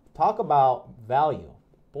 Talk about value.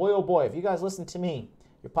 Boy, oh boy, if you guys listen to me,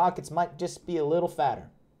 your pockets might just be a little fatter.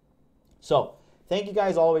 So, thank you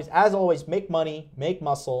guys always. As always, make money, make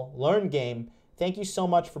muscle, learn game. Thank you so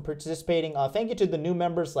much for participating. Thank you to the new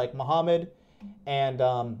members like Mohammed and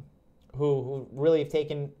who really have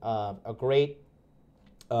taken a great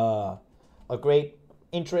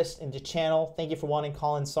interest in the channel. Thank you for wanting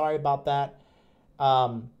Colin. Sorry about that.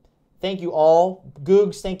 Thank you all.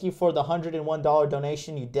 Googs, thank you for the $101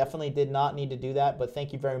 donation. You definitely did not need to do that, but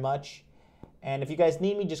thank you very much. And if you guys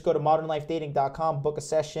need me, just go to modernlifedating.com, book a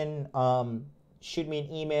session, shoot me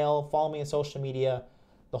an email, follow me on social media,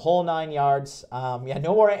 the whole 9 yards. Yeah,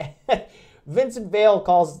 no more. Vincent Vale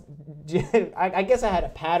calls, I guess I had a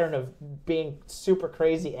pattern of being super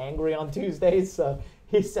crazy angry on Tuesdays, so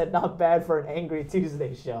he said not bad for an angry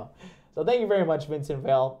Tuesday show. So thank you very much, Vincent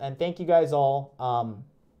Vale, and thank you guys all.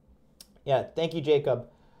 Yeah, thank you, Jacob.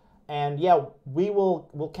 And yeah,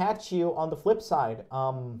 we'll catch you on the flip side.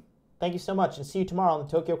 Thank you so much, and see you tomorrow on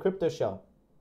the Tokyo Crypto Show.